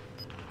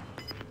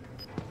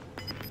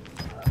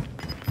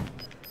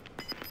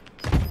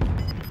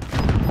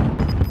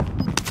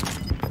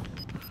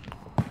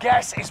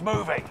 Gas is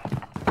moving.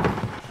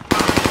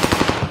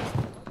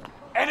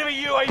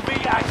 Enemy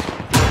UAV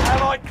active.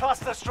 Allied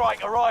cluster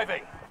strike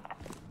arriving.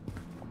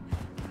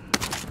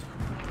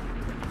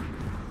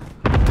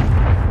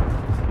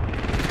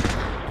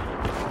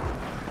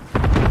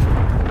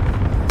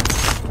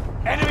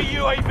 Enemy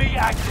UAV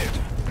active.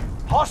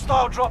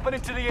 Hostile dropping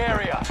into the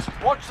area.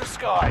 Watch the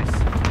skies.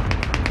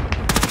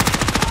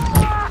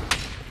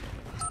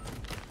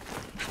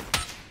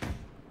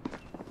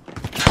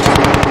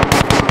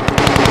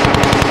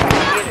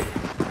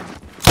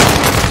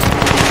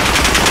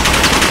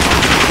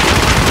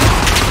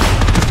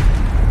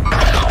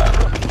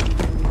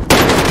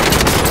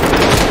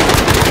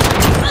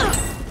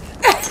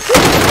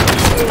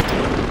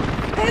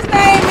 His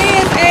name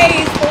is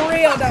Ace, for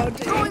real though,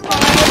 dude.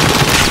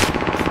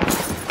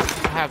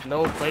 I have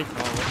no place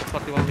on. What the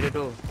fuck you want me to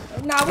do?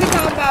 Nah, we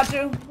talking about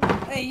you.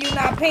 And you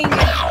not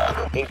pinging.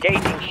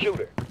 Engaging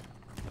shooter.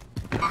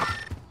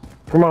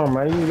 Come on,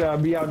 man. You gotta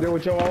be out there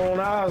with your own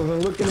eyes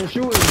and looking and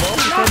shooting,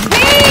 bro. Not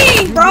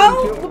ping,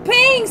 bro.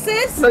 Ping,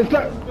 sis.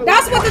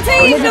 That's what the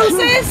team do,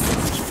 sis.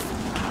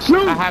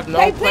 Shoot. I have no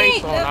They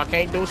place ping. on. I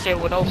can't do shit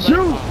with no place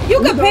Shoot. on.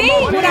 You can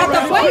ping without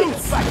the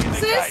plates,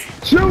 sis.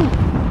 Shoot.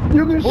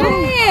 You can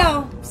shoot.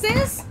 Damn,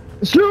 sis.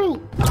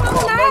 Shoot. Come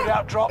on now.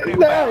 Loadout drop Hey,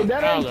 inbound.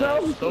 that ain't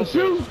Stupid. so.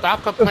 Shoot.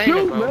 Stop complaining,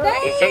 Shoot, bro. man.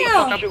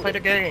 Damn. Stop play the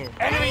game.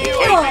 Enemy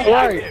UAV Right.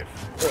 active.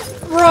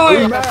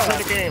 Right. Play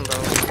the game,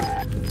 bro.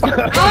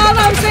 All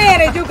I'm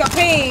saying is you can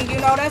ping. You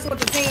know, that's what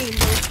the team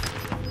do.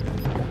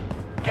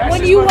 Gas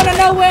When is you moving. want to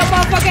know where a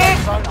motherfucker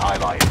at? Zone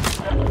highlighted.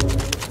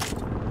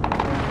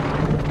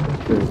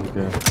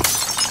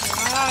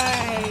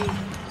 Right.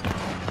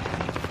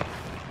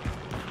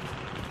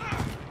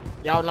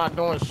 Y'all not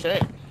doing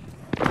shit.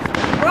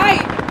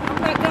 Right.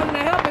 I'm not coming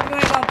to help if you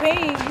ain't gonna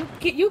ping.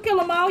 You kill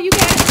them all. You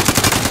got it.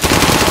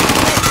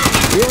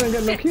 You ain't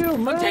got no kill,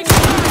 man.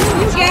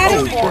 You got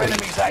it. Four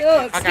enemies active.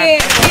 Look,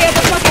 scared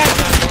the fuck out of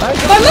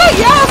you. But look,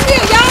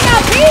 y'all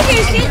not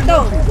pinging shit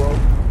though.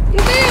 You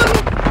feel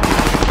me?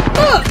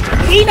 Look,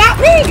 he not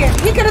pinging.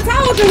 He could have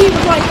told you he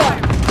was right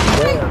there.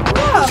 Yeah.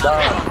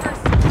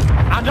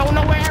 I don't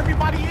know where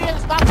everybody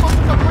is. Stop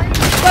fucking complaining.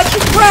 But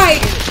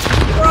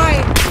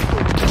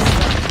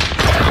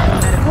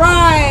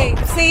right.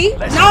 See?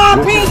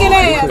 Non-pinging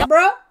ass,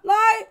 bro.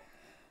 Like,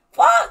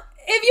 fuck.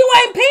 If you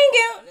ain't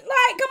pinging,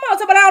 like, come on,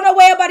 somebody I don't know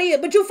where everybody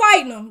is, but you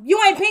fighting them.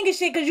 You ain't pinging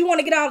shit because you want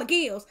to get all the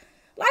kills.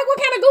 Like, what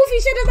kind of goofy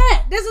shit is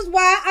that? This is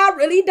why I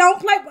really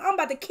don't play. I'm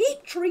about to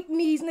keep treating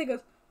these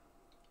niggas.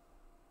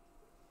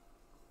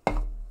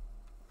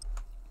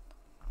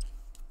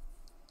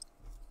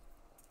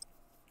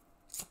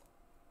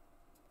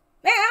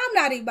 Man, I'm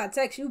not even about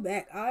to text you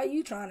back. All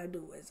you trying to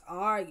do is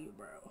argue,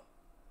 bro.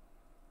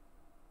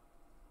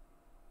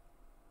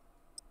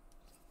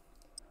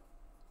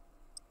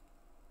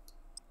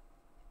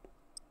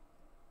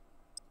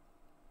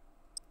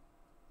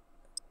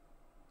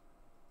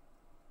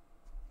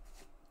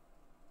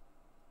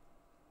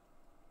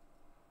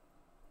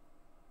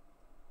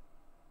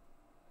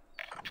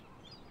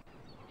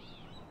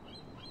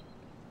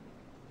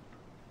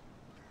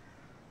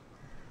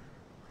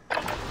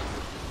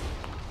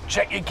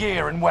 Check your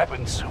gear and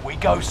weapons. We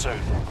go soon.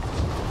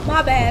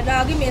 My bad,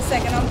 dog. Give me a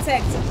second. I'm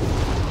texting.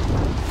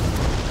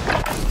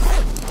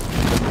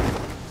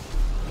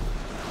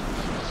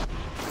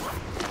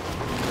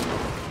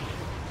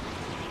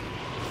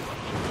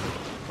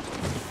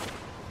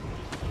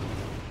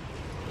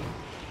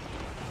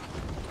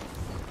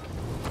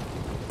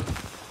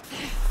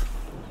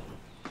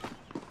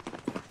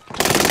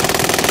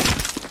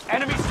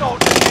 Enemy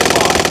soldiers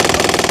nearby.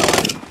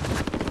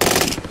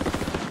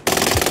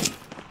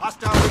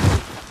 Hostile.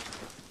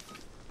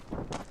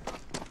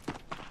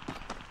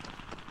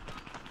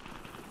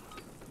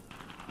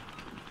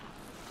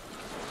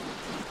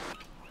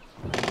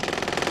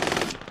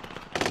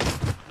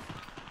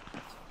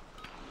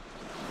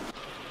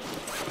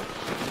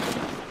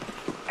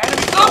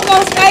 I'm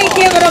gonna stay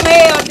giving them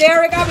hell,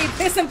 Derek. I be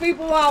pissing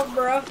people off,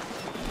 bro.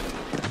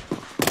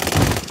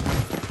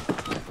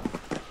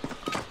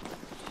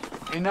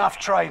 Enough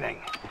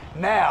training.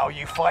 Now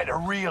you fight a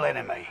real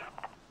enemy.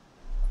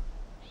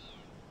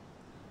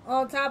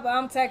 On top of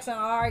I'm texting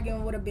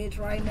arguing with a bitch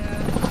right now.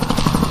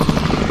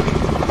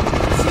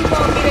 She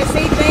want me to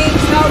see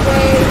things her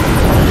way.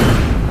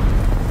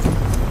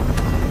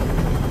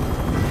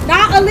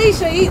 Not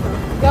Alicia either.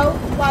 Yo,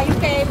 why you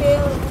came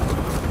in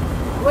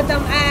with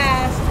them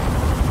eyes.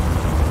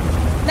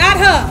 Not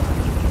her.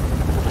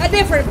 A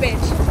different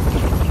bitch.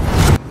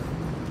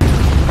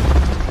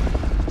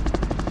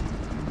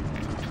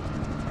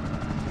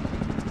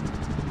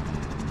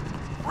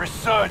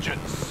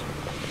 Resurgence.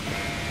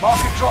 Mark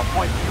a drop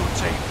point for your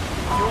team.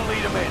 You'll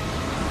lead them in.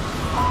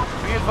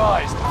 Be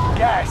advised,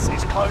 gas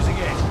is closing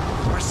in.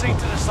 Proceed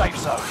to the safe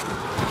zone.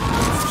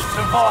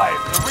 Survive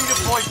to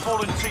redeploy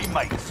fallen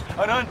teammates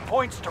and earn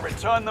points to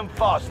return them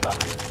faster.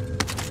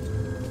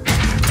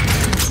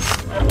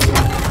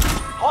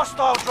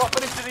 Hostile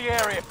dropping into the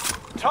area.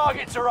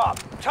 Targets are up.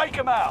 Take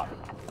them out.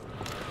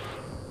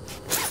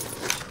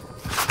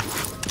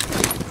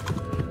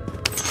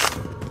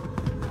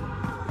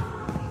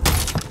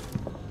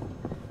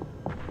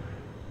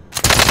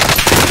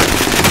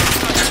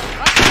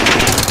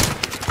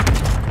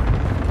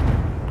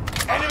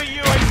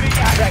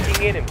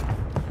 Tracking enemy.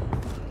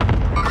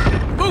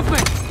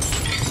 Movement!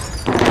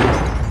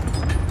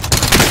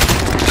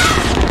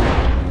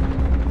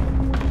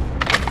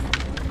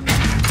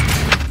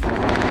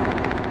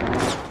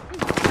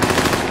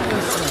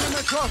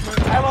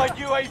 Allied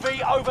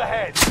UAV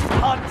overhead.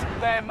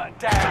 Hunt them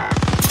down.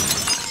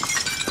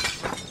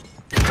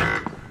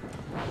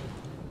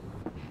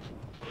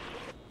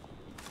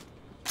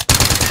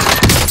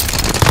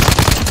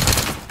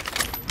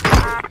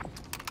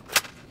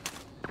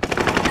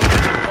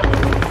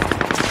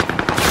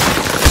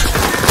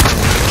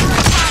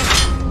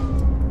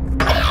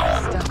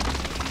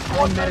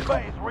 One member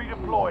is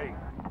redeploying.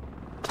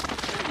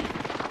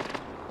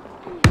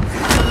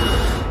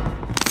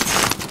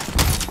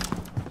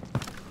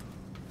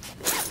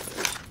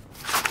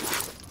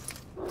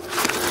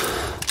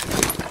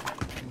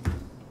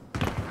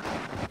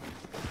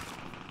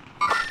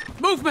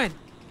 Movement!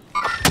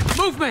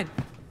 Movement!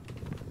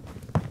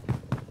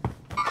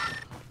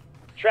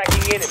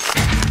 Tracking enemy.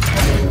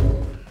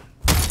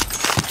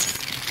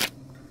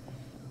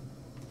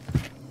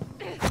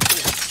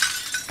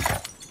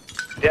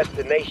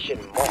 Destination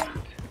marked.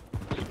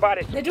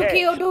 Spotted. Did you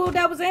kill dude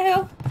that was in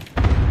here?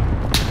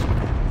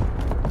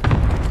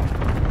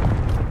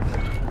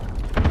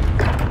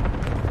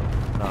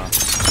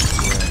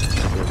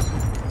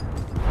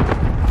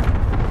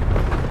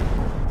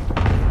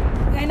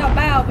 Ain't no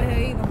bow over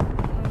here either.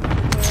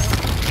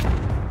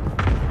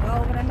 Go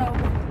over the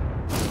Nova.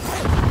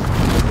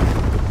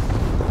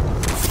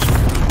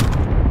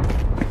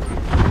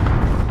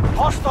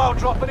 Hostile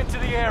dropping into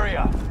the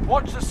area.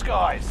 Watch the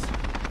skies.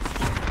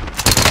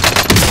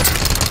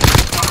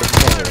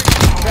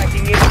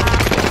 Tracking in.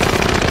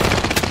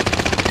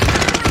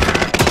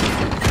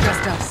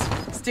 Just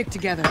us. Stick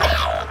together.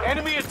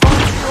 Enemy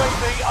advanced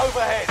UAV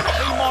overhead.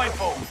 Be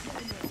mindful.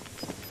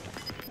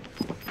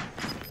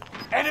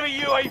 Enemy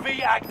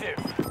UAV active.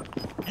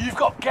 You've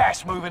got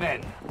gas moving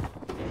in.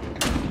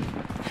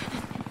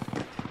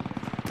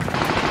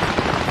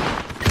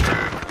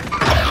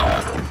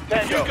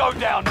 If you go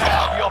down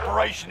now, the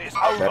operation is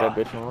over.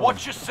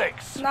 Watch your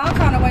six. No, I'm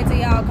trying to wait till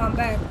y'all come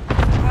back.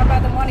 I'd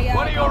rather one of y'all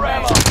One of your come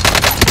back. allies.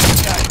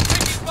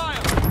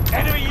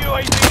 Enemy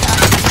UAV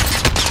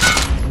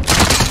active.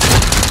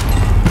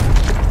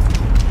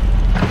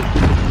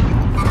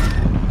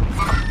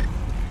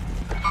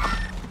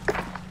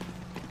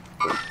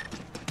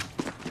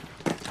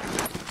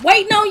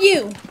 Waiting on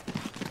you.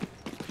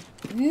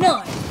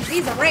 None.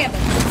 These are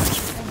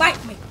rabbits.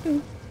 Invite me.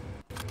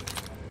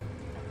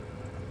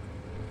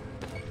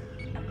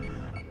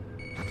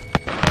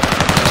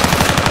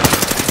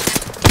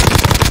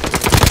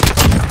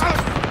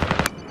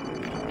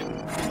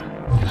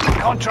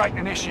 Contract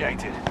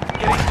initiated.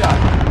 Get it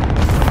done.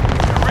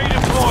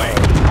 Redeploying.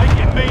 Make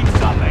it mean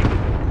something.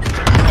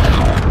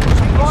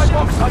 Supply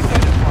box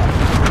identified.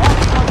 Mark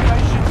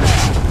location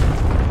now.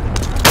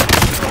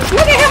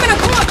 Look at him in the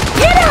corner.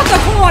 Get out the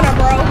corner,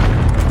 bro.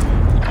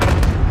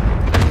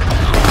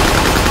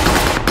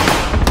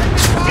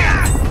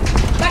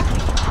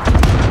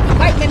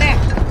 Bite me now.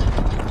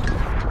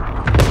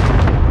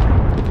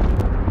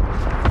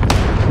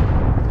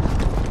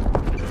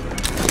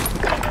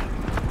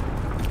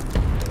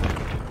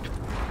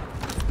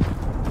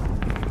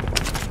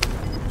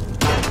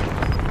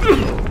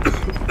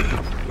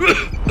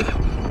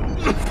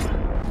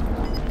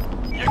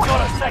 You've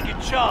got a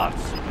second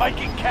chance. Make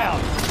it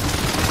count.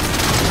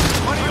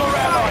 One of your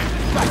allies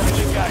is back in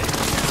the game.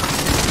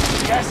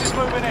 Gas is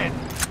moving in.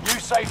 New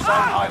safe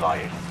zone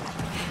highlighted.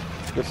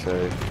 Good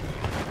save.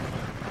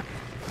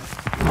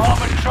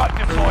 Armored truck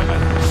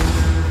deployment.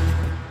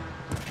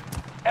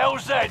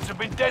 LZs have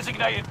been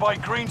designated by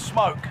green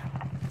smoke.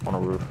 On a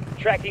roof.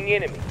 Tracking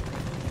enemy.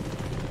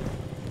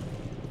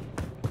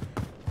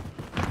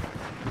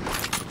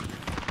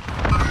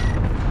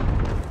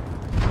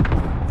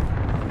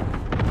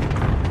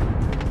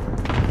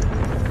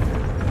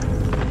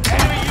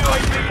 Enemy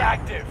UAV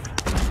active.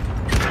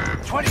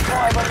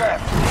 25 are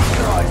left. Keep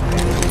your eyes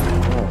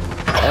peeled.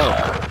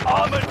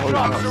 Armored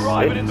trucks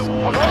arriving in the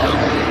water. Keep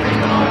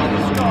an eye on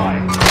the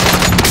sky.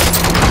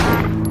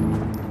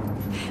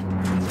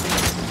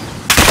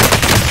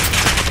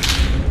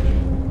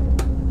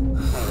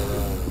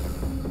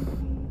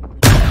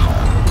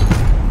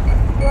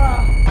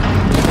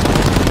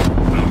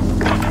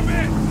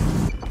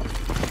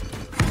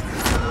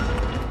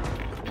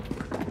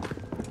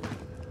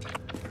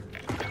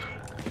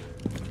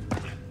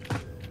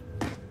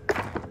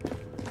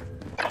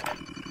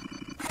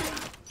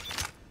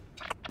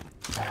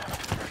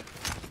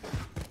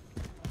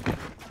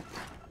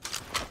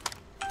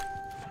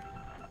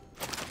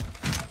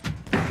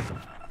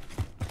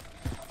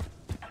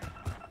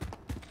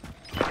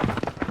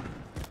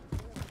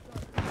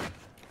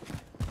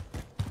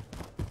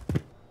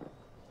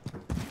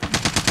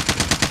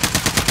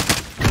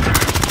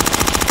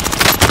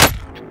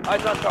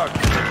 Eyes on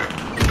target.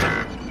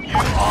 You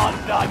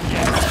aren't done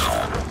yet.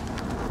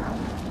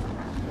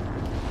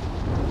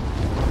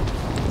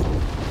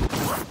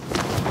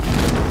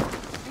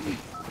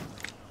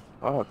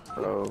 Oh,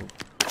 bro.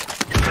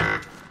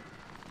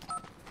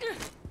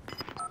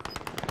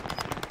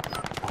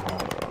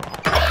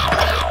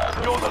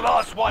 You're the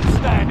last one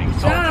standing,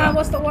 soldier. John,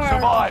 what's the word?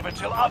 Survive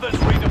until others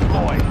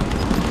redeploy.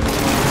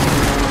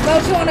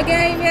 Don't you on the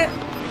game yet?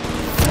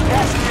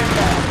 Gas is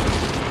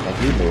inbound. And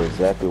he knew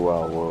exactly where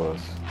I was.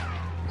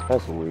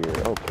 That's weird.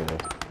 Okay.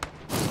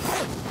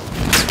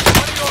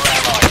 One of your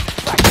allies is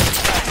back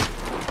in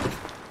the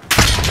game.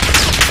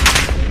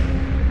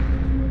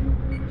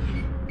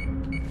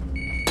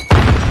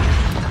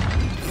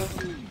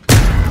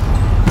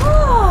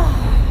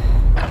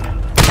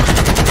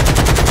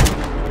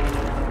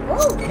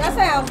 Ooh, that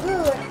sounds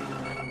good.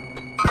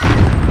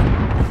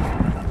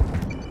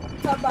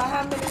 Talk about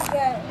how many you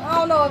got. I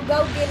don't know if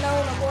Go getting on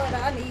or what. I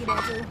need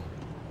that too.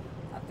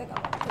 I think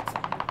I'm gonna put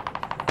some.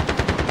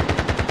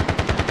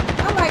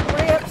 I like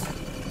ribs.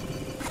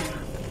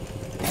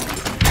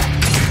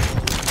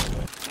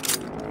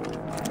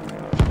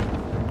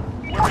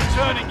 We're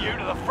returning you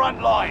to the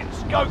front lines.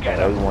 Go get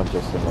them. Everyone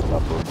just in the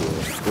upper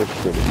good. This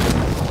shit is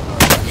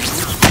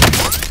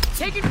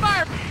Taking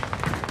fire!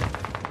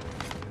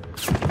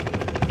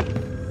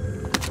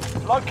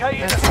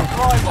 Locating the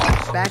supply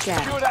box. Back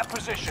at it. Secure that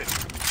position.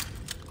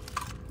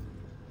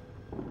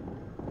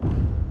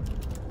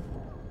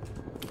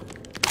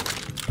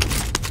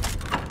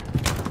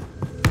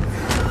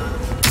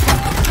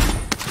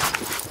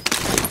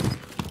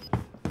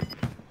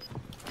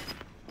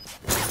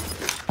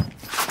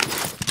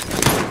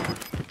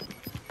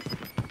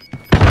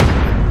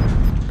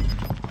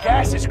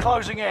 Gas is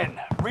closing in.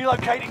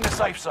 Relocating the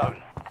safe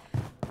zone.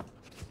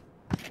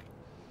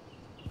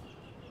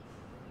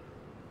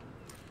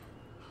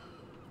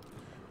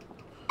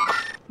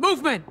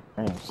 Movement!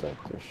 I ain't set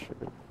this shit.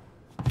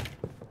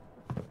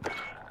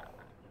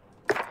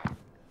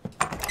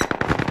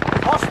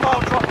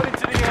 Hostile dropping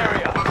into the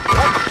area.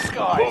 Watch the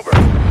skies.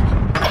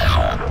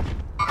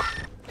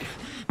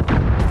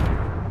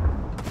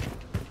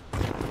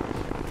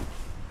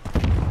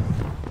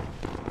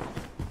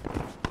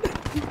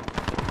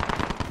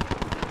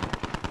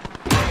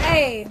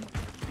 Hey,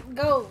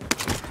 Go.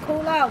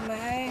 Cool out,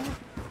 man.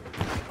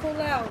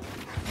 Cool out.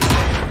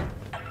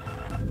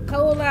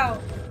 Cool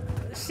out.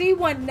 She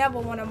wasn't never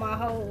one of my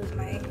hoes,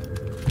 man.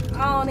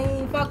 I don't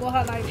even fuck with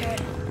her like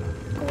that.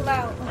 Cool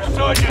out.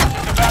 Resurgence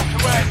is about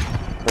to end.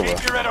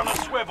 Keep your head on a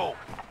swivel.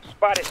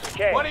 Spotted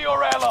decay. One of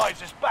your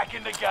allies is back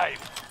in the game.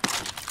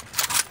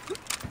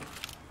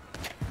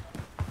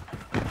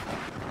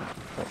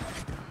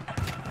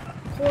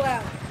 Cool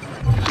out.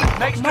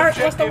 Next Mark,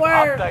 what's the objective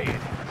word? updated.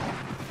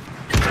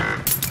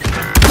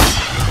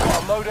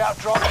 Got a loadout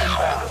drop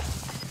inbound.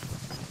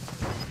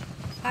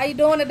 How you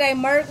doing today,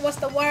 Merc? What's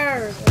the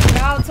word? If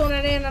y'all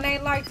tuning in and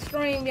ain't like the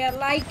stream yet,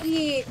 like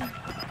it.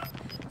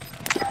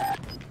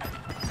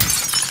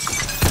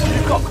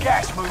 You've got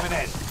gas moving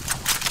in.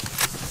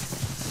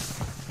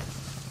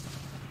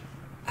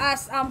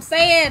 I'm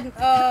saying,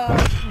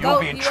 You're Go,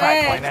 being you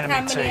tracked by asked an how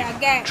enemy many I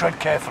team. got. Tread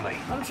carefully.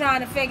 I'm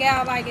trying to figure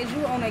out, like, is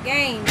you on the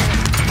game?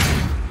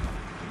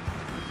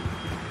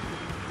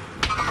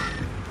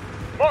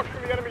 Mark for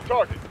the enemy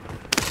target.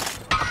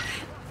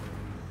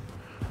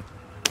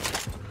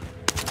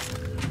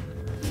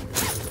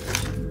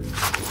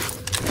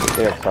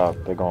 They're top.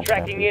 They're going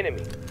Tracking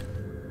enemy.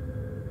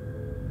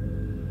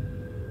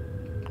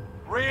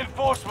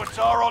 Reinforcements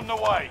are on the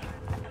way.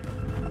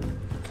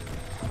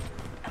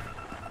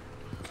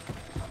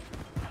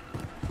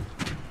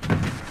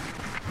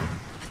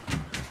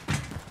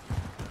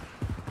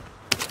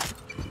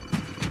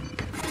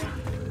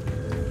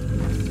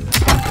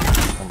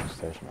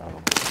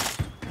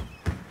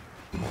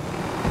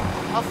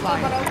 I'll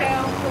fly. But okay,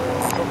 I'm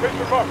cool.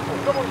 Location marked.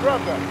 Someone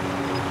grab that.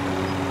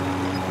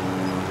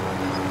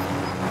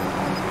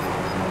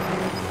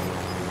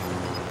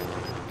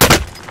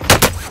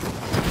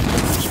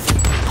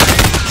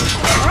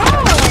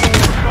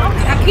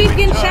 I keep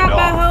getting shot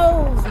by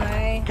hoes,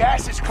 man.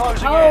 Gas is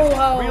closing in.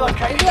 Ho.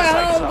 Relocating You the at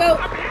safe home, zone. Go.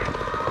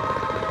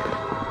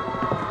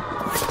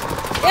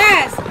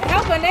 Yes,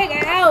 help a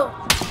nigga out.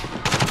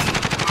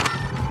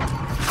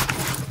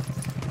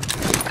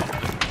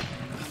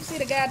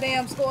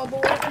 goddamn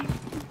scoreboard.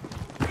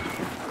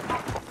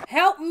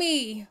 Help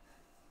me.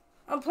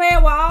 I'm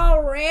playing with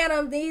all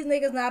random. These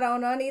niggas not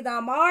on none. Either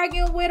I'm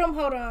arguing with them.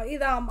 Hold on.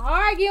 Either I'm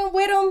arguing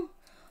with them,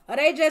 or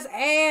they just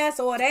ass,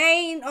 or they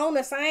ain't on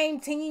the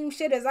same team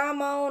shit as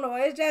I'm on, or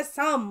it's just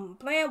something.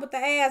 Playing with the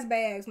ass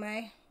bags,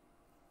 man.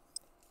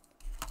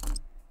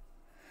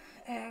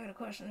 Hey, I got a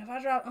question. If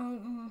I drop,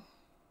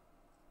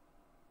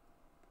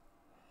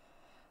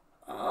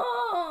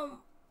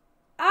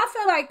 I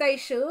feel like they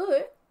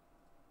should.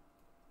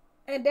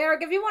 And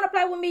Derek, if you want to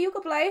play with me, you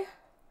can play.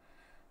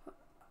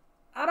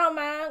 I don't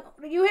mind.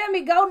 You hear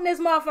me goating this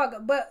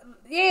motherfucker. But,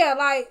 yeah,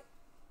 like,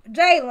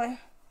 Jalen,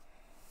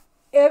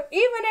 even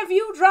if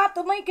you drop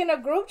the link in the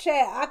group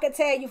chat, I could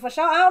tell you for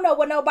sure. I don't know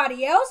what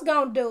nobody else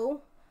gonna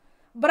do,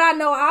 but I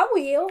know I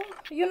will,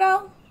 you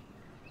know?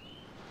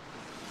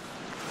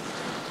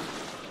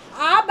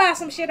 I'll buy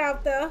some shit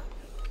out there.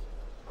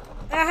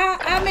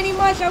 How many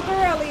months your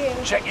girl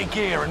is? Check your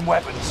gear and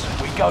weapons.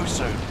 We go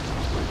soon.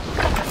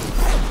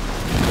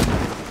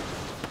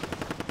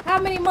 How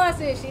many months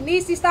is she?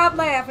 Niecy, stop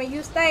laughing.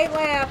 You stay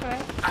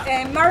laughing.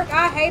 And Merc,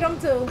 I hate him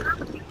too.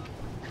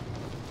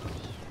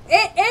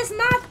 It's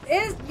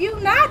you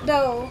not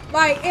though.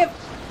 Like, if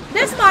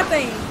this is my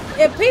thing.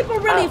 If people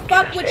really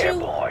fuck with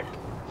you,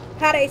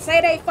 how they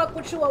say they fuck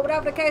with you or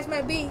whatever the case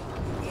may be,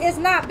 it's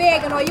not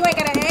begging or you ain't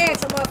gotta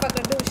ask a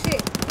motherfucker to do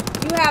shit.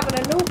 You having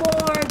a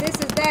newborn, this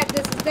is that,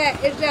 this is that.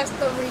 It's just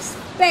the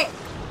respect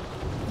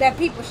that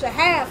people should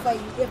have for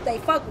you if they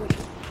fuck with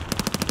you.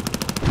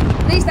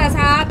 At least that's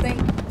how I think.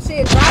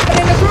 Shit, drop it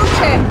in the group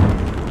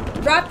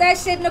chat. Drop that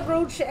shit in the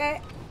group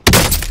chat.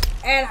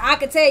 And I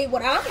can tell you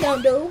what I'm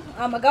gonna do.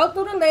 I'm gonna go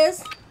through the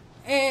list.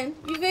 And,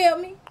 you feel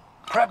me?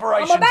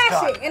 Preparation's I'm gonna buy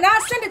done. shit. And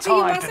I'll send it to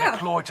you Time myself. to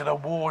deploy to the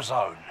war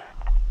zone.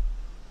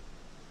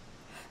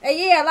 And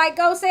yeah, like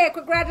Go said,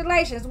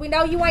 congratulations. We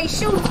know you ain't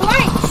shooting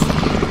blanks.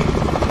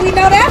 We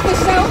know that for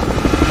sure.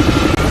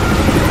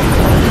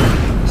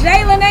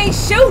 Jalen ain't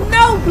shooting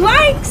no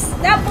blanks.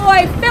 That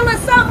boy filling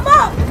something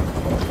up.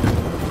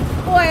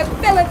 Boy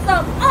filling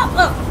something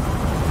up.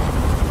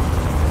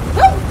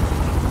 Woo.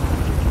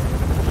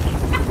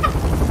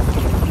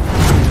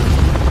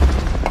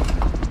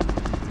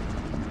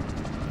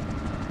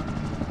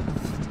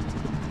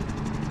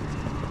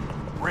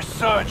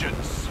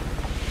 Resurgence.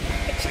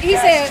 He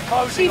said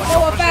she 4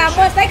 or 5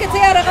 months. They can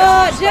tell the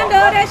gender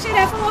of that shit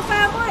at 4 or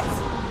 5 months.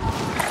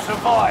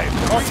 Survive,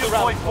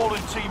 redeploy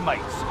fallen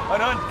teammates,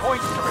 and earn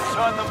points to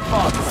return them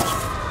funds.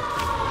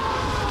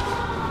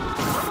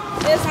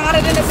 It's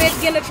hotter than a bitch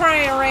getting a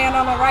train ran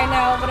on her right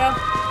now over there.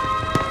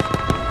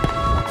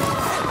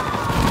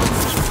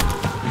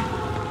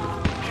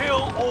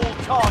 Kill all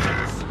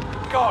targets.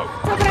 Go.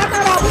 So, but I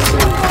thought I was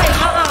shooting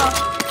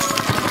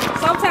blanks.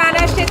 Sometimes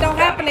that shit don't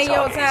happen in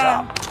your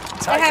time.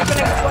 It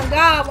happens when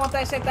God wants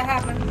that shit to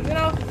happen, you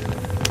know?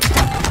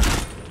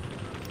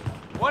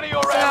 One of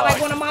your Sound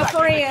like one of my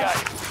friends.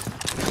 friends.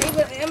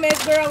 Him and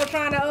his girl were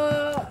trying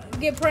to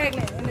get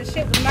pregnant, and the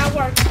shit was not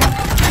working.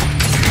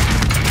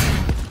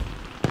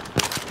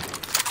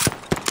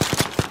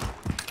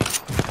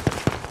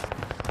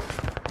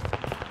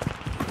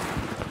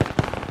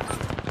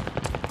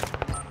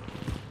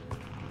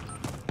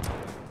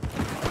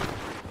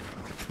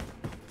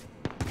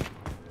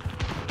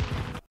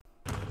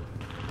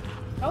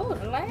 Oh,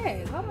 the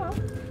lag. Hold on.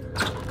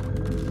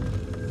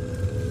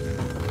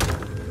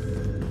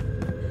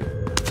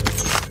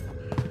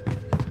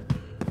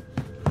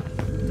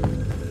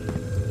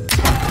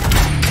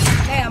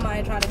 Damn, I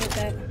ain't trying to hit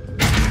that.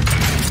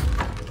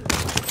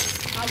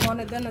 I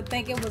wanted them to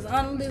think it was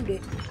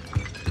unlooted.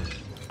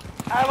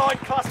 Allied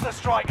cluster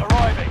strike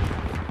arriving.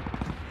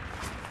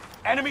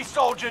 Enemy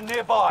soldier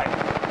nearby.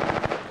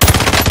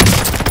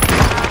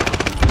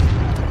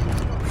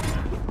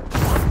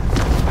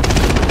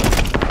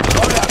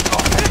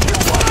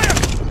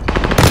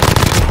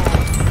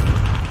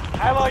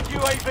 Allied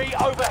UAV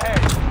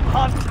overhead.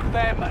 Hunt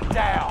them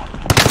down.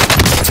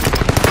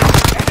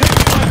 Enemy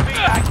UAV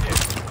active.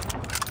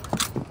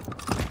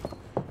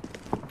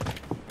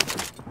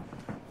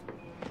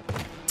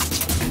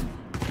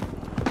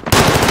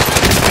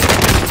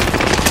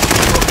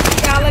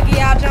 Y'all look at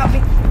y'all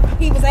jumping.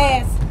 He was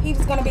ass. He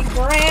was gonna be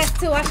grass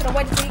too. I should have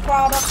waited till he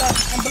crawled up there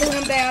and blew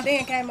him down.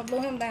 Then came and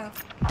blew him down.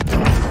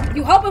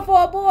 You hoping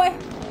for a boy?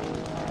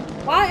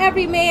 Why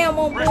every man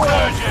want boys?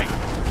 Resurging.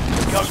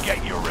 Go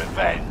get your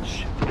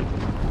revenge.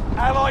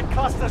 Allied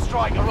cluster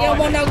strike arriving. You don't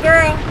want no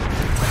girl?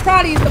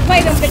 Probably used to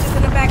play them bitches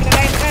in the back of the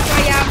day. That's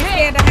why y'all be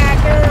scared to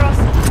have girls.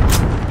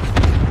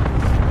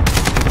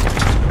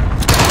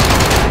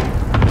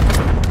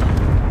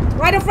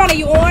 Right in front of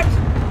you, Orange.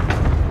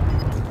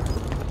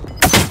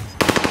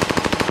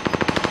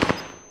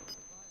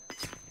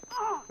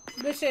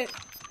 Good shit.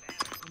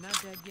 I'm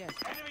not dead yet.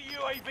 Enemy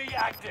UAV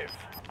active.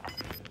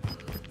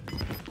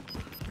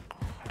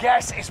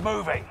 Gas is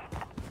moving.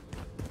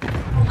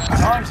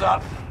 Time's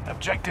up.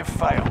 Objective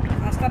failed.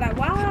 I started.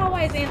 Why I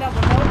always end up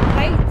with no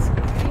plates?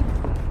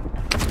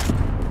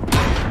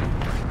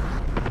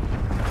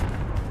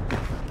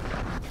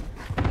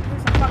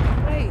 Where's some fucking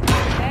plates?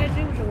 As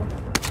usual.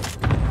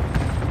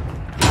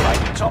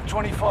 top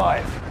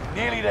 25.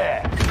 Nearly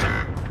there.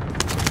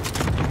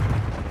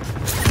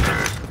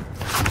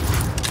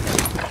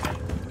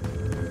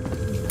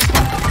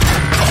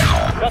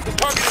 Got the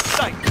target in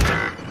sight.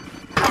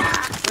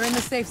 We're in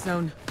the safe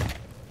zone.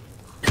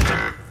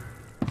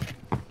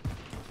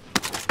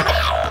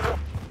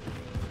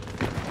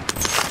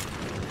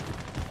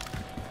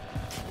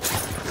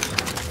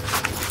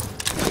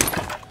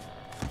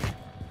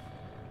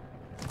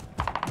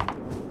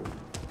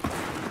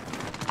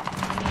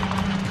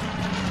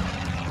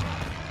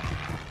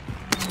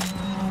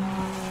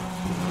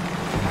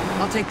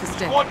 I'll take the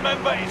stick. Squad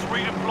member is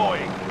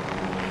redeploying.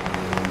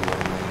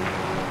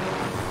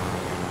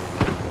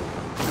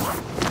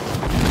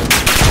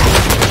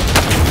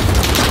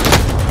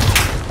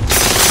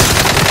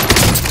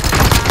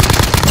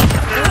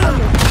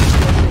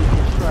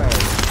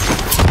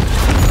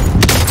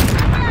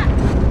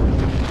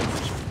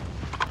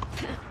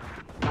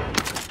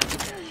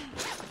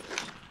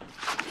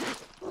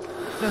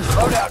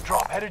 Loadout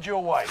drop headed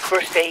your way.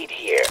 First aid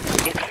here,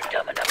 if you're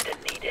dumb enough to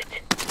need it.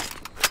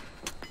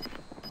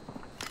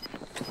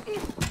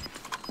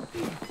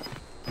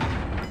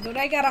 So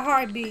they got a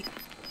heartbeat.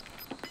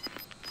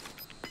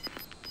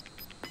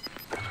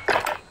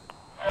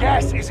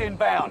 Gas is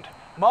inbound.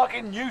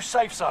 Marking new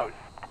safe zone.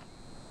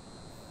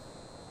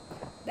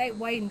 They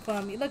waiting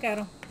for me. Look at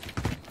them.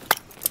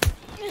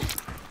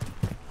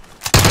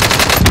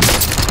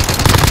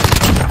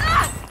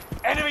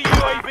 Enemy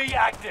UAV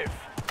active.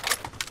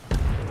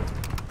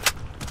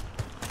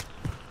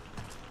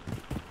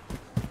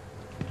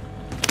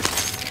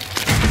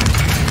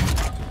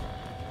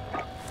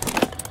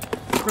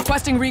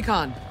 Requesting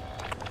recon.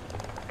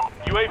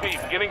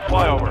 UAV beginning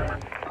flyover.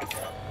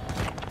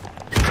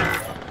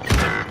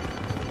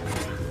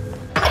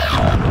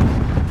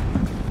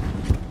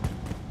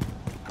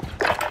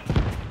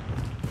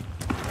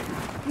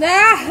 Nah,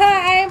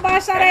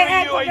 aimbot shot ain't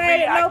Enemy UAV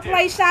activated. No active.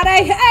 play shot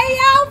ain't. Hey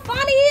yo,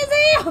 funny as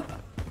hell.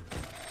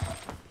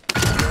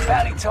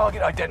 Bounty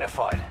target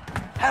identified.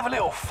 Have a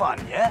little fun,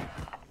 yeah?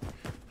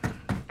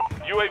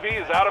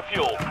 UAV is out of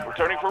fuel.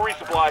 Returning for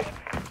resupply.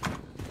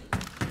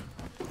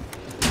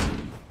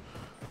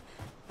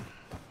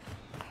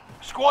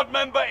 Squad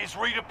member is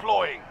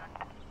redeploying.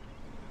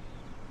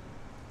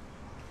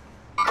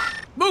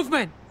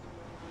 Movement!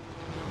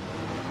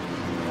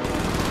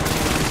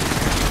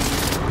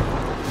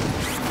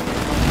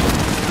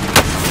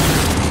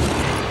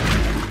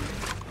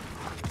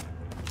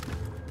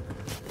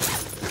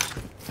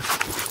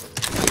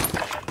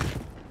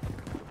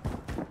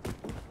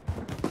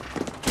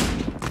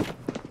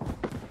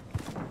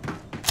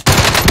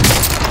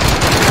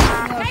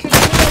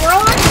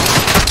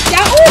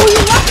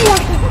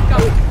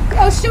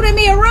 Shooting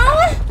me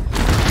around?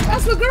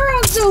 That's what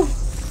girls do.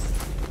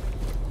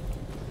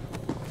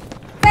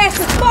 Fast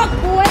as fuck,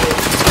 boy.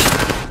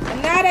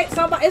 And now that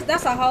somebody,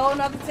 that's a whole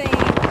nother team.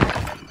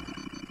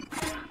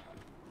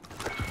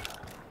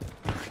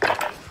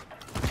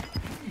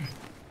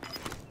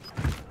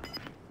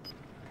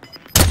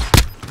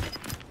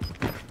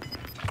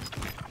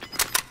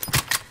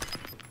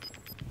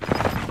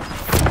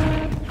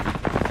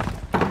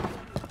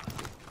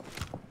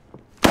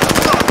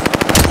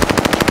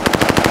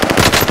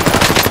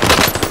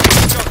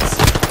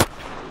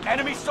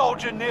 Enemy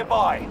soldier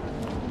nearby.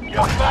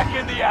 You're back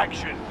in the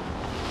action.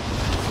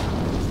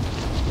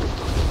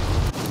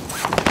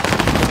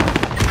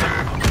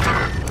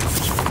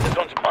 This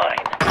one's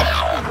mine.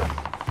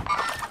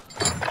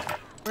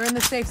 We're in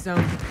the safe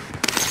zone.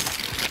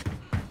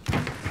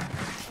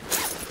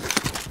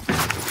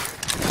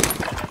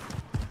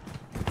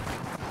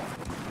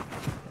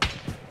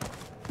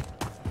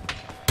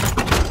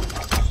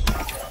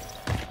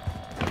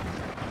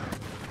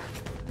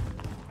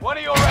 One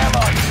of your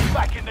allies is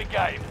back in the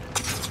game.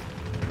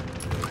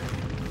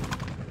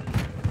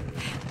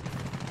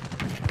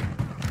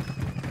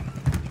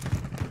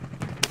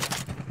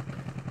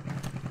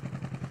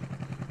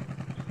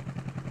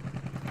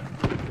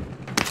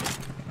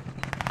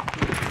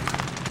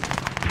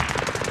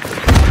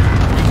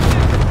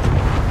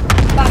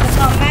 About to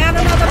come down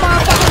another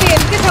motherfucker here.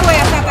 Get your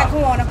ass out that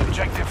corner.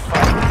 Objective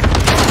failed.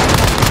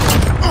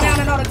 Down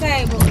another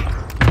table.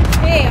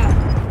 Yeah.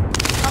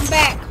 I'm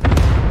back.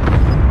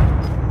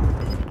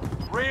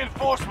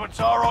 Reinforcements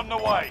are on the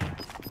way.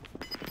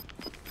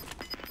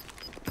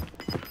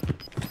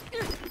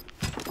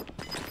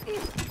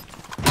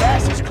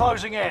 Gas is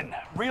closing in.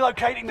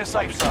 Relocating the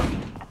safe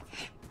zone.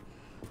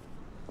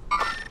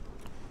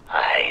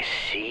 I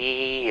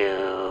see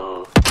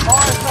you.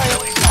 Fire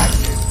sale is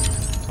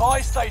active.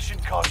 Buy station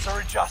costs are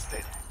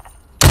adjusted.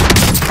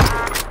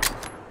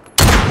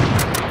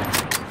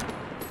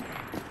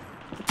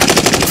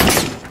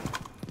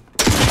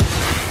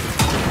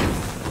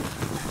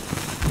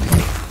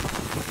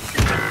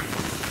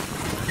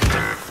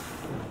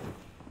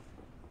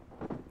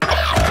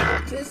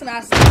 This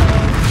not so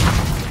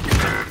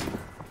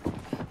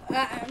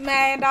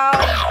man, dog.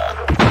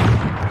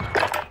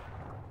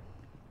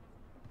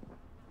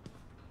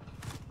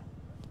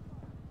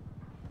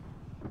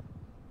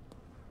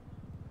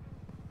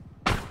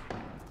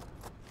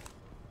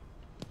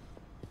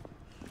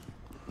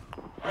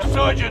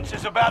 Resurgence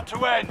is about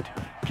to end.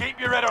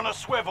 Keep your head on a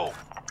swivel.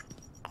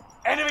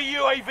 Enemy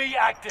UAV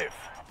active.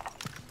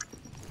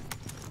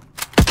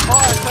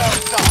 Fire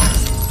sales done.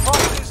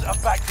 Prices are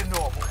back to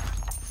normal.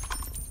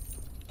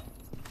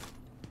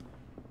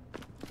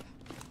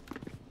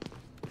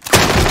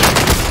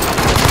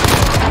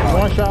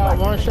 One shot,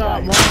 one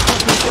shot, one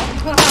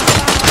shot.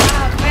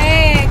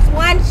 Max,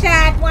 one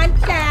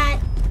shot.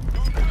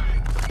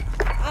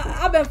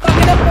 I've been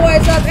fucking them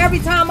boys up every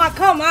time I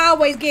come. I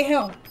always get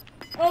him.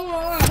 I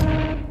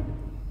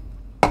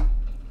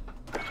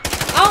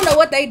don't know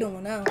what they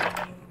doing. I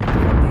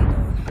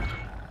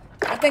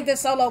think they're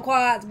solo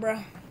quads, bro.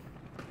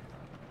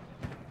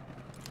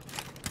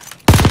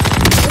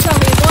 There's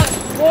only one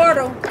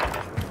Portal.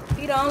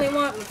 He the only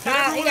one with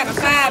five. He got a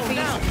 5-piece.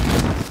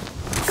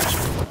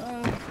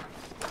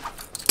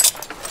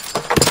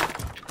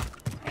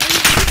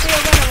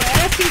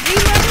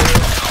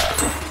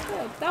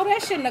 Throw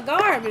that shit in the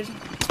garbage.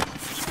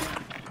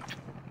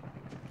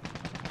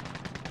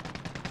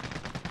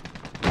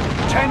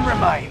 Ten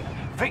remain.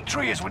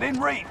 Victory is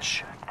within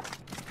reach.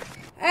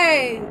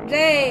 Hey,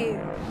 Dave.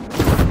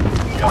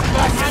 You're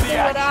back in the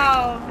action.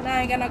 Now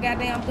I ain't got no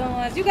goddamn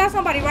guns. You got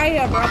somebody right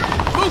here, bro.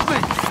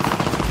 Movement!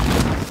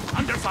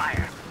 Under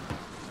fire.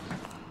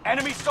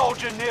 Enemy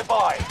soldier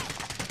nearby.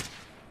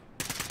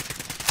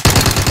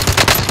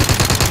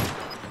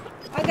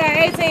 I got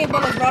 18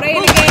 bullets, bro. They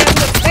in the gas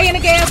switch. They in the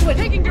gas switch.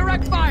 Taking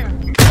direct fire.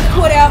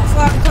 Put out so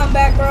I can come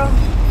back, bro.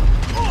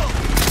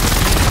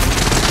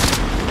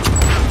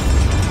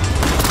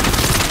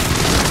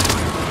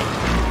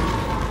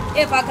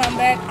 If I come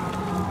back.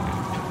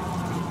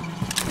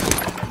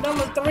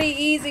 Number 3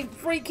 easy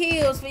free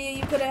kills for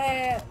you could have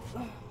had.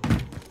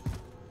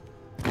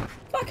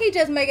 Fuck, he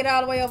just make it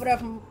all the way over there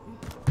from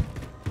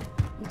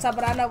top,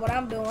 but I know what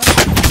I'm doing.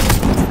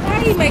 How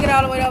he make it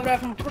all the way over there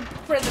from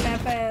prison that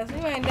fast?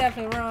 You ain't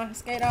definitely run,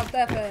 skate off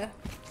that fast.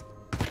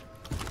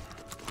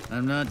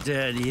 I'm not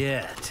dead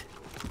yet.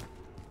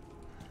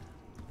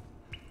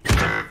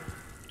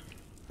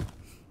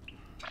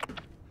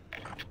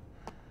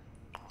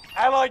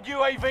 Allied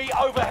UAV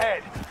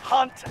overhead.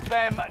 Hunt them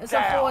down. It's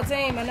a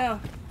 14, I know.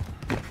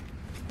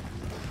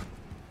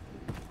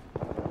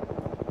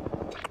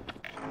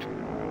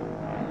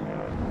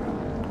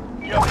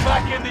 You're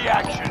back in the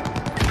action.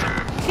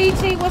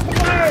 TT, what's the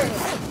word?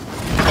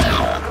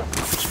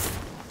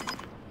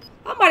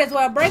 I might as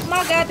well break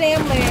my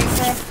goddamn legs,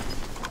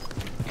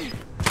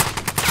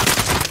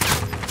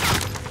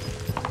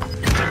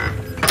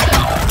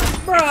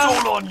 bro.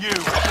 It's all on you. Your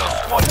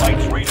squad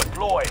mates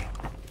redeploy.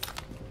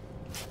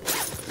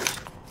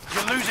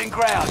 You're losing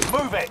ground.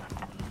 Move it.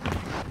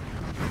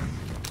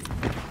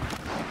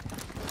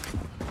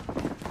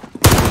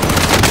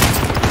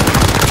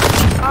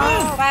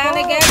 Oh,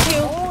 finally got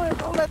you.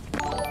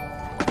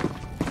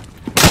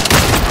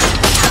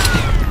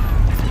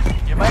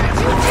 You made it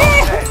to the top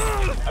 10.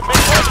 I bet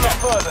you'll get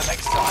further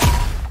next time.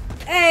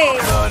 Hey,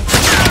 I'm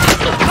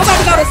about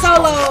to go to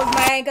solos,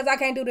 man, because I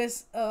can't do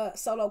this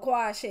solo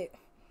quad shit.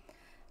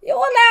 You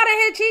allowed in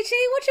here,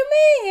 Chi-Chi? What you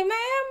mean,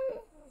 man?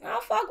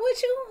 I'll fuck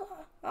with you.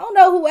 I don't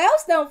know who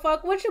else don't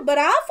fuck with you, but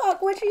I'll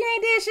fuck with you. You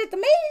ain't did shit to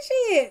me,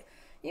 shit.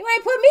 You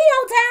ain't put me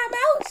on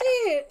timeout,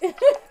 shit.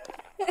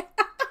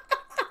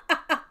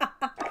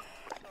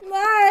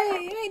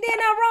 Like, you ain't did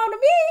nothing wrong to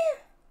me.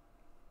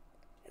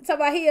 Talk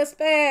about he a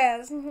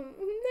spaz.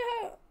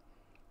 No.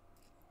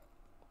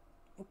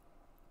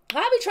 I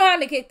be trying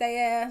to kick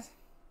their ass.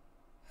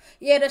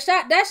 Yeah, that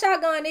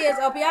shotgun is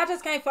OP. I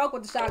just can't fuck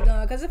with the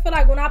shotgun because I feel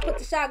like when I put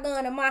the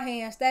shotgun in my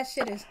hands, that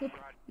shit is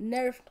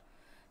nerfed.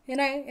 It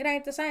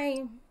ain't the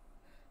same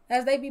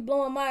as they be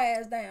blowing my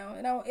ass down.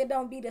 It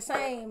don't be the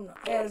same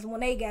as when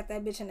they got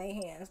that bitch in their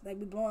hands. They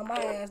be blowing my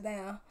ass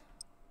down.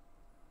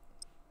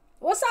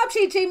 What's up,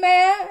 Chi-Chi,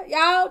 man?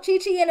 Y'all,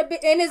 Chi-Chi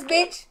in his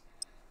bitch.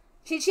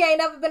 Chi-Chi ain't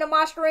never been in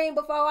my stream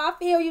before. I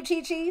feel you,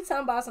 Chi-Chi.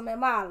 Talking about some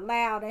am I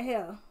loud in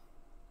here.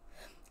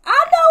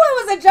 I know it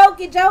was a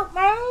jokey joke,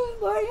 man.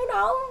 But, you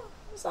know,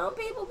 some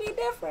people be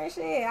different,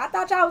 shit. I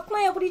thought y'all was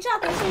playing with each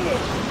other, shit.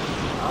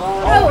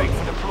 All week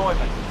for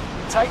deployment.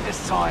 Take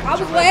this time. I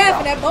was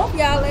laughing at both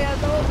y'all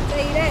last, though, to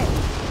tell you that.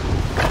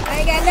 I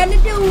ain't got nothing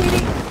to do with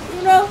it,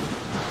 you know.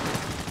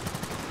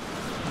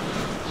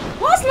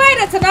 What's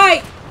later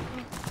tonight?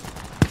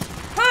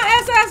 Huh,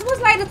 SS?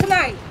 What's later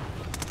tonight?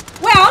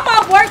 Well, I'm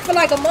off work for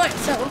like a month,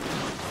 so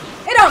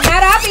it don't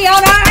matter. I be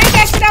on. I ain't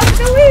got shit else to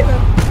do either.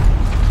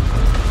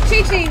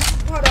 Chi-Chi,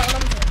 hold on,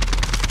 let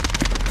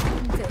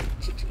me tell you.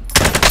 Chi-Chi.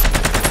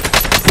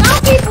 Some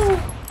people,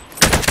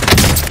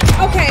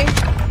 okay,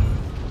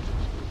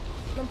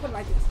 let me put it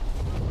like this.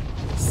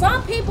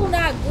 Some people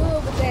not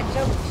good with that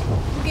joke shit.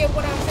 You get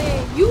what I'm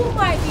saying? You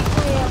might be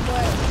playing,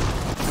 but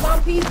some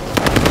people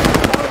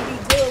don't be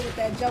good with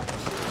that joke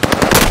shit.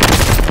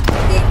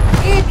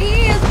 It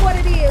is what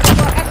it is,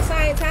 but at the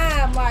same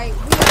time, like,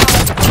 we all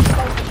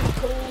supposed to be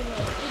cool.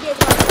 You get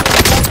what I'm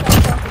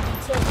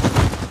saying?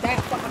 That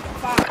fucking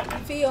fire.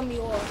 You feel me?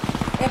 Or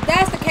if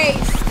that's the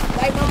case,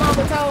 like my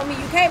mama told me,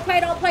 you can't play,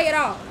 don't play at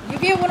all. You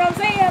get what I'm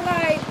saying?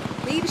 Like,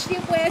 Leave the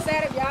shit where it's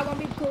at. If y'all gonna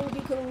be cool,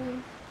 be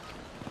cool.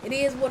 It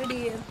is what it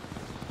is.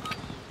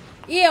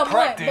 Yeah,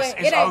 Practice but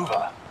is it ain't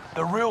over.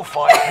 The real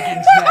fight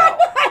begins now.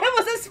 It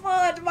was a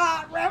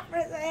SpongeBob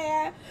reference,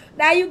 man.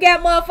 Now you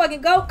got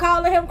motherfucking goat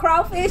calling him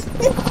crawfish.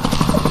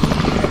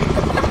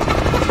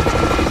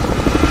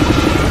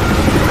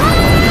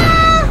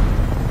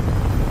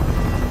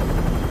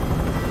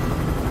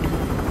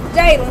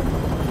 Jalen,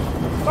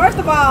 first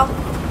of all,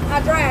 I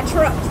drive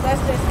trucks.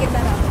 Let's just get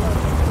that out of the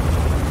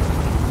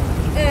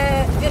way.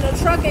 And in the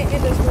trucking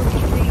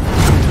industry,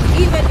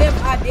 even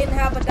if I didn't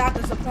have a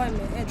doctor's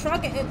appointment, in the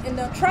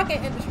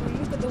trucking industry,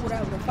 you can do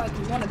whatever the fuck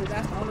you want to do.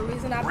 That's the only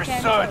reason I became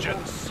a trucker.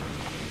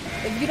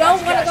 If you don't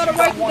want to go to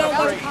work,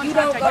 you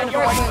don't go to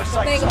work. But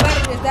the thing about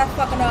it is that's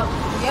fucking up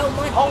your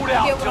money.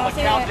 You get what I'm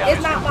saying?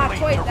 It's not my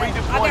choice that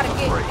I gotta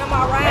get in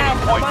my ride.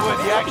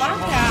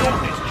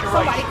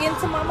 Somebody get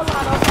into my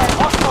Milano first.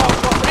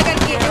 I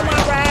gotta get in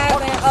my rides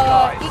and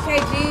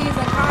EKGs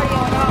and cardio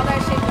and all that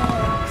shit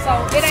going. So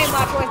it ain't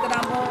my choice that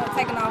I'm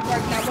taking off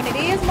work. Now when it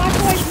is my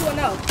choice, you will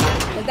know.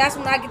 Cause that's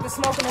when I get to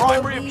smoking a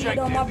little weed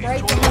on my break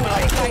and shit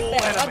like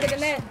that. Other than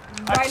that,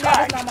 right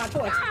now it's not my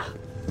choice.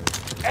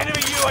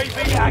 Enemy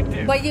UAV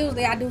active. But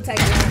usually I do take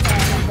it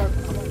on work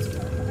when I want to.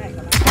 I ain't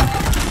gonna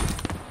lie.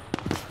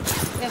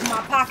 If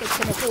my pockets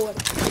can afford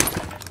it.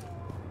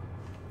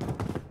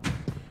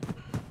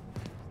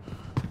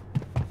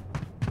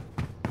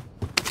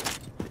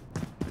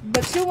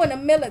 But you in the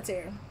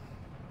military.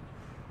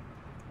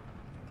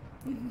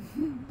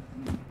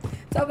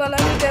 So, but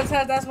let me just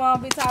tell that's why I'll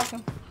be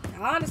talking.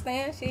 I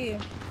understand, shit.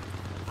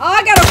 Oh,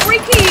 I got a free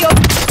kill.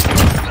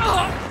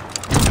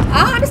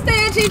 I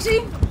understand,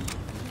 Chi-Chi.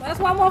 That's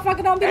why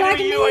motherfucker don't be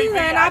liking me,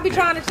 and I be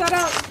trying to shut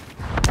up.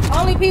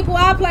 Only people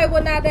I play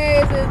with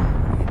nowadays is,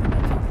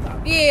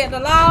 yeah, the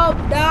law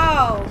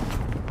dog,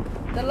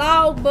 the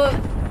law book,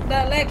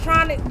 the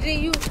electronic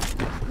G.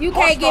 You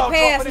can't get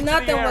past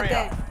nothing with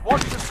that.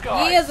 Watch the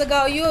sky. Years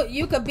ago,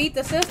 you could beat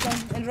the system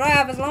and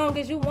drive as long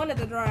as you wanted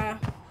to drive.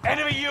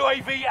 Enemy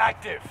UAV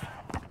active.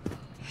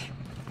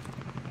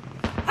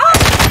 Oh,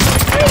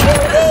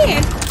 you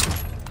in?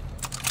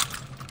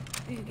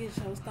 You get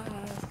your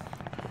stars.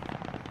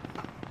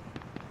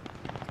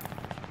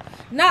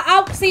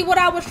 Now, see what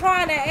I was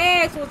trying to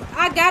ask was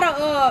I got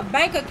a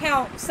bank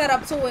account set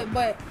up to it,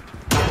 but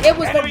it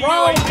was the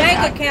wrong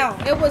bank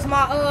account. It was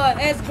my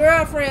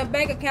ex-girlfriend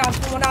bank account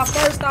from when I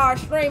first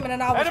started streaming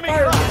and I was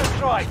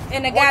first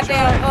in the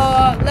goddamn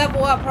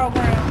level up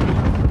program.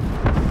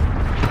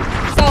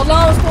 So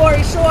long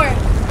story short,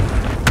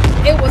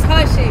 it was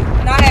her shit,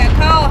 and I had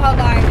called her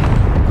like,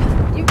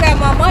 "You got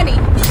my money,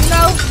 you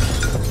know?"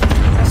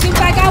 And she was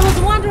like, "I was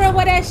wondering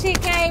where that shit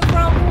came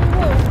from."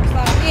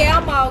 So yeah,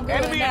 I'm all good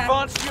Enemy now.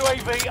 advanced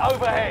UAV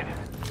overhead.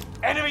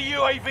 Enemy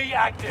UAV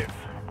active.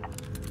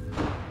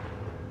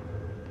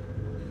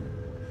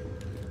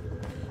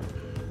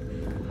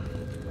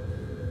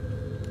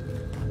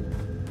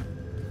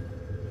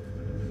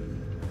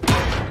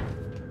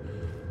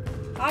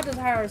 I just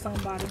heard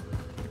somebody.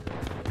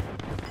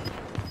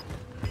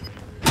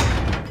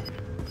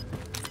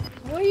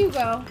 Where you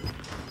go?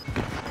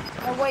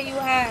 Or where you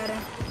hiding?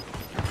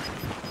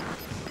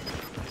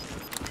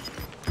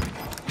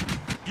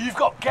 You've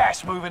got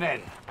gas moving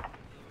in.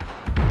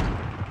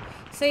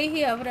 See,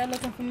 he over there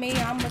looking for me.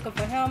 I'm looking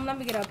for him. Let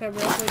me get up here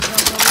real quick.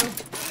 Jump on you.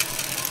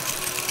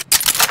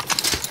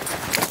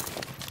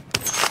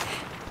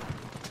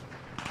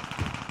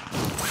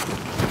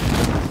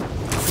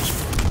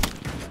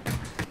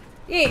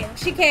 Yeah,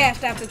 she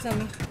cashed after to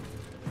me.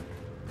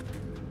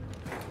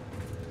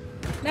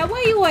 Now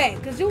where you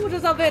at? Cause you were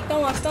just over there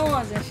throwing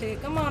stones and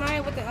shit. Come on, I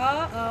ain't with the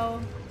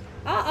uh-oh.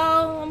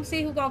 Uh-oh. Let me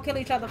see who's gonna kill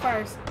each other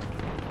first.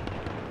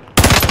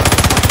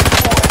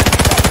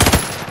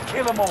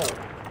 Kill them all.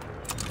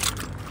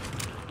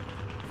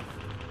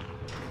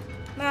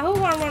 Now who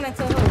gonna run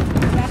into who?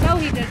 'Cause I know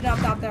he just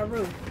jumped off that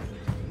roof.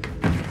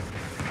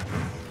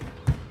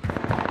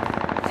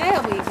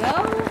 There we go.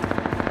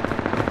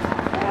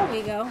 There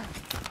we go.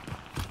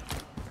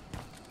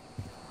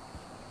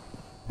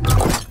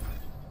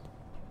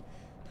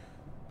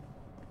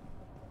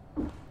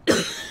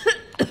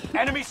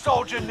 Enemy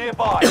soldier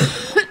nearby.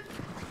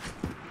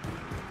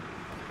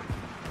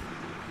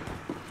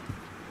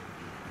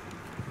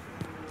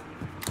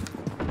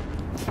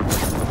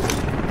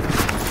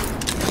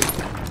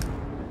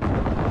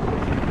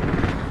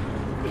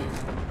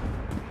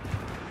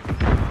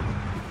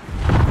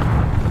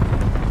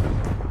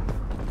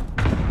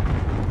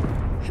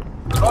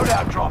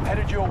 Loadout drop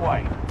headed your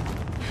way.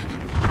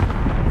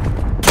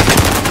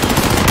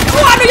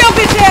 Oh, I knew your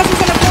bitch ass was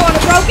in the corner,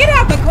 bro. Get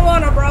out the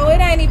corner, bro. It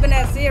ain't even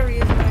that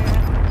serious, man.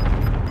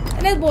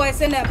 And this boy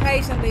sitting there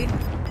patiently.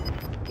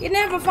 You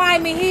never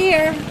find me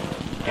here.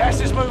 Gas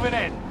is moving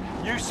in.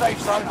 New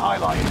safe zone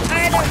highlighted.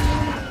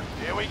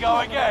 Here we go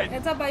again.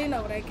 It's up by you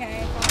know where they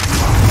came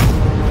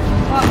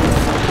from.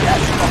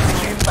 Gas dropping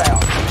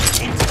inbound.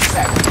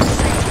 Intercept.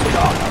 Single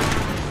target.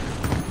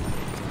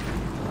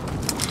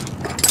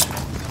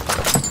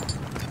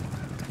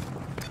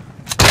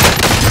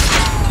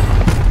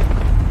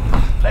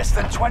 Less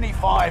Less than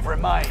 25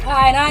 remain.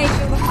 Alright, I ain't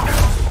shooting.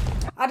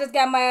 I just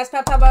got my ass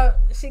pepped up.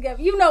 She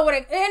got, you know what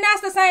it, and that's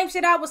the same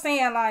shit I was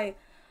saying. Like,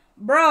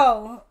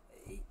 bro,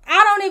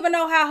 I don't even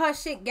know how her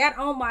shit got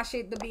on my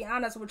shit, to be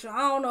honest with you.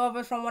 I don't know if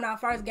it's from when I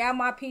first got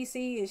my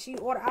PC and she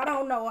ordered. I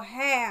don't know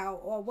how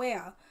or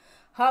where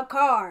her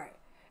card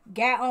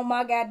got on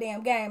my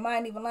goddamn game. I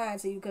ain't even lying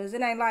to you, because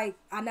it ain't like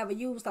I never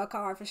used her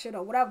card for shit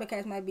or whatever the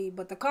case may be.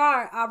 But the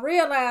card, I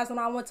realized when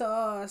I went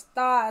to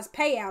Stars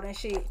Payout and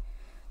shit,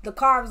 the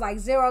card was like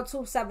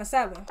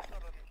 0277.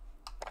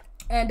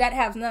 And that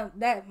has none,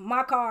 that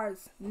my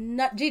cards,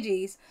 not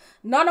GG's,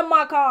 none of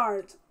my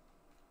cards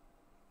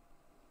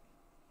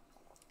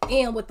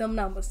end with them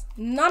numbers.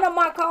 None of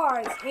my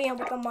cards end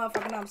with them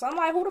motherfucking numbers. So I'm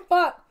like, who the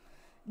fuck?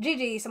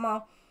 GG,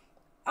 Simone.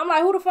 I'm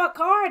like, who the fuck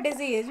card this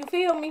is? You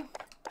feel me?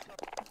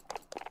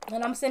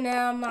 And I'm sitting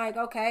there, I'm like,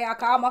 okay. I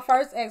called my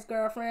first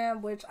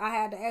ex-girlfriend, which I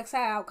had to X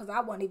out because I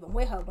wasn't even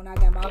with her when I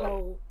got my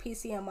whole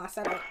PC and my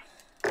setup.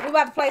 We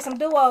about to play some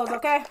duos,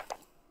 okay?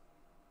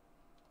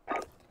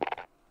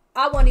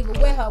 I wasn't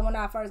even with her when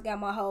I first got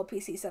my whole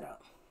PC set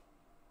up.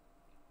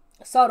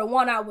 So the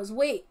one I was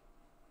with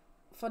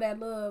for that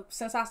little,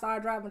 since I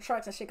started driving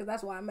trucks and shit, because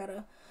that's why I met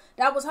her,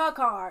 that was her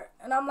card.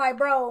 And I'm like,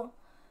 bro,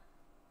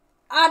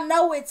 I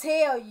know it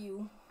tell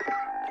you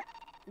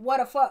what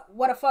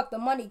the fuck the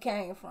money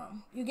came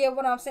from. You get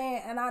what I'm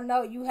saying? And I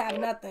know you have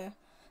nothing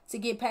to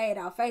get paid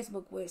out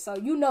Facebook with. So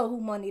you know who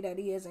money that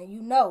is, and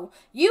you know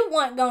you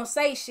wasn't gonna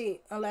say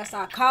shit unless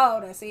I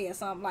called and said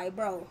something like,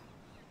 bro,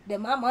 did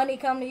my money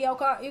come to your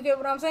car? You get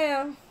what I'm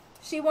saying?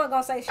 She wasn't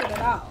gonna say shit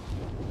at all.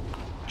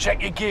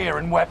 Check your gear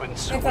and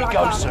weapons. Until We I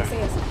go called soon. and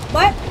said something.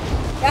 But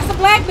that's a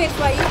black bitch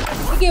for you.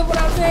 You get what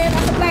I'm saying?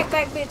 That's a black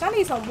bitch. I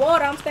need some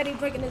water. I'm steady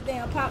drinking this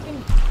damn pop.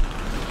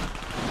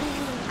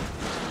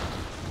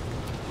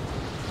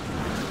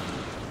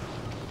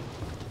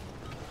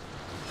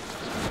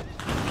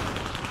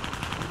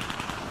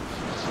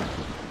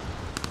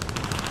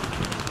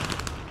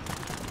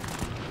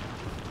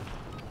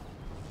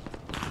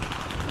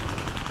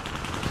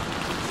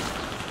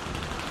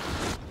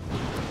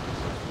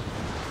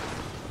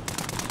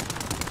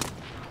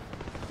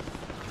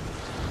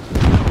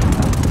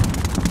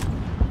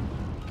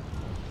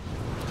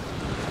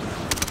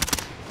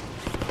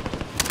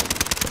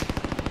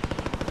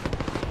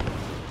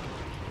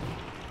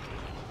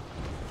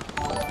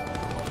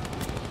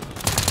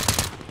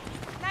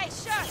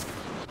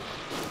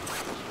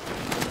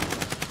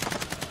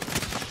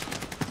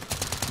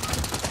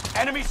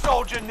 Enemy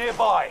soldier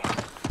nearby.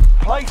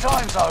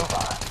 Playtime's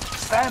over.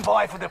 Stand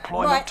by for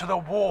deployment to the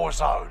war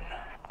zone.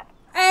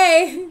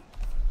 Hey,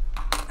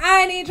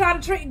 I ain't even trying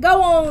to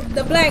go on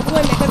the black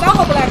women, because I'm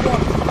a black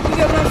woman. You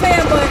get what I'm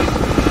saying? But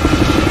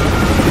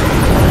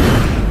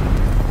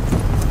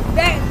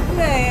that,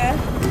 man,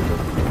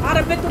 I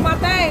done been through my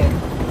thing.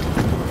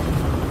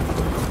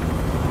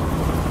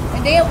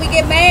 And then we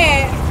get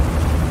mad.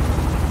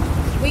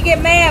 We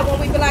get mad when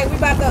we be like, we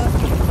about to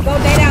go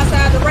date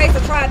outside the race or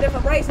try a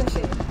different race and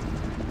shit.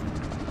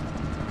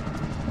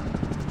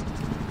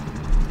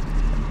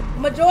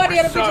 Majority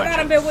of the bitches I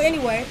done been with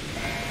anyway.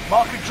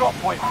 Mark a drop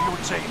point for your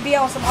team. Be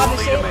on some other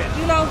shit,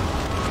 you know?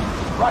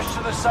 Rush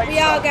to the safe We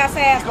all got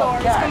sad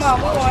stories. Come on,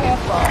 we going here.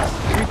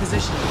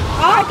 Reposition.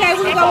 Oh, okay,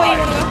 we can go in.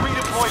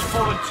 Redeploy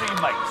fallen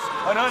teammates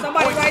and earn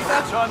Somebody points right to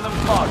there. return them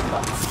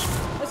faster.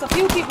 There's a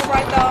few people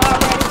right there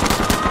already.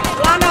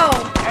 Well, I know.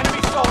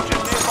 Enemy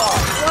soldiers nearby.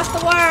 What's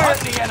the word?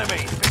 Hunt the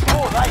enemies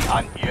before they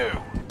hunt you.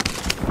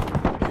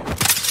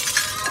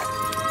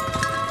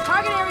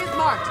 Target area is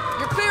marked.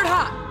 You're cleared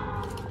hot.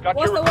 Got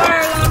What's your the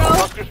word, Lano?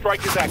 Cluster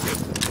strike is active.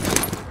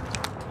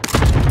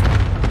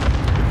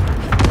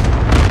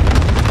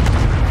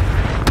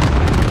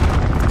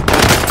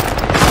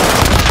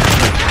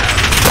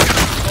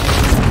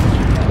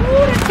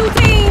 Ooh, there's two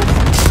teams.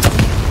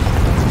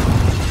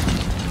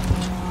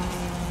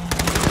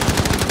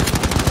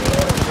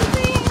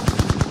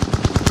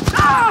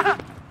 Ah!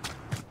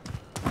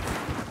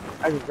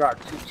 I just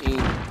dropped 2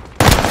 teams.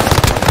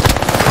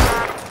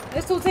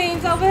 There's 2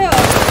 teams over here.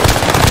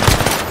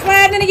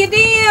 Slide into your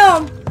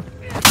DM.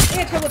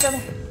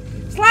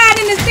 Slide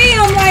in this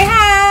DM like,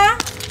 hi.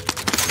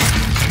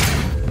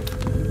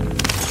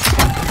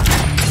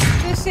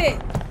 This shit.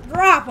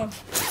 Drop them.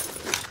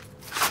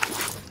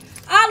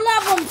 I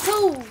love them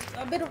too.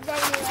 A bit of,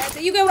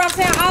 you get what I'm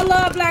saying? I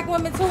love black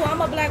women too.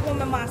 I'm a black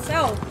woman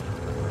myself.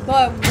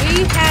 But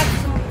we have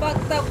some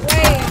fucked up ways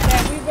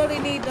that we really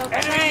need to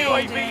change.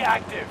 UAV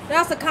active.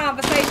 That's a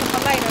conversation for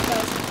later,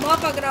 because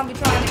motherfucker don't be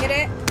trying to hear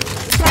that.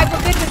 The type of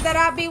bitches that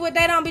I be with,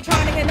 they don't be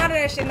trying to hear none of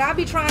that shit. And I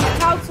be trying to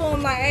talk to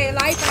them like, hey,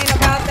 life ain't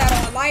about that,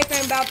 or life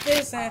ain't about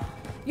this, and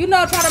you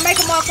know, try to make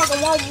a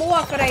motherfucker want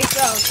more for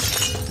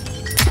themselves.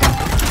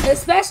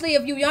 Especially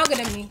if you younger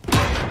than me.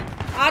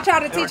 I try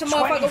to teach a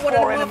motherfucker what a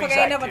motherfucker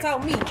ain't never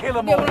taught me. You get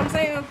what I'm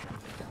saying?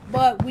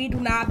 But we do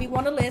not be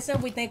want to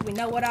listen. We think we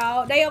know it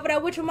all. They over there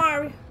with you,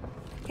 Mari?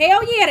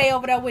 Hell yeah, they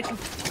over there with you.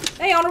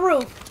 They on the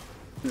roof.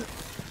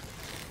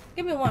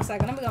 Give me 1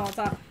 second. Let me go on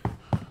top.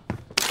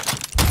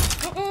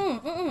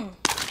 Enemy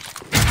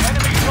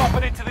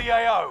dropping into the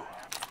AO.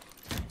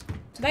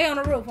 They on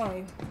the roof on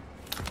you.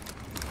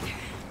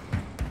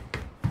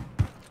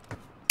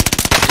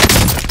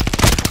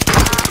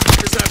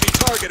 Have me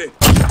targeted.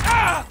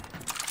 Ah!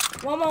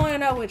 One more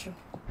in there with you.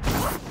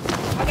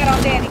 I got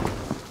on Daddy.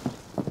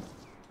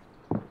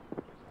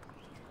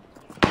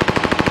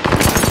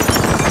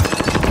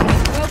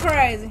 Go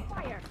crazy.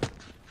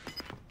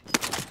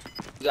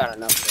 You got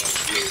enough.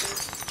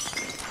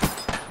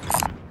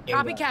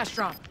 Copy cash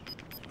drop.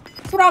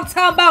 That's what I'm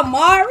talking about,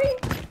 Mari.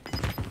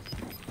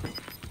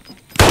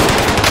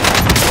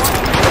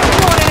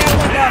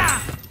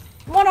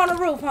 One on the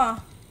roof, huh?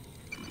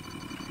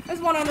 There's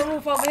one on the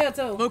roof over here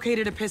too.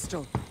 Located a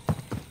pistol.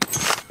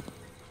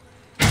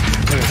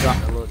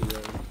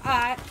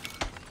 Alright.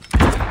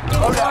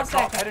 Loadout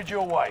drop headed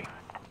your way.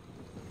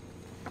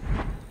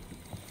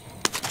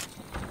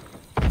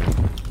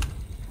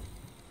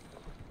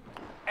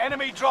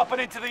 Enemy dropping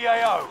into the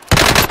AO.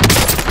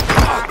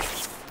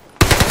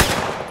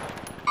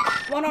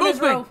 One on this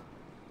roof.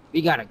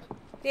 We got it.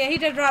 Yeah, he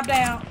just dropped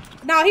down.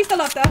 No, he's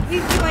still up there.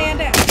 He's laying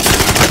down.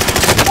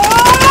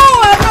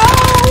 Oh, no!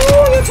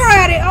 You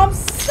tried it. I'm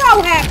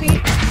so happy.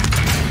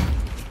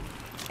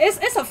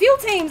 It's a few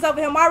teams over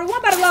here, Mari.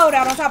 One better load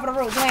out on top of the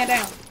roof, laying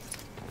down.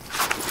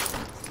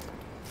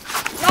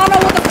 No,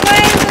 with the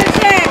flames and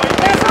shit.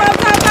 That's what I'm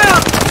talking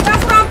about.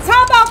 That's what I'm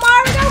talking about,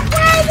 Mari. Go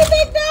crazy,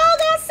 big dog.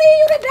 I see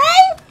you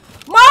today.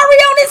 Mari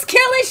on this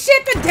killing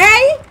shit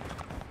today.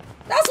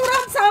 That's what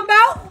I'm talking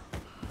about.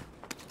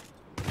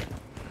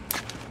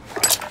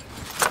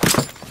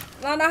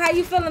 I don't know how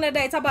you feeling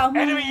today. Talk about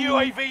enemy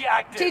UAV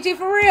active. Chi,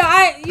 for real.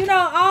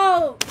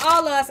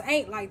 All of us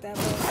ain't like that.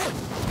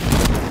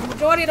 But the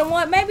majority of the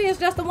ones, maybe it's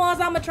just the ones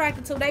I'm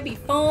attracted to. They be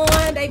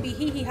fun. They be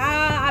hee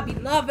ha. I be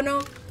loving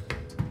them.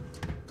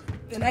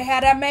 Then they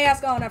had that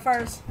mask on at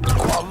first.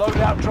 I'll load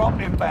out drop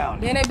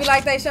inbound. Then they be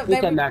like they should. We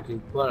can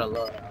actually put a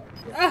load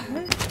out.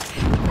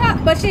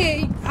 But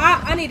shit,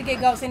 I need to get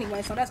ghosts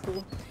anyway, so that's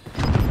cool.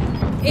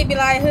 It be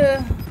like,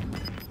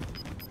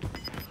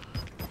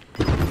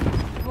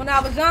 when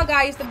I was younger,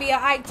 I used to be an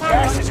Ike Turner.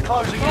 Gas is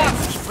closing in.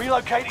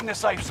 Relocating the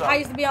safe zone. I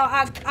used to be on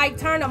Ike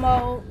Turner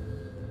mode.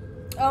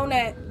 On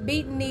that,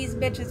 beating these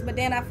bitches. But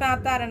then I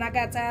found out and I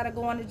got tired of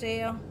going to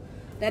jail.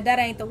 That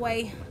ain't the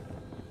way.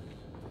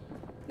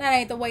 That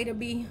ain't the way to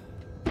be.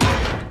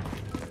 I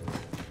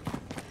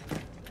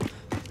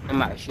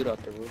might shoot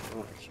off the roof. I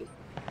want to shoot.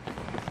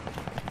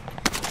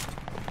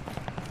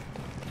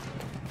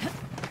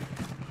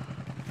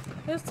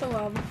 There's two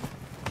of them.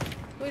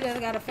 We just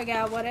gotta figure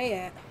out where they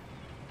at.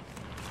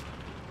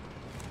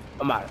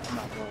 I'm out going.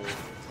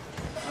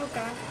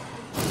 Okay.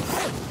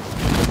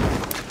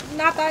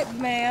 Not that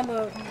man,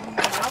 but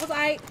I was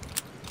Ike.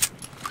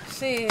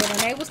 Shit, and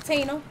they was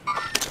Tina.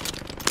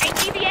 I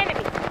see the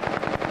enemy.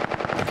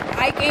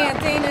 Ike and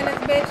Tina and this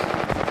bitch.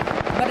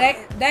 But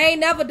they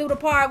ain't never do the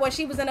part where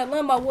she was in a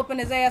limo whooping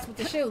his ass with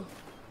the shoe.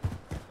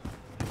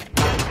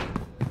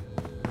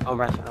 I'm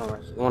rushing.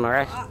 You wanna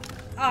rush?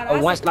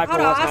 One sniper,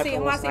 hold on, I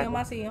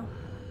see him.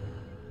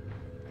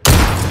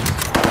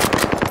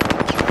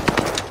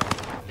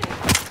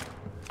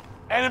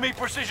 Enemy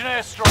precision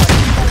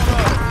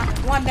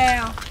airstrike. One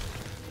down.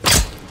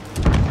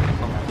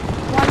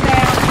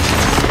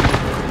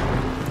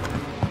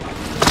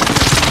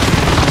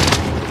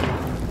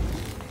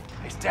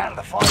 It's down to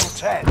the final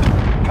 10.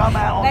 Come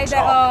out on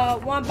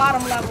top. One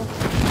bottom level.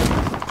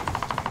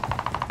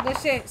 Good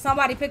shit.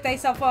 Somebody picked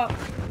themselves up.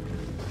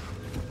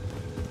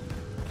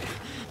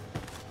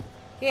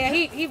 Yeah,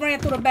 he ran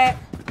through the back.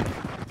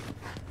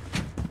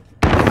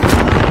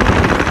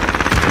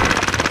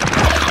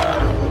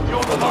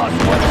 You're the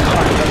last one.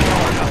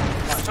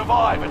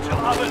 Survive until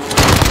others.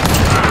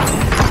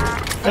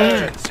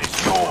 Vengeance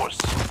is yours.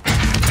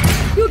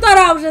 You thought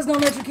I was just gonna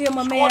let you kill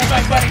my man?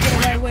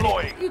 Get away with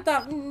it. You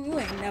thought you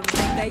ain't never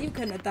think that. You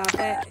couldn't have thought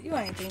that. You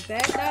ain't think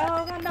that,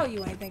 dog. I know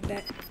you ain't think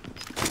that.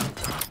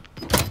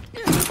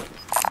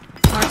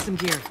 Mark some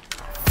gear.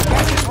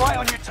 It's right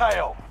on your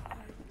tail.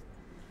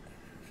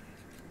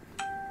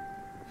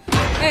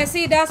 And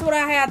see, that's what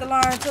I had to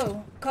learn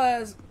too.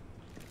 Cause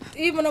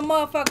even a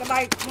motherfucker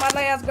like my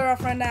last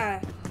girlfriend now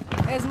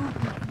is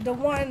the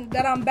one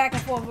that I'm back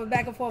and forth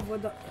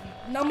with.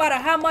 No matter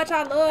how much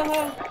I love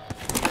her,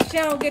 she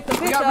don't get the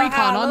picture of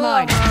how I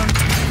love her.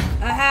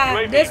 And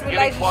how this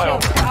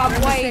relationship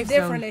is way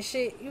different and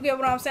shit. You get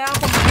what I'm saying? I'm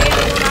from a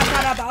family when I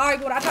try not to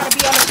argue, I try to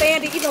be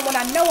understanding even when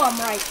I know I'm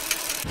right.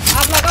 I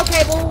was like,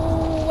 okay, boo,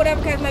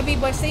 whatever case may be,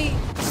 but see,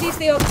 she's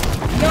still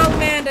young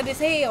man that is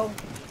hell.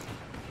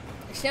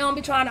 She don't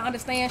be trying to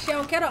understand. She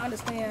don't care to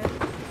understand.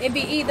 It be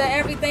either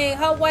everything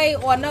her way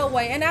or no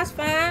way, and that's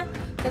fine.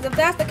 Because if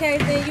that's the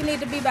case, then you need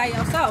to be by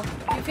yourself.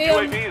 You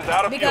feel me?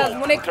 Because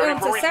when it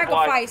comes to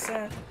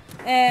sacrificing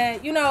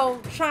and, you know,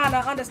 trying to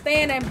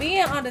understand and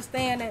being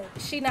understanding,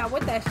 she not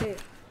with that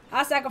shit.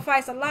 I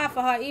sacrifice a lot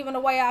for her, even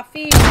the way I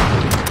feel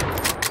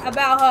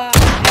about her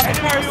as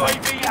a person.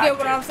 You get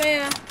what I'm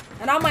saying?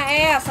 And I'm an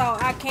asshole.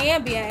 I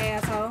can be an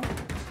asshole.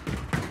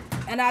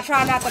 And I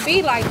try not to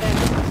be like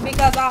that.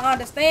 Because I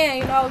understand,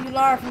 you know, you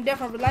learn from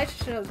different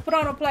relationships. Put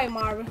on a play,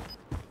 Marvin.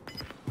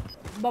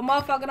 but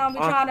motherfucker don't be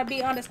trying to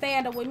be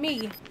understanding with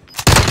me.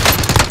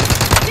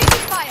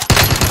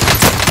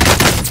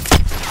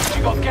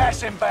 You got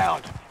gas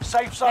inbound.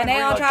 Safe zone And they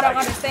don't try to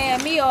relocated.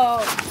 understand me or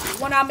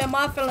when I'm in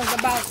my feelings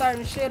about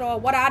certain shit or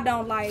what I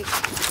don't like.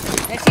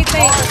 And she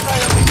thinks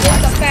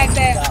it's the fact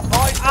that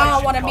I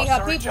don't want to meet her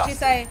people. She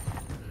say,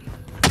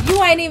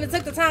 you ain't even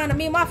took the time to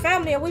meet my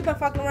family and we've been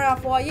fucking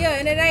around for a year.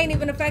 And it ain't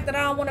even the fact that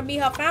I don't want to meet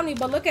her family,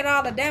 but look at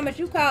all the damage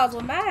you caused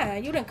with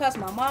mine. You done cuss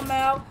my mom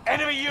out.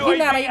 Enemy You UAV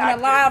not even active.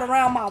 allowed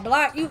around my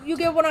block. You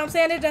get what I'm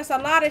saying? It's just a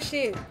lot of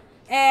shit.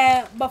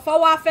 And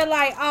before I feel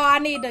like, oh, I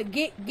need to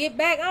get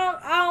back,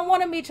 I don't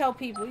want to meet your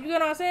people. You know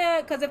what I'm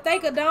saying? Because if they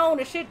condone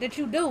the shit that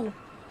you do,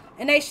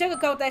 and they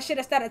sugarcoat that shit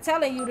instead of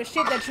telling you the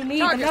shit that you need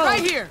to know, right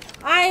here.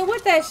 I ain't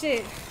with that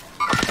shit.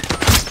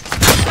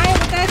 I ain't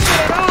with that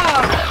shit at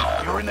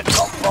all. You're in the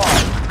top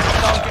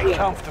 5. Don't get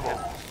comfortable.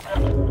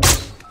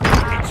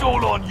 It's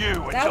all on you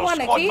That until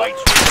wasn't a squad key?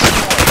 mates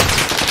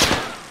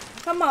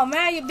redeploy. Come on,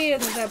 man, your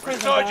business at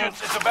prison, dog.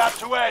 Resurgence is about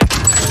to end.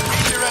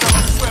 Keep your head on a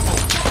swivel.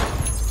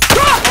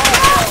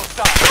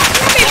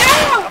 Let me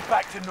down! I'm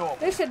back to normal.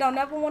 This shit don't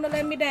never want to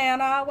let me down.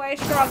 I always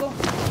struggle.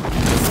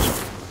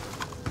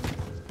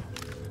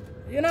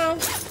 You know?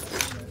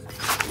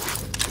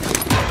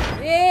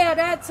 Yeah,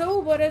 that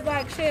too, but it's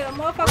like shit, a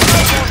motherfucker.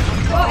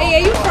 Oh, yeah,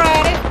 you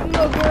tried it, you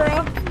little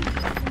girl.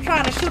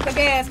 Trying to shoot the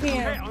gas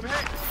can.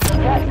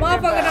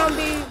 Motherfucker don't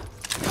be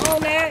on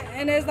that,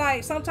 and it's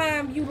like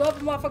sometimes you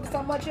love a motherfucker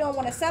so much you don't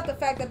want to accept the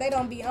fact that they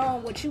don't be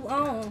on what you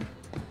own.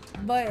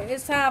 But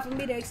it's time for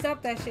me to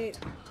accept that shit.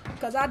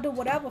 Cause I do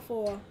whatever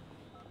for her.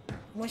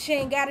 When she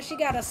ain't got it, she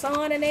got a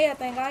son and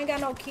everything. I ain't got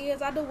no kids.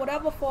 I do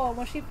whatever for her.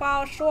 When she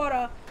falls short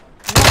of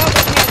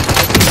whatever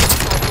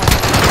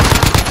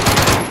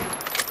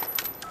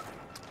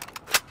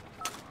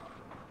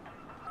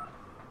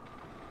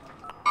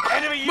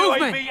Enemy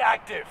Movement. UAV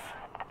active.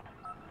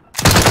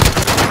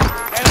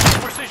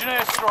 Enemy precision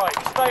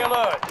airstrike. Stay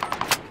alert.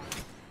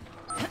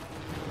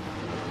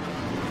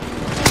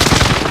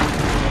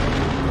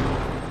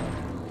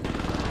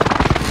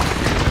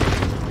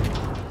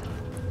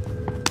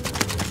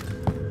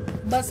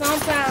 But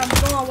sometimes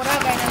doing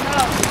whatever ain't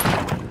enough.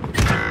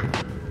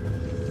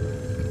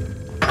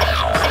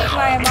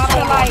 Sometimes I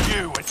feel like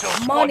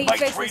money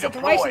fixes the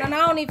situation, and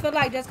I don't even feel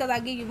like just because I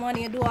give you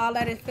money and do all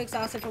that, it fix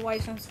our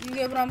situations. You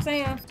get what I'm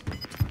saying?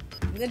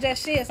 It's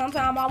just shit.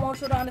 Sometimes I want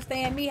you to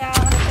understand me how I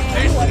understand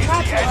This you or is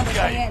try the to end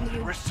understand game.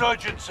 you.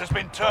 Resurgence has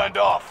been turned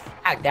off.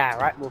 I died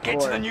right before. Get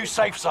to the new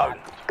safe zone.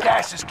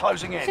 Gas is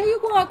closing in. See you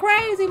going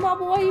crazy, my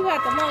boy. You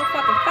got the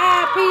motherfucking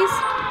 5-piece.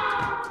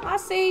 I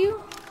see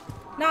you.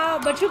 No,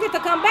 but you get to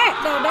come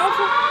back though, don't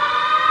you?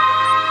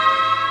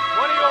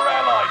 One of your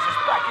allies is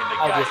back in the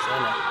I game. just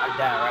in it. I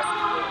died right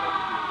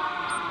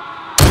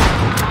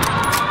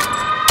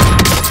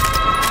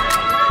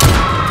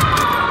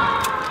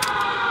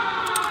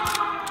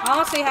I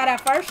don't see how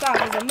that first shot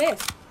was a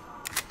miss.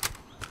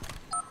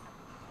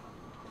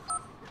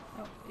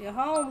 Oh, you're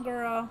home,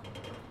 girl.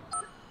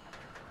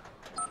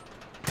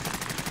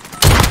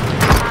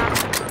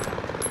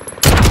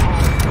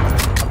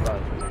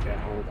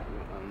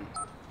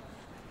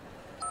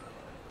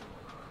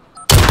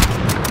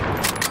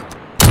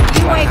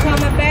 You ain't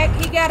coming back.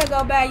 He gotta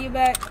go buy you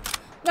back.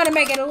 Gonna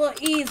make it a little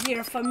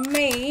easier for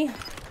me.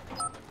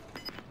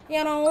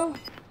 You know,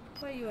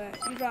 where you at?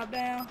 You drop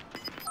down.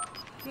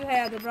 You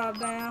had to drop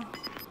down.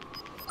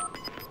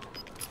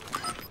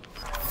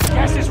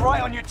 Gas is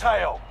right on your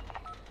tail.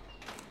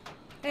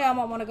 Hey, I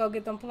might want to go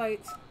get them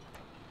plates.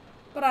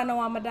 But I know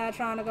I'm gonna die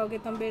trying to go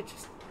get them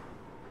bitches.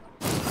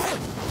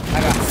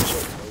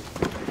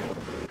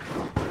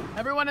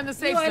 Everyone in the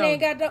safe You zone.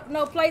 ain't got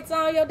no plates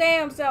on your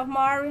damn self,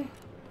 Mari.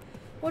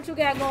 What you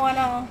got going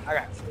on? I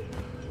got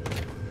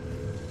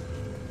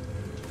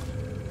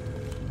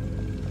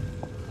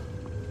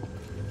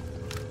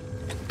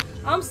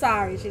I'm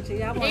sorry, shit. I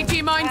ain't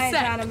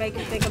trying to make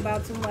you think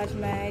about too much,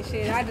 man.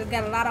 Shit, I just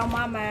got a lot on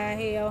my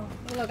mind, hell.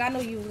 Look, I knew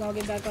you was gonna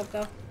get back up,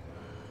 though.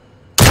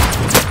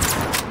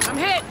 I'm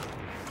hit.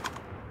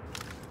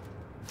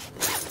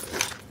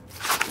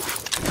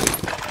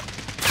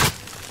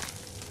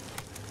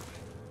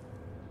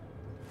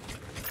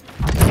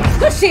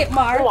 Good shit,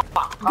 Mari.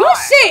 Good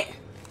shit.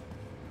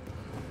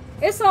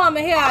 It's some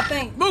in here, I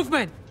think.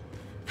 Movement.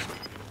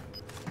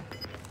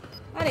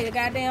 I need a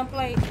goddamn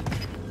plate.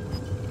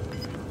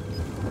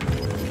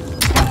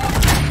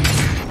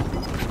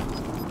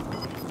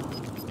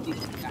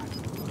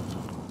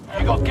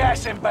 You got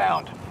gas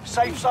inbound.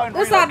 Safe zone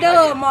This our relocated.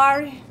 dub,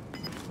 Mari.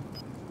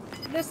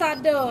 This our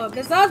dub.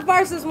 This us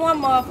versus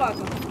one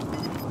motherfucker.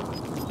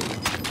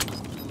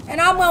 And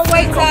I'm gonna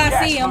wait till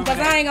I see him, because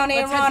I ain't gonna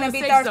even Let's head run to and the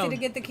be safe thirsty zone. to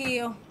get the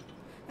kill.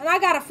 And I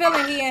got a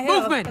feeling he in here,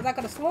 Movement. because I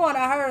could have sworn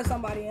I heard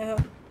somebody in here.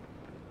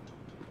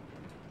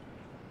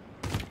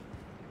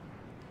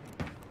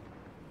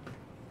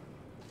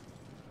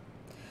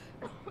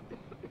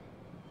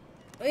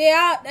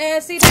 Yeah,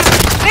 and see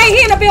that? Hey,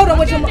 he in the building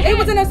with you. He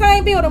was in the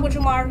same building with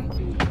you, Mari.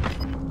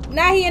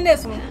 Now he in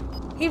this one.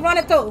 He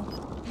running through.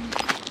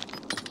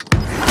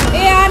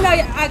 Yeah, I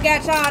I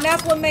got y'all, and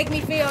that's what make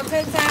me feel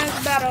 10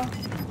 times better.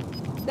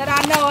 That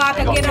I know I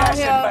can get on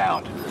here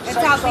and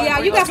talk to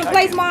y'all. You got some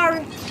place,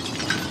 Mari?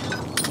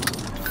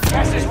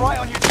 Gas is right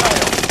on your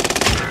tail.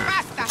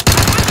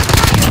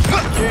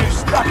 You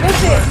stuck it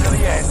to the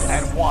end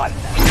and won.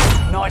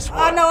 Nice work.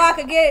 I know I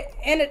could get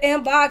in the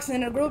inbox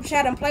in the group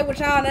chat and play with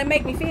y'all, and that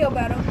make me feel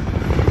better.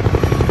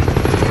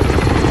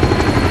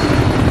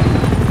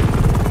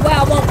 Well,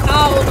 I won't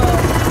call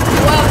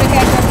whoever the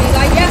heck of me.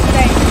 Like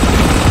yesterday,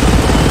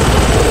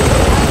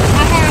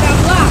 I had a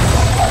block.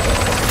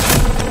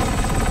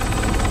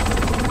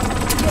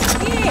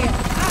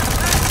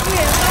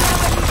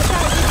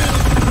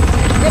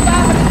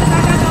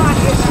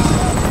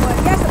 But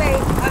yesterday,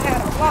 I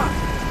had a block.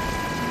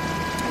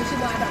 And she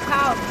wound up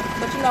calling me.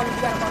 But you know when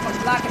you got a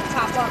motherfucker block and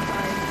pop up,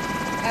 like,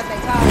 as they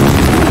call it.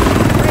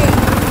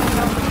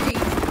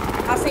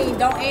 I seen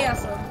don't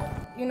answer.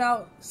 You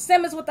know,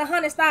 Simmons with the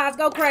 100 stars,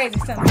 go crazy,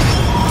 Simmons.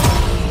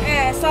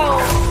 And so,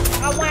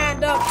 I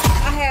wound up,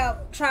 I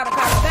had tried to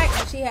call her back,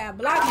 but she had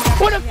blocked me.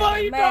 What the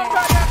fuck you talking about?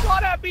 That call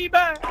that be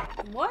back.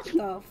 What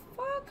the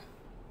fuck?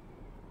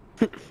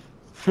 What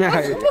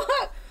the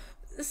fuck?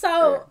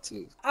 So,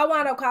 I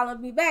wound up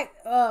calling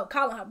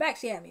her back.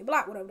 She had me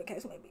blocked, whatever the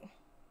case may be.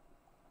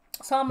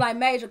 So, I'm like,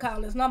 Major,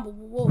 call this number,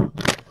 woo-woo.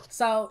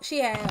 So, she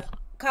had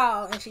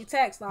called, and she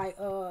texted, like,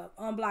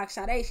 unblock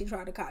Sade. She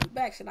tried to call you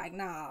back. She like,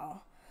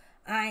 no.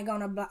 I ain't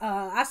gonna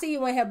I see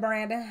you in here,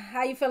 Brandon.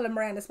 How you feeling,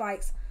 Brandon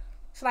Spikes?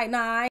 She's like, nah,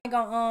 I ain't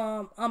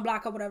gonna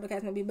unblock her, whatever the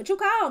case may be. But you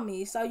called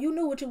me, so you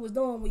knew what you was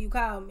doing when you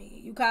called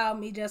me. You called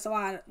me just so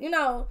I, you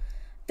know,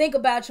 think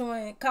about you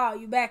and call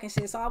you back and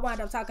shit. So I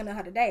wound up talking to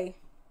her today.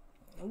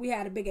 And we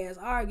had a big ass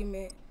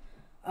argument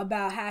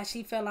about how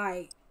she feel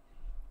like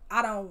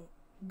I don't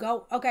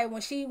go. Okay,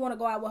 when she wanna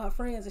go out with her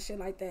friends and shit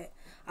like that,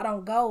 I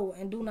don't go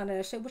and do none of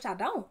that shit, which I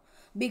don't.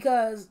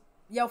 Because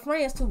your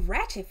friends too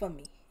ratchet for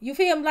me. You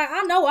feel me? Like,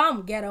 I know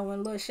I'm ghetto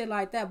and little shit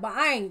like that, but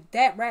I ain't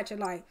that ratchet.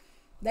 Like,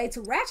 they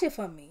too ratchet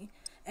for me.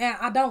 And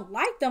I don't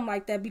like them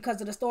like that because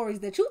of the stories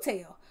that you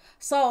tell.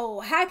 So,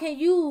 how can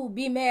you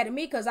be mad at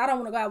me because I don't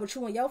want to go out with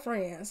you and your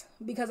friends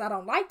because I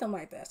don't like them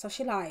like that? So,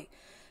 she like,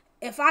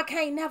 if I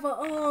can't never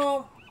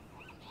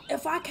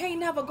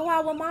go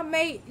out with my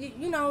mate,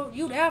 you know,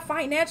 you there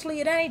financially,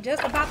 it ain't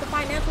just about the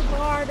financial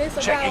part. It's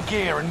about check your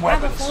gear and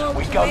weapons.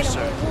 We go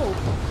soon.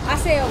 I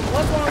said,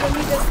 what's wrong with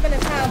me just spending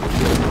time with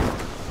you?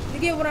 You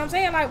get what I'm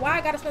saying? Like, why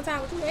I gotta spend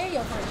time with you and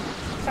your friends?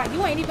 It's like,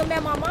 you ain't even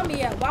met my mama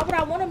yet. Why would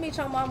I want to meet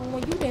your mama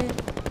when you didn't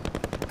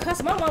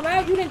cuss my mama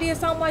out? You done did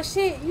so much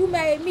shit. You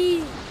made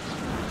me,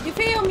 you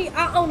feel me?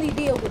 I only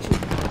deal with you.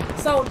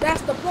 So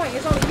that's the point.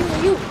 It's only you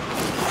and you.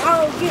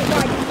 I don't get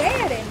why you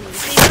mad at me.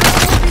 See, I don't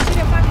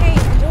appreciate if I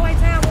can't enjoy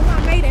time with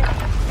my mate.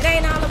 It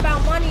ain't all about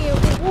money and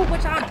woo,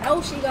 which I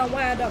know she gonna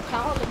wind up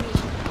calling me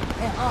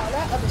and all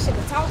that other shit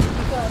to talk to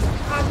because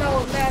I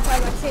know last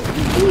time I said,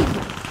 you need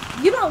me.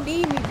 You don't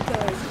need me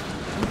because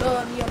you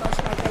love me or no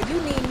shit like that. You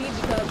need me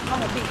because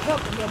I'm a big help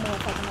in your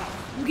motherfucking life.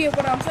 You get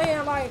what I'm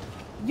saying? Like,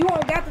 you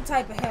don't got the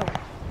type of help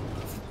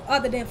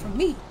other than from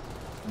me.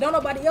 Don't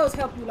nobody else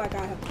help you like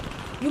I help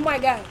you. You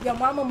might got, your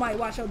mama might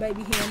watch your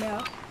baby here and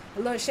there, a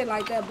little shit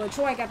like that, but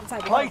you ain't got the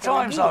type of help.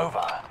 Playtime's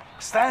over.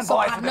 Stand so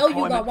by I for know you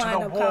gonna deployment wind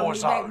to up the calling war me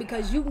zone. back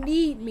because you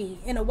need me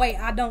in a way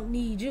I don't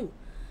need you.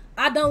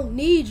 I don't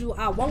need you,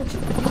 I want you.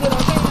 You get what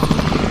I'm saying?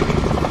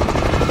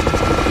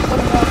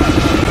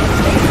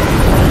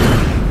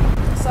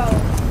 So,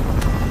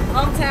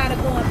 I'm tired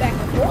of going back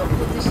and forth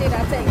with the shit.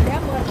 I tell you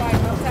that much, like,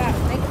 I'm tired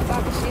of thinking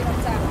about the shit. I'm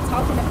tired of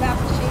talking about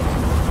the shit.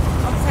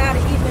 I'm tired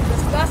of even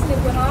discussing it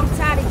with her. I'm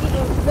tired of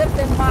even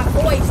lifting my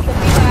voice to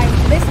be like,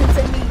 listen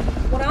to me.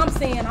 What I'm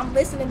saying, I'm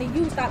listening to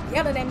you. Stop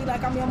yelling at me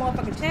like I'm your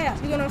motherfucking child.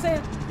 You know what I'm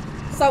saying?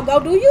 So go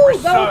do you.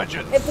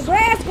 Resurgence. Go. If the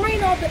grass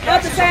green on the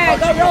other side,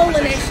 go roll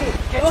in that shit.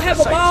 Go have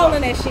a ball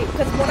in that shit.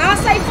 Because when I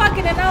say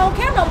fucking and I don't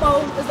care no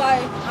more, it's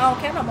like, I don't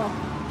care no more.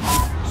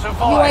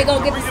 Survive. You ain't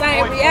gonna get the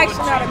same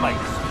reaction out of me.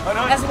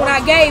 That's what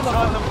I gave them.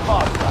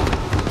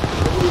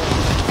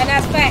 And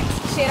that's facts.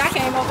 Shit, I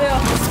came over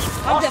here.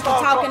 I'm just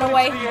talking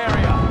away.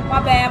 My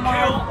bad,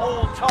 Mark. Kill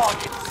all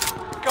targets.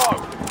 Go.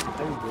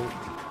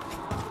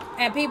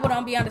 And people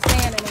don't be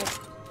understanding it.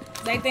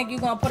 They think you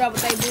gonna put up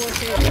with their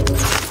bullshit.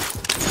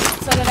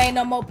 So that ain't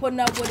no more putting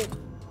up with it.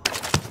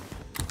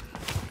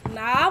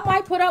 Nah, I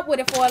might put up with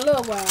it for a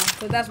little while.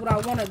 Because that's what I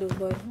want to do.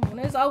 But when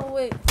it's over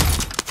with,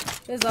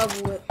 it's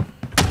over with.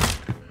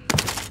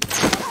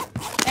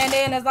 And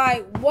then it's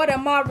like, what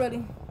am I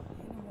really?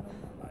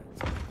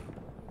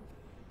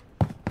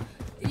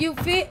 You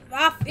fit?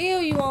 I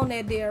feel you on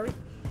that, Derek.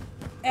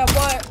 And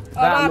what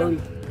a lot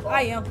of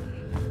I am.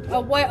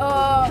 What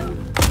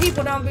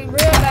people don't be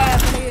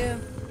realizing is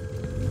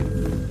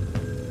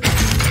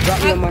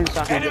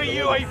enemy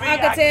UAV I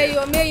can tell you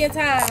a million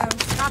times.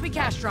 Copy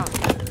Castro.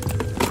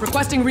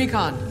 Requesting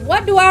recon.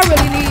 What do I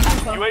really need you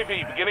for?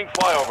 UAV beginning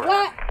flyover.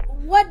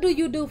 What do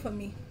you do for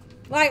me?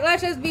 Like,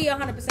 let's just be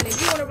 100%.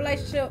 If you want a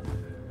relationship,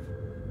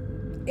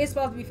 it's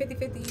supposed to be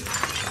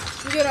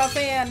 50-50. You get what I'm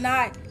saying?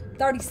 Not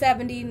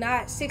 30-70,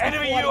 not 60-40.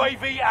 Enemy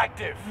UAV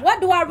active.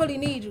 What do I really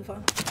need you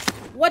for?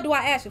 What do I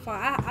ask you for?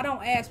 I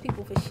don't ask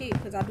people for shit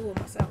because I do it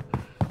myself.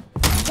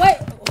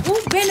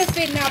 Who's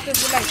benefiting out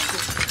this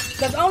relationship?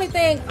 Because the only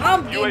thing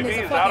I'm getting is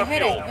a fucking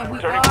headache. And we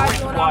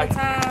arguing all the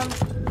time.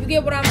 You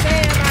get what I'm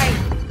saying?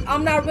 Like,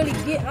 I'm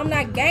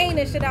not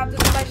gaining shit out this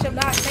relationship.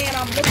 Not saying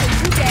I'm looking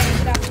to gain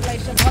shit out this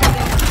relationship. Other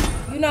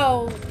than, you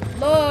know,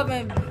 love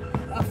and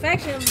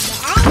affection.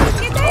 I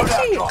don't get that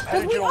shit.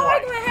 Because we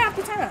arguing half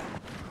the time.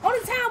 Only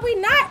time we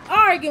not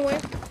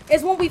arguing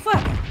is when we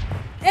fucking.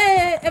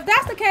 And if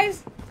that's the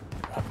case,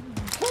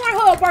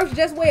 Pornhub works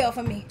just well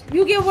for me.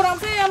 You get what I'm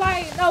saying?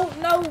 Like, no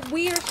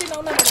weird shit,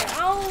 no none of that.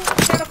 I don't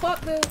gotta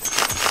fuck the,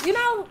 you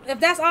know, if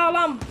that's all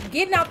I'm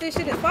getting out this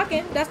shit is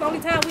fucking, that's the only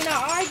time we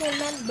not arguing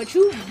nothing. But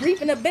you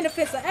reaping the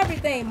benefits of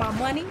everything. My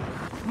money,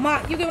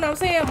 you get what I'm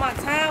saying? My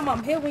time,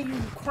 I'm here when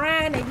you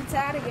crying and you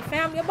tired of your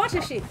family, a bunch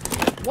of shit.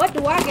 What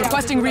do I get out of this?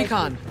 Requesting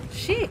recon.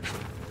 Shit.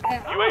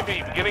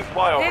 UAV beginning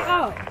flyover. At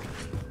all.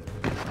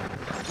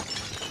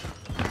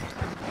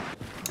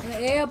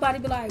 And everybody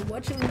be like,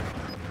 what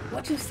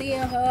you see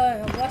in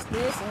her and what's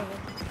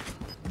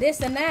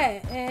this and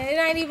that, and it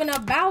ain't even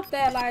about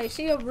that. Like,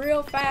 she a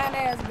real fine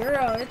ass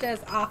girl. It's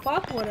just I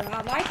fuck with her,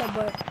 I like her,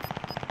 but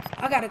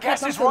I gotta cut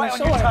some feelings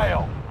short.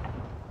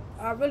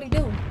 I really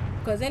do,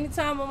 because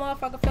anytime a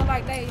motherfucker feel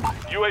like they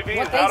UAV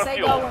what is they out say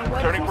of go fuel. and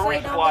what Returning you for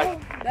say resupply. don't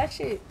go, that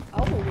shit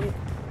over with.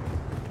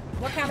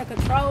 What kind of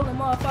controlling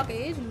motherfucker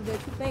is you that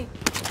you think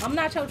I'm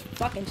not your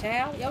fucking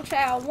child? Your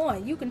child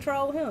won. You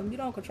control him. You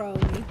don't control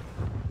me.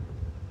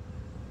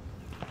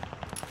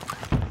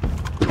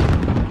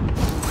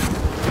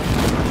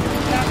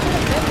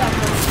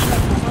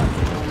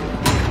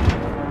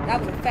 That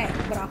was a fact,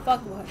 but I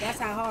fucked with her. That's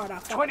how hard I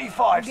fucked with her.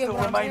 25 still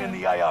remain in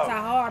the AO. That's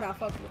how hard I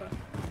fucked with her.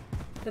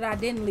 That I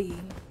didn't leave.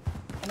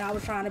 And I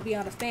was trying to be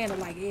understanding,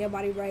 like,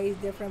 everybody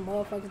raised different,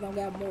 motherfuckers don't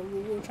got more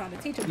rules. Trying to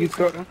teach them. You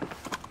took them?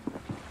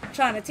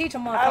 Trying to teach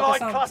them motherfuckers Allied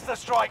something. cluster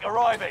strike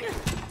arriving.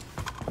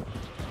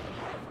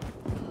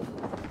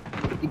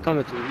 He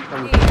coming to you. He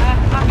coming I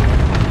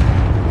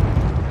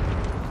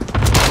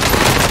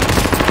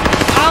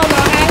don't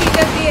know how he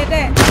just did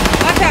that.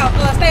 Watch out,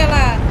 stay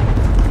alive.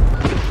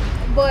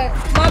 But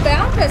my bad,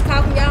 I'm just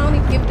talking. Y'all don't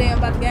even give a damn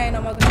about the game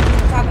no more because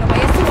I'm talking about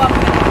it's too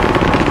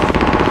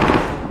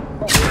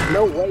often.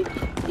 No way.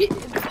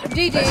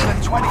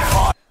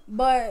 GG.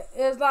 But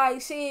it's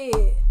like,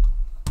 shit,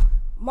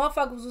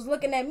 motherfuckers was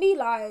looking at me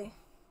like,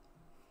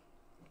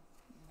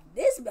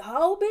 this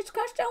whole bitch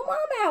cussed your mom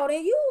out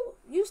and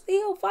you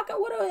still fucking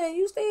with her and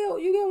you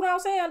get what I'm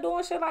saying,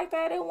 doing shit like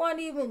that. It wasn't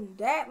even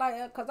that,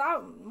 like, cause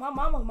my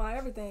mama my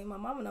everything. My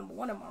mama number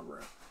one in my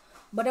world.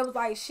 But it was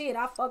like, shit,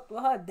 I fucked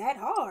with her that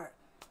hard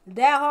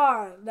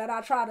that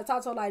I tried to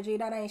talk to her like, gee,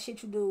 that ain't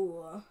shit you do,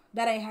 or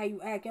that ain't how you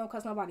act. You don't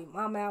cuss nobody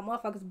mama out.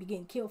 Motherfuckers be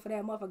getting killed for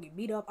that. Motherfuckers get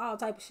beat up, all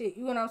type of shit.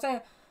 You know what I'm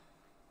saying?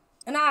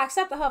 And I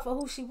accepted her for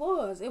who she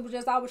was. It was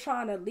just I was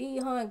trying to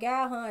lead her and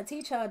guide her and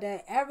teach her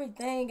that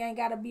everything ain't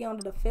got to be on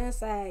the defense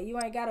side. You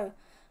ain't got to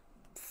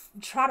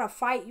try to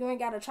fight. You ain't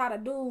got to try to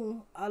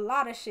do a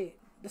lot of shit.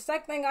 The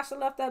second thing I should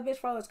left that bitch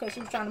for is because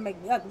she was trying to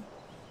make me ugly.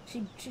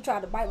 She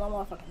tried to bite my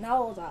motherfucking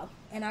nose off.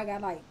 And I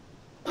got like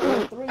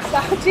 3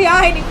 stars. Gee,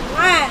 I ain't even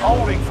lying.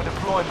 Holding for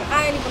deployment.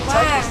 I ain't even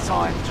lying. Take this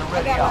time to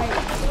ready I got up.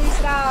 like 3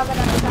 stars. I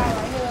got a star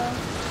right here.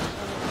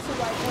 2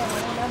 right there.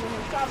 And 1 under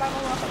here. Try to bite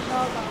my motherfucking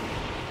nose off.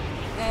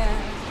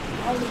 And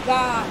only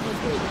God was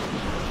with me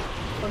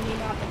for me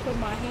not to put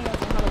my hands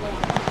on her the way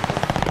I wanted to.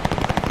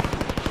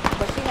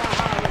 But she had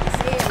already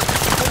said it.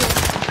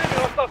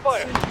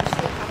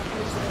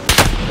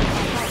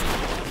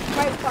 The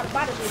crazy part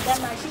about it is that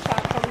night she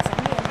called the police on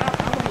me and I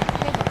wouldn't even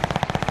think of it.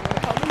 When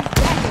the police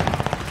got here,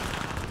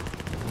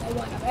 they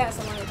wanted to ask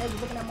somebody. They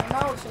was looking at my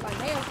nose. She was like,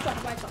 damn, she trying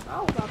to bite your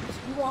nose off.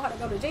 You want her to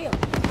go to jail.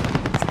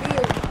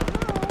 Still,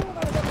 no, I don't want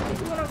her to go to jail.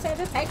 You know what I'm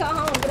saying? Just take her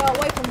home. Get her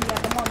away from me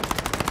at the moment.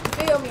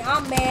 Feel me?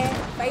 I'm mad,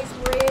 face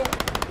red,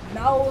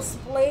 nose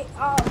split,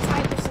 all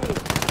type of shit.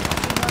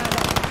 She wound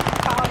up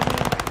calling me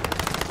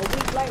a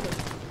week later.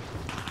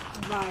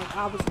 Like, I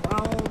was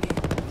wrong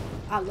and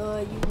I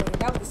love you. And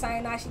that was the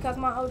same night she cussed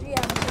my OG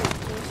out and shit.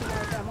 So she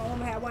like that. My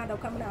mama had wound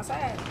up coming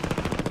outside.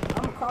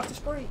 I'm across the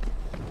street.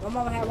 My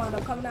mama had wound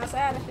up coming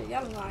outside and shit,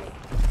 yelling like,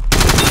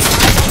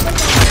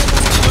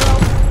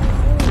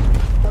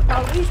 the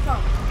police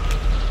come.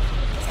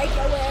 Take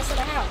your ass to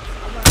the house.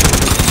 I'm like,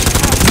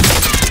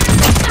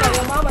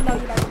 your mama know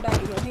you like the back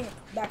of your hand,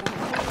 back of her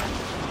hand.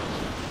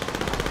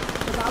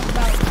 Cause I was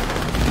like,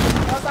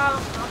 that's all.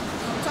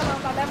 I'm telling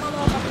her, like, that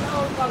motherfucking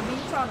nose gonna be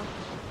trying to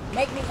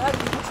make me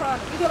ugly. You trying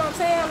to, you get what I'm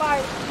saying?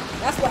 Like,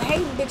 that's what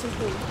hating bitches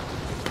do.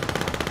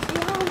 See,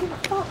 I don't give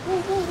a fuck. Woo,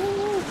 woo, woo,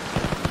 woo.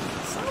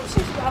 Some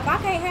shit, if I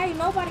can't hate,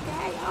 nobody can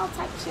hate. All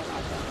type of shit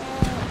like that,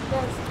 man.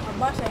 There's a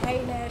bunch of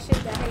hating ass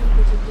shit that hating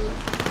bitches do.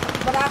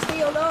 But I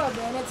still love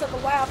them. And it took a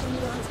while for me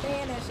to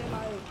understand that shit.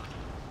 Like,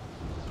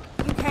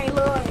 you can't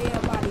love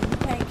everybody. You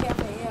can't care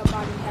for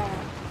everybody.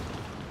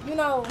 You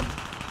know,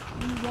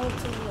 you want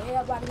to.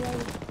 Everybody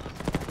ain't.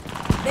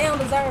 They don't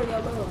deserve your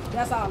love.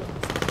 That's all it is.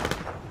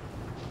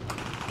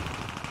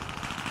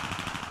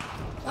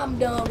 I'm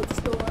done with the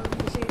story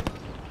and shit.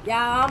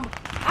 Y'all,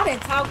 I I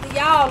didn't talk to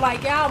y'all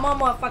like y'all my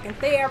motherfucking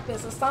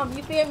therapist or something.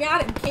 You feel me?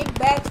 I didn't kick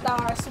back,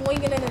 start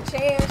swinging in the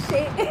chair and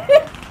shit. Hey.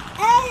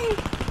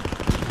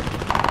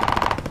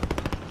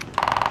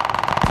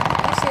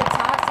 That shit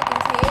toxic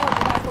as hell.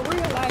 But like for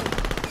real, like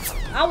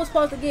I was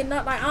supposed to get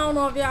nothing. Like I don't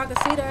know if y'all can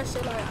see that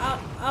shit. Like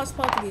I was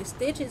supposed to get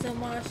stitches in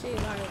my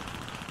shit. Like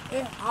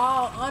it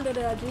all under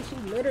there. Just she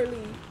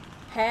literally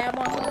had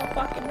my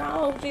motherfucking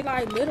nose. She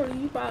like literally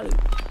you probably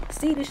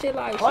see the shit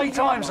like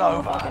playtime's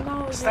over.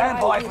 Stand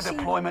by for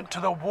deployment to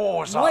the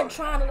war zone. Wasn't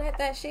trying to let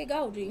that shit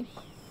go, G.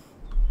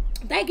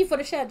 Thank you for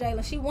the shot,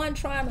 Jayla. She wasn't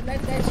trying to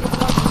let that shit go.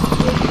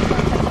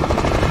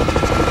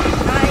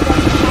 I ain't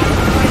gonna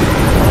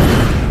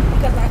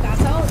because like I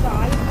told y'all,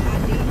 I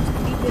need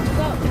these bitches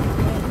up.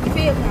 You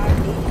feel me? I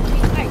need to be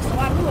nice. So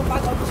I knew if I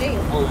go to jail,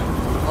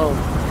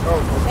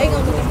 they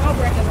gonna look at my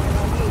record like,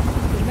 oh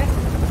yeah, you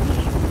messing with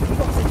me. You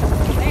gonna sit your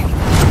ass down.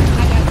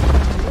 I got to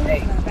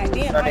back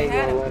then. I ain't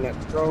had it.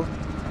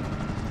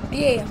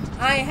 Yeah,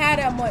 I ain't had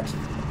that much.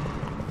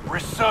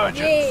 Resurgence.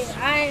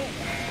 Yeah, I ain't.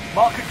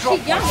 Mark a drop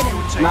point for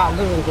your team.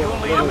 You'll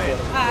lead them in.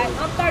 Alright,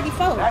 I'm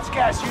 34. That's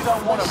gas you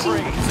don't want to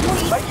breathe.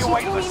 Make your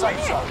way to the safe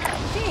zone.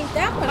 She ain't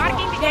that much.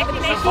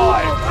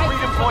 Survive,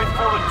 redeploy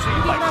fallen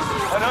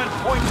teammates, and earn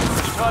points to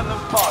return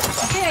them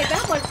faster. She ain't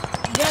that much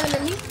younger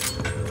than me.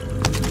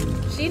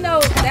 She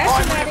knows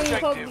that's not even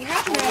supposed to be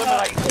happening.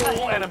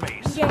 Eliminate all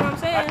enemies. You get what I'm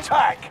saying?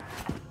 Attack.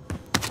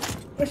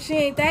 But she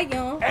ain't that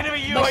young.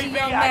 Enemy but she UAV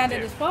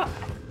young-minded as fuck.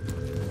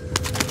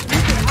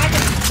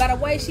 By the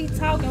way she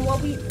talking,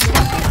 what we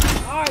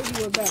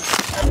argue about,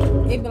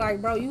 it be like,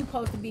 bro, you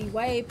supposed to be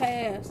way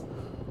past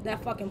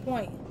that fucking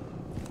point,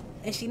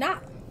 and she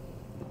not.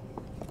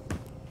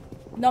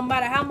 No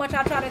matter how much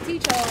I try to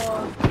teach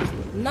her,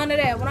 none of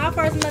that. When I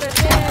first met her,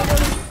 she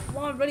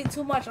wasn't really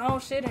too much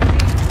on shit,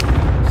 and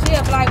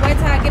she'll be like, wait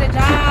till I get a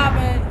job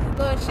and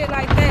little shit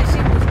like that.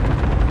 She was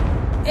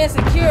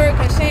insecure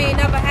because she ain't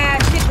never had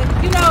shit to,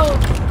 you know,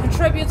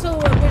 contribute to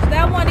it, which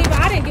that one even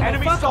I didn't give a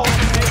fuck about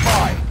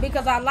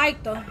because I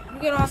liked her. You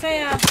get what I'm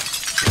saying? I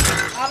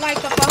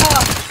liked her for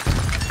her.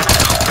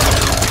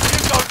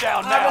 You go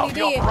down now. Really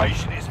the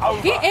operation is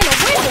over. Get in the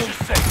window.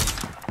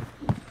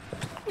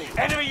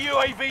 Enemy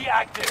UAV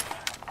active.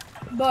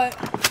 But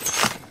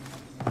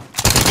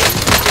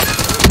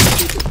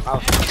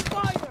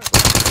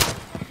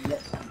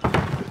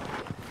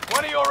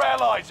one of your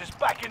allies is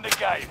back in the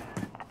game.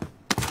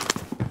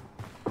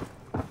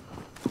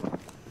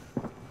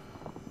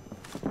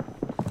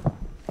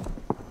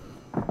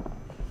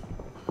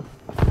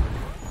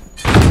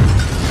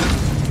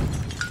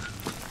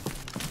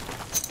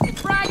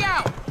 Frag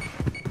out!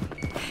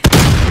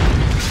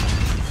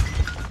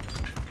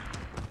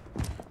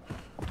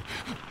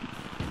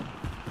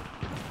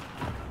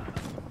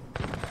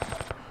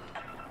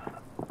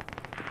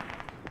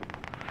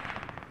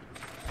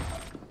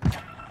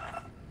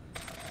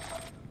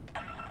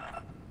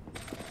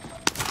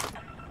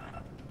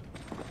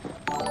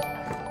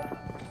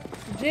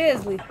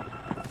 Jizzly.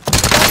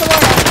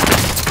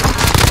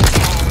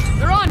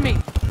 They're on me!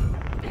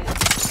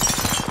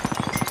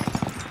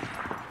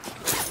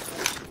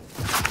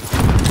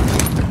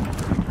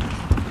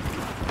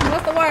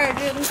 What's the word,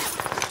 Jizzly?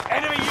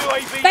 Enemy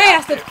UAV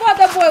Bastard! Fuck,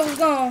 that boy was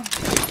gone.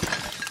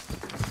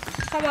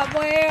 Come on,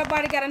 boy.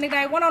 Everybody got a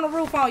nickname. One on the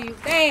roof on you.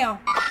 Damn.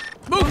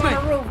 Movement! One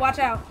on the roof. Watch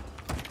out.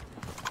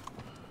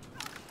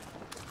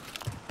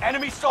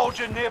 Enemy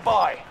soldier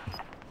nearby.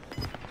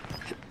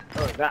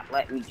 Oh, that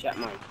let me check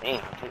my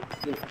damn.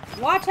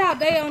 Watch out,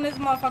 they on this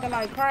motherfucker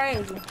like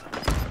crazy.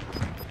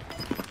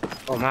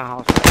 Oh, my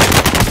house.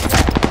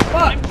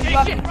 Fuck.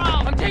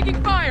 I'm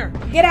taking fire!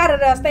 Get out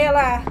of there. Stay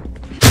alive.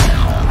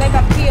 They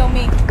gonna kill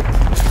me.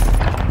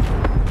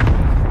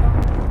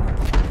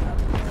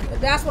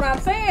 That's what I'm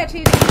saying,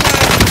 Cheesy.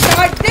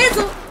 Start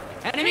dizzle.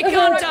 Enemy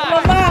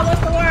contact! Lamar,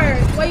 what's the word?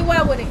 Where you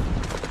at with it?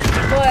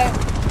 But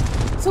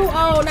too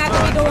old not to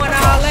be doing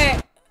all that.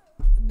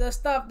 The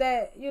stuff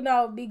that, you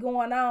know, be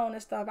going on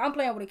and stuff. I'm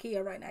playing with a kid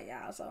right now,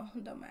 y'all, so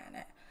don't mind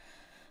that.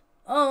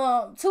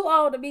 Too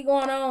old to be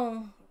going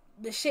on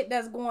the shit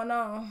that's going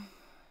on.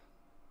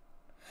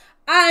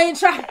 I ain't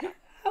trying.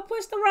 I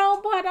pushed the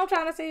wrong button. I'm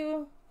trying to see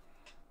who.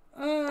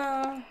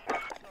 Let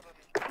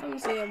me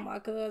see if my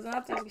cousin.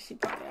 I think she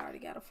probably already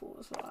got a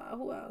full slide.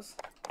 Who else?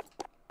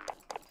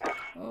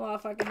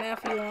 Motherfucking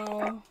nephew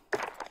on.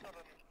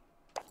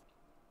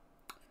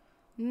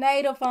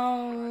 Native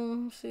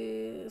on.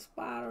 Shit.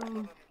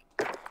 Spider.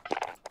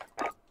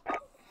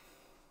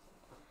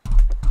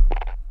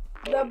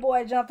 That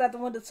boy jumped out the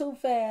window too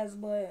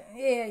fast, but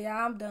yeah,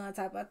 y'all, I'm done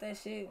talking about that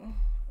shit.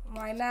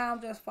 Right now,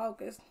 I'm just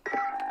focused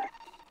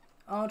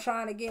on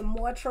trying to get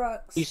more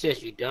trucks. You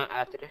said you done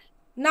after this?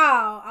 No,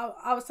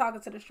 I was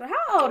talking to the street.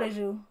 How old is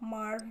you,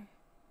 Marv?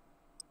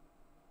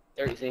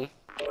 13.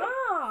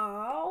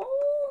 Oh,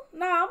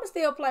 no, I'ma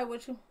still play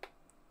with you.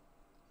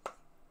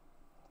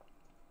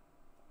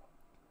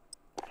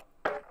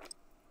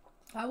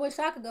 I wish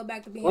I could go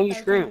back to being. When you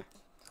screaming?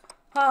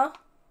 Huh?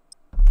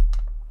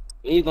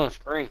 When you gonna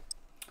scream?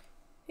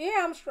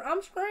 Yeah, I'm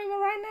screaming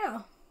right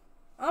now.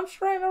 I'm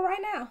screaming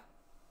right now.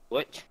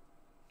 What?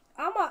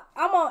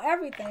 I'm on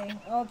everything.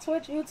 On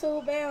Twitch,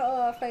 YouTube,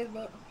 and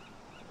Facebook.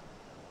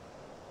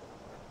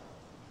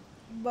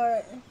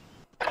 But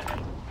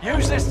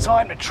use this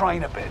time to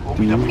train a bit. We'll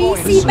be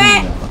deploying Nisi soon.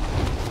 back.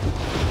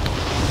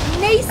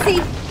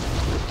 Nisi.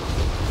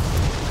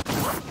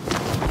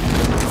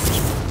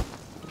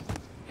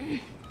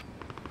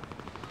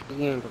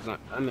 Again, cause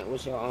I mean,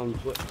 what's your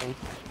Twitch thing?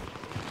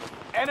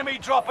 Enemy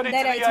dropping into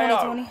That the ain't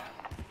AO. 2020.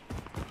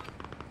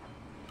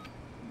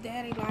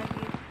 Daddy like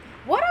it.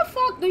 What the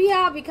fuck do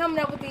y'all be coming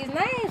up with these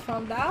names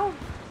from, dog?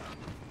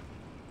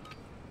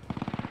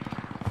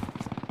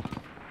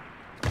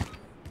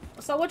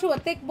 So what, you a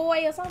thick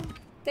boy or something?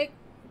 Thick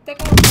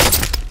on?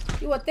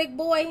 You a thick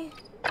boy?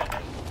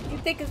 You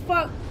thick as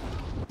fuck?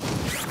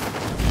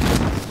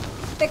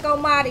 Thick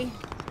on Marty.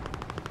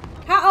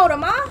 How old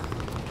am I?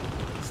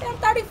 See, I'm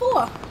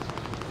 34.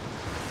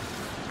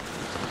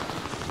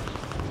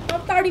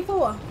 I'm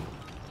 34.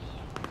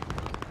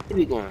 You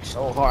be going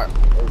so hard.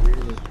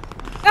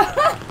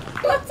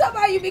 What's up?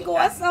 How you be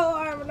going so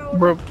hard?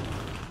 Bro,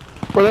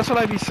 that's what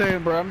I be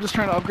saying, bro. I'm just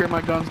trying to upgrade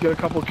my guns, get a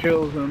couple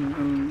kills,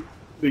 and the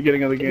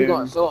beginning of the game. They be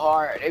going so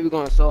hard. They be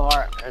going so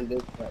hard. And they,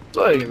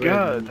 like,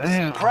 god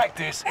damn.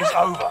 Practice is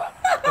over.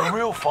 The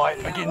real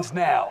fight begins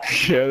now.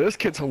 Yeah, this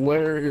kid's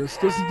hilarious.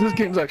 This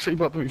game's actually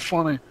about to be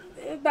funny.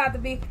 It's about to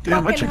be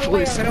damn, my fucking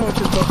Chick-fil-A hilarious. sandwich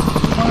is about to be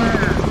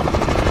fire.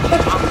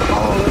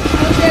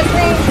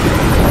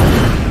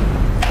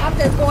 I'm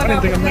just going I didn't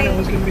off think a the minute name.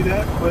 was gonna be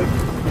that quick.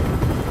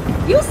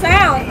 You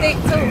sound thick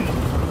too.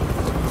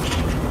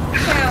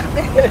 Sound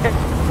thick.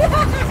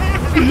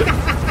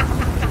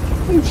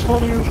 It's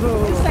funny as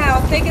hell. You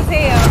sound thick as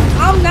hell.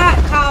 I'm not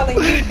calling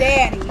you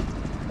daddy.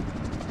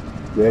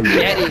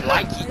 Daddy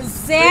like you.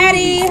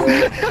 Zaddy.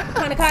 I'm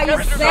trying to call you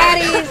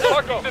Zaddy.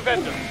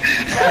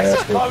 Gas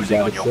is closing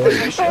on your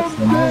position. I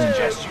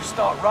suggest you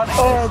start running.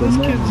 Oh, this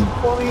kid's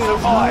funny as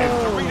Survive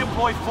hell. to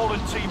redeploy fallen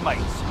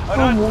teammates and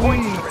earn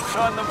points to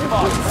return them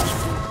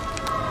fast.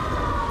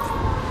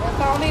 If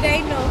only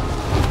they knew.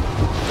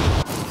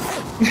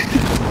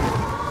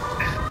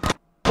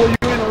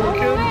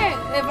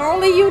 If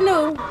only you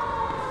knew.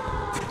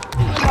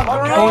 I'm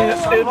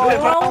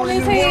grown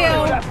as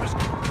hell.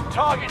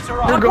 Targets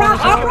are I'm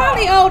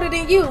probably older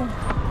than you.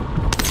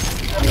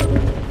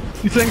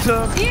 You think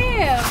so?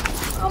 Yeah.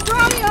 I'm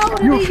probably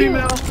older You than a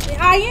female? you.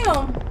 I am.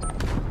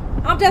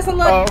 I'm just a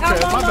little. Oh, okay. I'm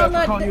My bad for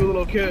little, calling you a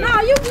little kid. No,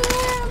 you good.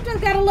 I'm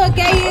just got a little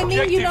gay in me.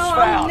 You know,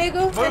 I'm a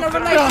nigga in a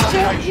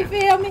relationship. You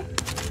feel me?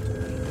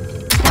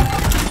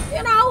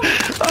 You know.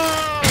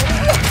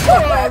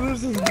 Oh,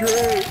 this is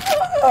great.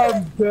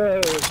 I'm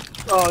dead.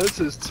 Oh, this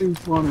is too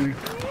funny.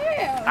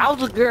 Yeah. If I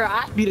was a girl,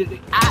 I'd be the.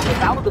 If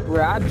I was a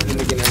girl, I'd be the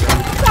nigga that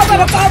Talk about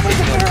if I was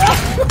a girl.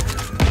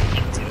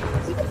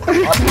 I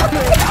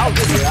was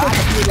a girl,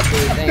 I'd be the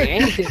same thing.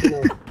 Ain't thinking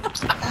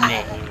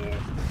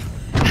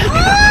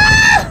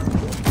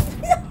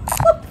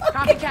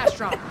Copy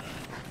Castro.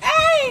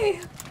 Hey.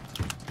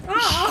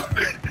 Hey.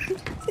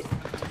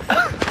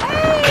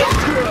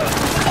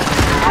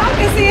 I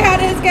can see how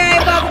this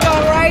game about to go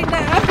right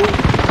now.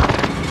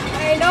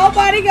 Ain't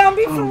nobody gonna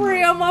be for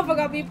real. Motherfucker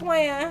gonna be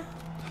playing.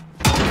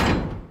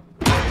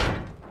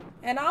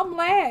 And I'm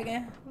lagging.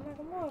 I'm like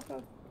a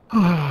motherfucker.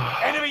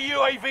 Enemy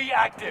UAV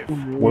active.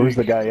 Where's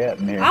the guy at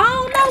in here? I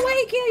don't know where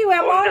he kill you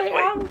at, Marty.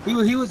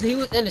 He was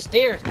in the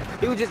stairs.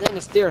 He was just in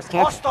the stairs.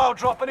 Hostile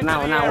dropping into the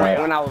area.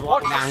 When I was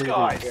Watch walking the down, he was in the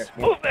skies. stairs.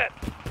 Move that.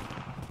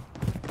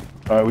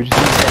 Alright, we just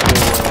need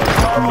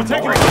to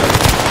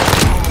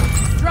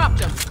Dropped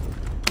him.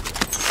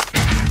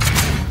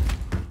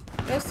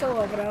 There's two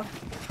over there.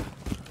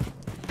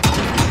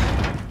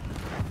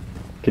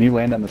 Can you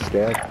land on the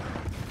scab?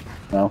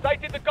 No.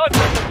 Sighted the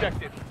contact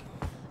objective.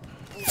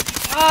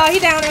 He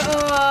down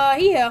there,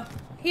 he here.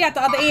 He at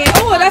the other end.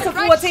 Oh, that's a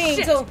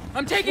 14 too.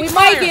 I'm taking We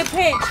fire. might get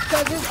pinched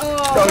because it's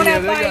Oh when yeah,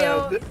 that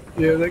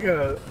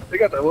fire. they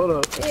got that load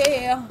up.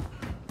 Yeah.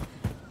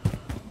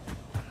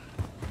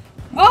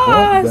 Oh,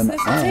 Well, it's then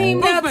a team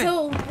now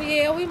Movement. too.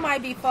 Yeah, we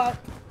might be fucked.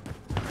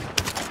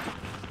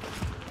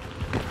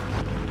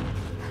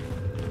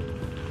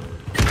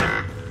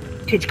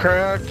 Kid's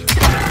cracked.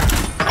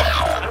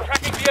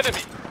 Tracking the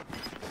enemy.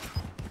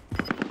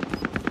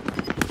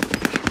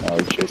 Oh,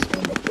 he's chasing him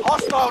up there.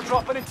 Hostile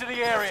dropping into the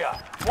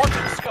area. Watch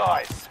the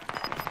skies.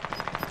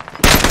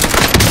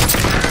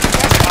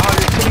 Oh,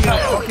 you're sitting in a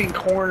fucking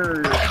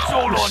corner. It's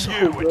all on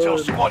you until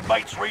squad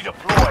mates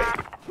redeploy.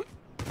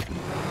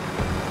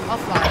 I'll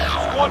fly.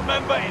 Squad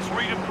member is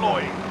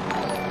redeploying.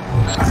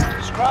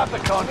 Scrap the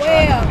contract.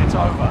 Well. It's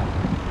over.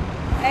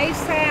 Hey,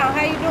 Sound,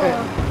 how you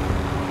doing?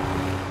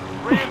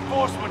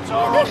 Reinforcements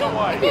are on the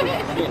way.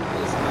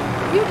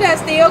 You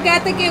just still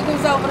got the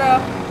giggles over there.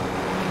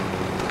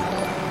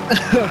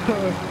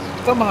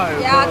 Somehow.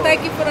 Y'all,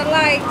 thank you for the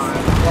likes.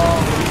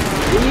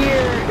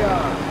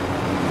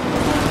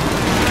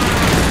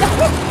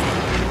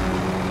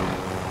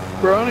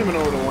 Bro, I don't even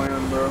know where to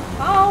land, bro.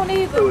 I don't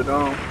either. I really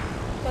don't.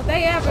 But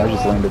they I just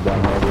everywhere. landed down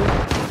here.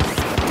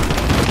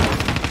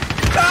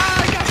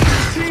 Ah, I got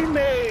your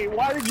teammate!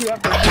 Why did you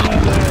have to be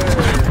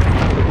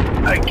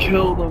there? I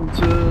killed him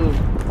too.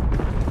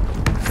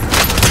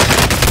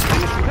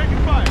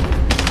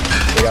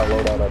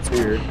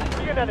 here.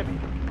 See an enemy.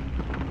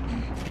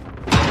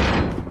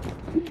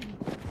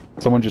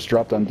 Someone just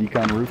dropped on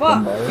decon roof.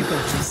 Fuck. By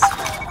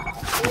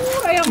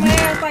Ooh, they on my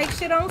ass like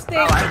shit on stick.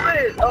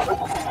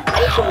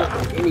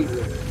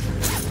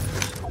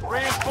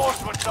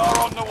 Reinforcements are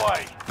on the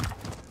way.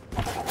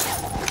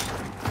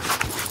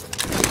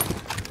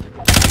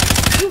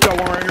 Got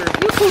one right here.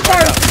 You too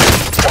thirsty.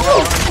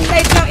 Ooh,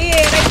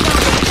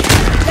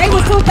 they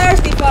was too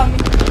thirsty for me.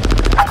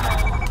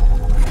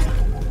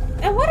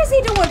 And what is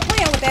he doing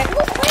playing with that? Who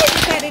plays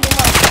with that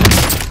anymore?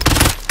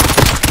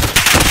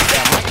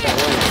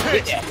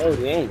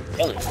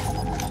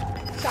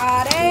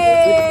 Sade.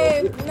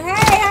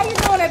 Hey, how you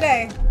doing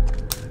today?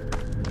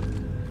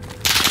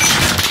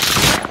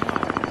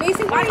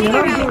 Macy, why do you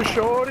hear me?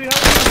 Shorty.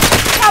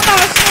 How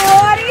about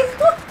Shorty?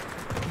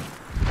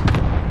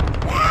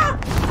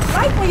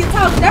 Like when you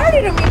talk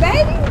dirty to me,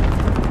 baby.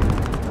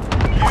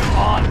 You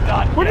aren't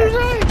done What did you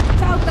say?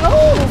 Talk to who?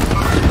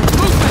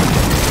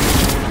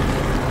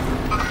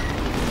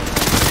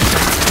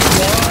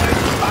 What?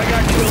 I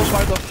got killed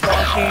by the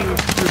fucking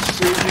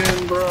precision,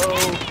 bro.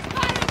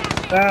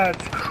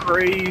 That's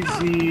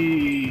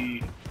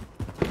crazy.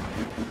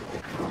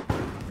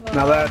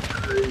 Now that's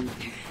crazy.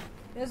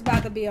 It's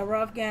about to be a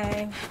rough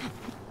game.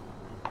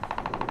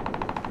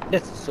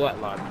 That's a sweat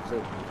lobby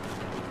too.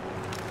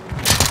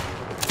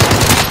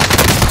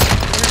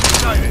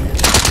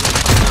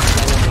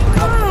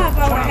 Ah, if I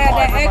would have had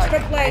that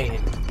extra plate.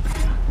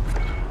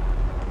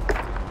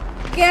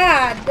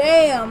 God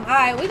damn.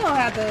 Alright, we gonna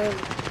have to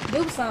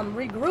do something,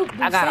 regroup,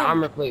 do I got something. an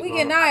armor plate. We bro.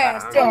 getting our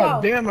ass God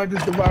tomorrow. damn, I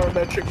just devoured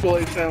that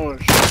Chick-fil-A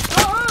sandwich.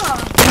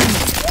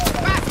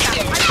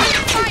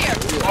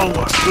 Oh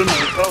my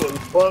goodness, that was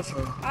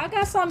busting. I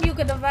got something you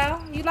could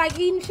devour. You like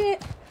eating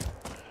shit?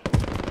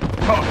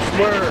 Oh, I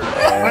swear.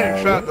 I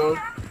ain't fat though.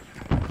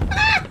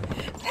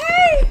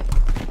 Hey!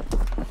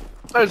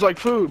 It's like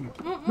food.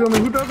 You know what I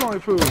mean? Who doesn't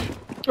like food?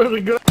 There's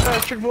a good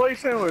ass Chick-fil-A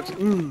sandwich.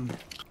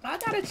 I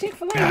got a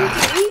Chick-fil-A you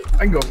can eat. I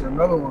can go for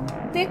another one.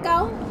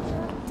 Thicko.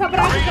 Top of that,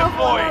 I can go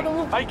for another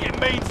one. Make it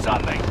mean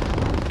something.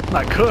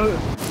 I could.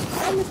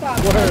 Let me stop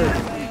Word.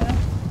 playing, man.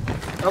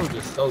 I was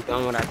just so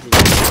done when I did.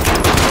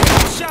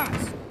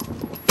 Shots.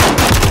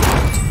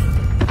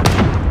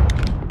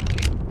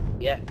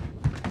 Yeah.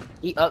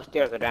 He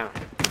upstairs or down.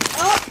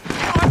 Oh!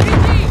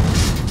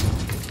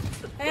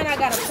 And I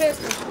got a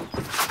pistol.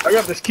 I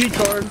got this key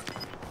card.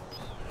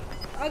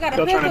 I got a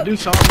Y'all pistol. trying to do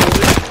something with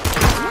it?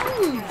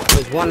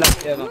 There's one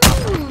upstairs on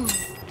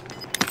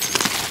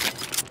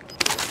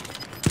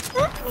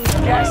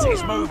Gas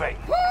is moving.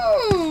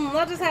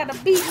 I just had to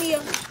beat me a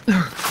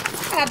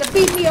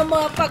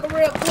motherfucker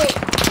real quick.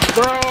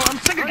 Bro, I'm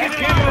sick of getting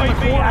camping in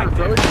the corner,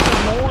 bro.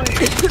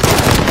 It's just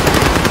annoying.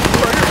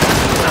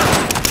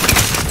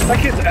 That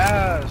kid's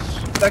ass.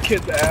 That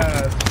kid's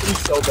ass. He's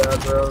so bad,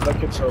 bro. That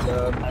kid's so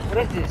bad. What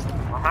is this?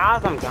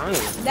 How's I'm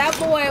dying? That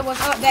boy was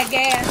up that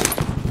gas.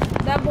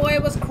 That boy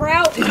was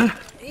crouched.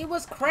 He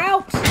was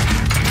crouched.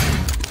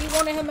 He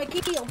wanted him to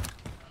kill.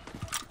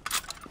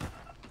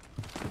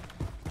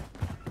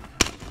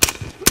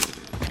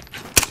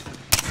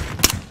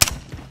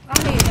 I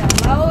need a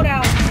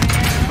loadout, man.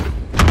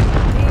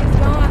 These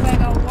guns ain't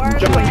gonna work.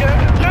 Jump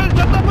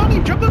the money!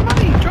 Jump the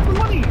money! Jump the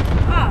money!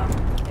 Oh.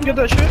 You get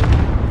that shit?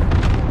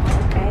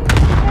 Okay.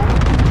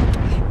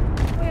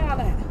 Where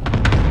y'all at?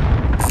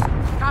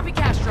 Copy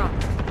cash drop.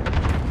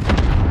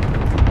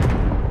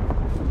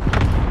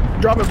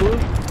 Drop it, Blue.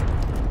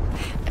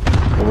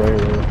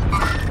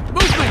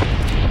 Movement!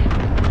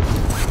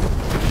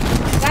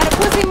 Got a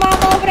pussy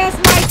mama over there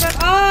sniping.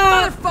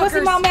 Oh,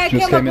 pussy mama at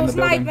Just came in chemical the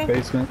building, sniping.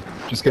 basement.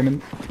 Just came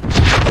in.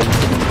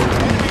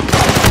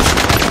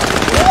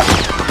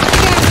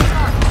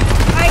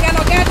 I ain't got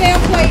no goddamn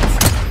plates.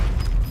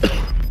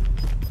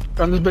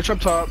 Run this bitch up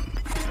top.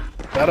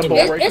 Got a ball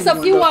right It's through a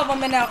the few window. of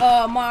them in there,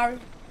 Mari.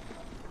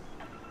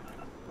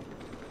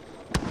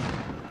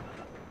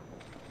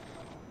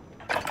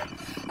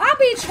 I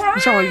be trying.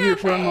 You sound like you're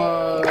from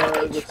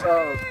the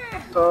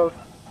south.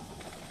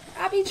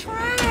 I be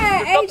trying.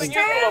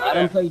 I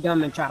don't play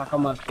dumb and try to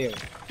come upstairs.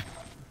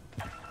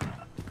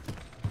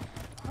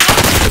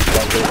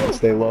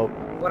 Stay low.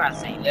 What I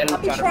say? Let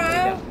him try to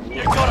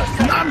play dumb.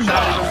 I'm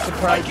not even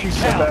surprised he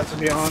said that, to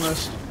be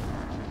honest.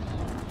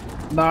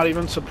 Not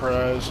even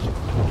surprised.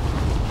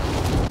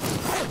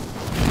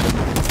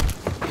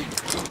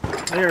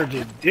 They're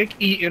the dick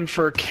eating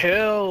for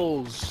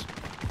kills.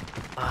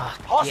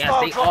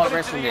 Hostile they all dropping into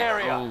wrestling the it.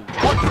 area.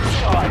 Watch the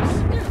skies.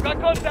 Got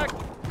contact.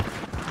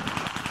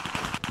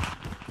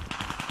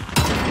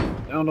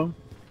 Down them.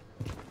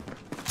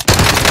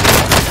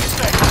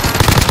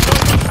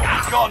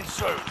 Gone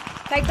soon.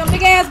 Take them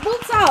big ass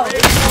boots off.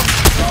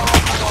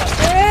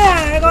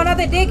 Yeah, there go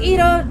another dick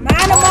eater.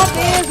 Mind my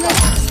business.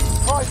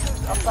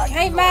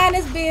 Can't mind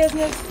his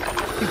business.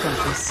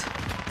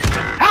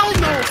 Hell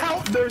no!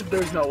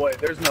 There's no way.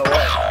 There's no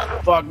way.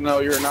 Fuck no,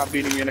 you're not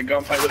beating me in a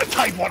gunfight with a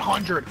Type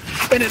 100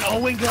 and an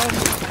Owen gun,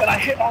 and I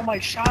hit all my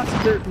shots.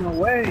 There's no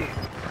way.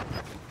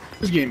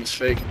 This game is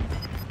faking.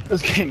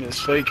 This game is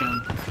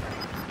faking.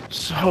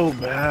 So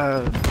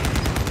bad.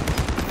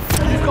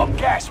 You've got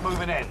gas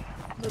moving in.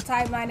 The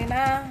Type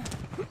 99.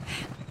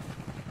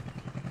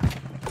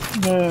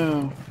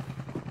 No.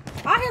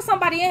 I hear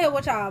somebody in here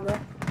with y'all, bro.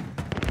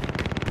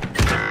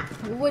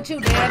 With you,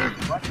 Daddy.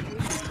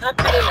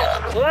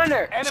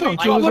 Corner. Enemy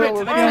dropping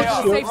into the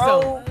AO. Safe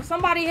zone.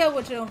 Somebody here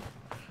with you.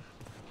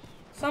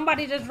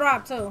 Somebody just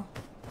dropped too.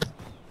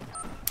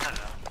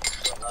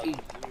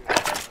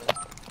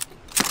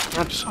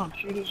 I'm so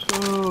cute.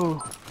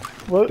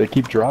 What? They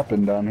keep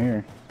dropping down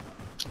here.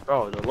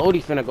 Bro, the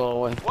loadie finna go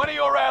away. One of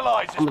your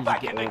allies is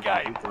back in the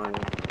game.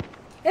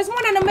 There's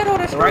one in the middle of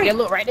the street. Right there,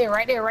 look, right there,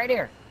 right there, right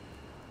there.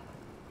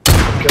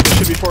 Get this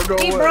shit before it go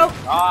He away. broke.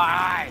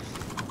 Alright.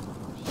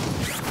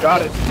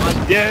 Got it.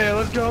 Yeah,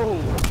 let's go.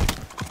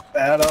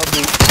 Bad up.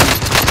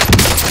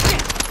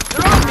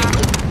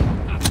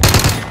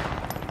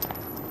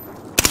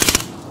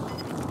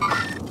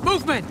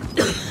 Movement.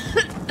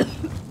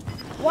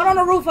 One on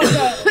the roof up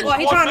there. Well,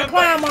 he trying to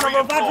climb on the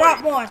roof. I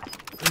dropped one.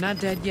 You're not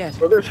dead yet.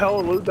 Bro, there's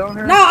hella loot down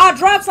here. No, I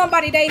dropped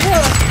somebody. They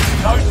hood.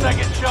 No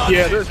second chances.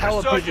 Yeah, there's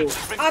hella people.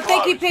 I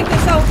think he picked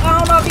himself. I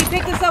don't know if he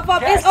picked himself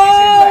up. Gas It's is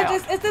inbound.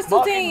 it's this two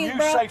Marking teams, new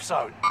bro. safe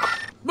zone.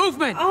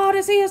 Movement. Oh,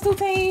 this is two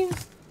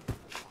teams.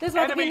 This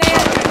about to be Enemy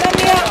nasty. dropping Let into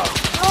me the up.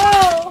 AO.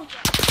 Oh.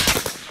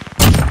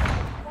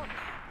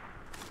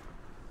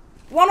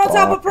 One on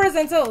top of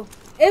prison too.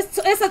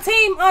 It's a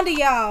team under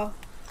y'all.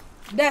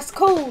 That's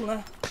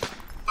cool.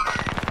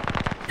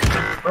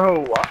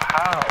 Bro,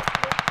 how?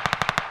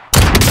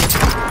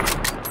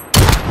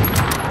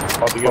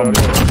 About to get on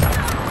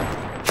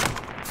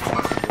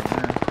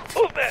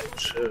Move that.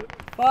 shit.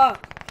 Fuck.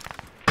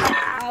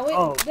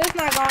 This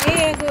not gonna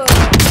end good.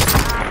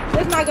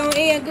 This not gonna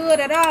end good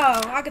at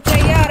all. I can tell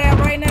y'all that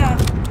right now.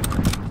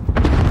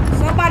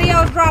 Somebody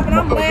else dropping.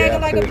 I'm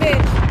lagging like a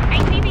bitch. I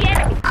see the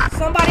enemy.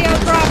 Somebody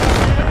else dropping.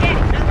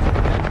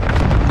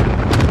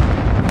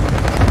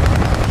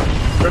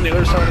 We're on the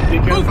other side of the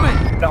beacon.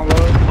 Movement. Down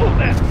low. Move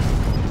that.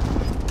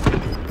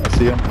 I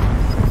see him.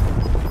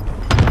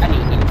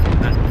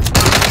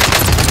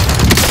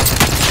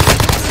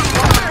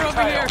 Fire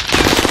over here.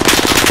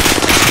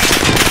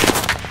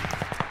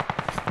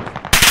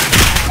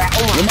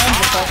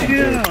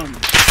 Damn.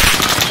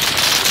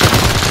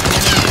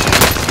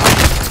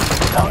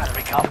 Time to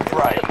become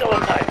brave.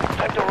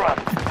 Time to run.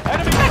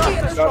 Enemy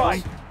cluster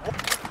strike.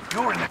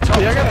 You're in the top.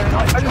 Yeah,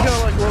 I just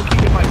gotta like low key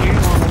get my game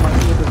on my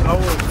with this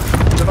Owen.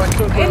 If I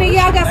could. Any of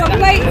y'all got some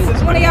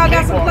plates? One of y'all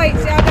got some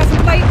plates. Y'all got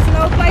some plates?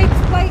 No plates?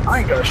 Plates? I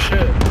ain't got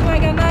shit. You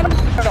ain't got nothing?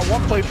 I got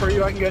one plate for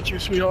you. I can get you,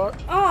 sweetheart.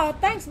 Oh,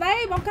 thanks,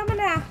 babe. I'm coming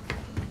now.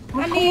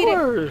 I Of need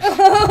course. it.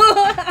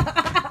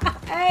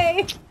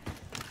 Hey.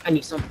 I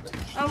need something.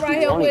 I'm right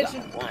here with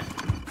you.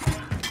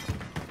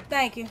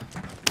 Thank you.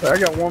 I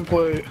got one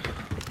plate.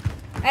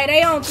 Hey,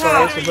 they on Sorry,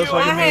 top. that's the best I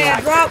I can had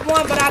do. dropped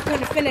one, but I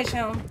couldn't finish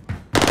him.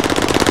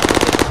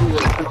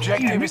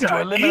 Objective is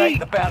to eliminate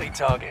the bounty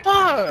target.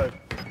 Fuck.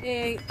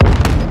 Yeah.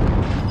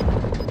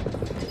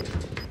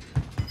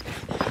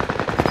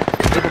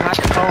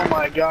 Oh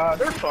my god,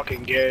 they're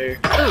fucking gay.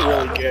 They're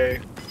really gay.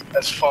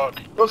 As fuck.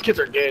 Those kids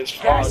are gay as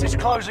fuck. Gas is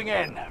closing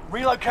in.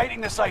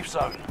 Relocating the safe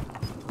zone.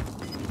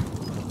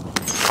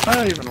 I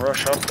don't even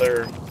rush up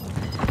there.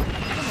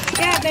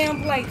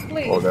 Goddamn plates,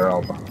 please. Oh, they're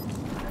all.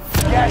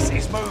 Gas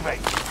is moving.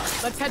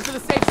 Let's head to the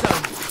safe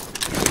zone.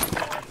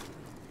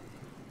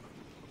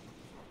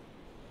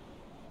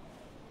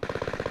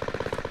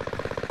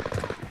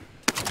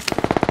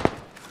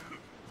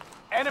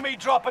 Enemy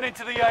dropping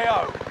into the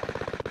AO.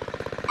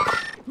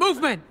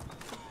 Movement.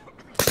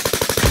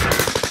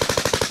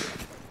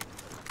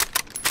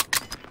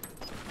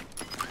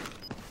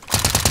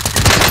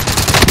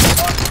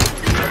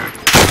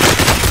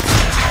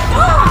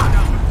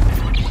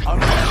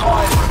 Only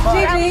 5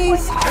 remain.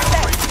 GG's.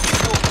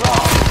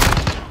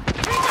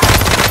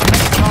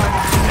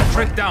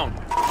 Threat down.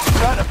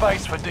 Turn to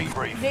base for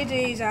debrief.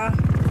 GG's, y'all.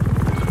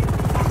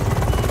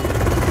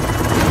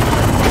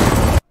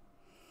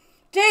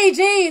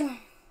 GG.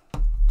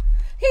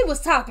 He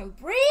was talking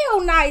real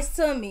nice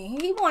to me.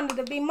 He wanted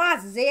to be my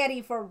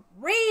Zeddy for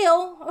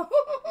real.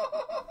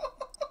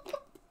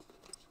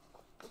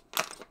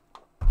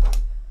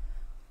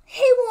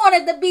 He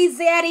wanted to be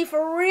Zaddy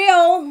for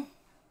real.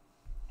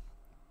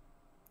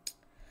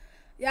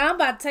 Yeah, I'm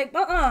about to take...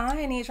 I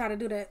ain't even try to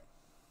do that.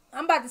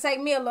 I'm about to take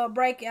me a little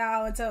break,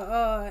 y'all,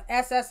 until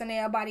SS and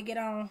everybody get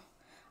on.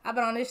 I've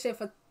been on this shit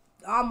for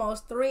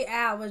almost 3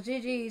 hours.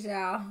 GG's,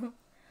 y'all. I'm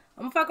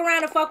gonna fuck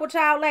around and fuck with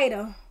y'all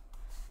later.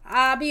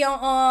 I'll be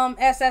on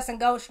SS and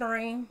Ghost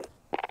Stream.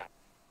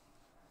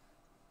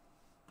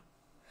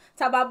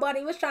 Talk about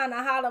Buddy was trying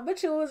to holler,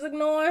 but you was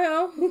ignoring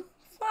him.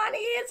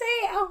 Funny as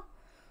hell.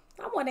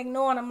 I wasn't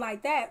ignoring him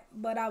like that,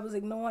 but I was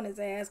ignoring his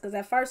ass because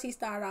at first he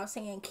started out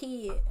saying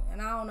kid,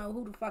 and I don't know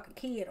who the fucking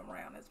kid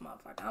around this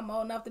motherfucker. I'm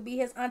old enough to be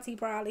his auntie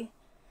probably.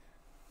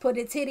 Put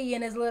a titty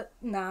in his lip.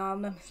 Nah,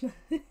 I'm not.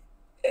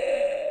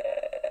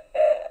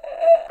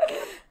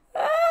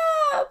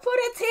 Put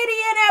a titty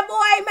in that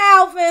boy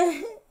mouth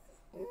and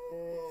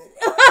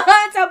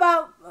talk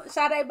about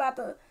Sade about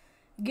to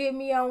Get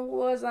me on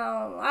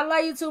Warzone. I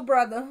love you too,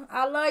 brother.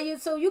 I love you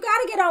too. You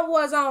gotta get on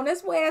Warzone.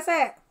 This where it's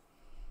at.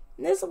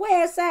 This is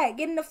where it's at.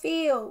 Get in the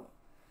field.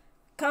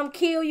 Come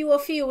kill you a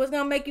few. It's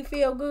gonna make you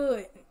feel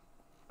good.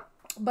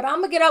 But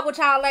I'm gonna get up with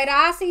y'all later.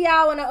 I'll see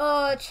y'all in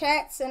the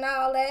chats and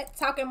all that.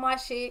 Talking my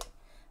shit.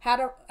 How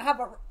to have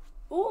a...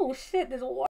 Ooh, shit. There's a water.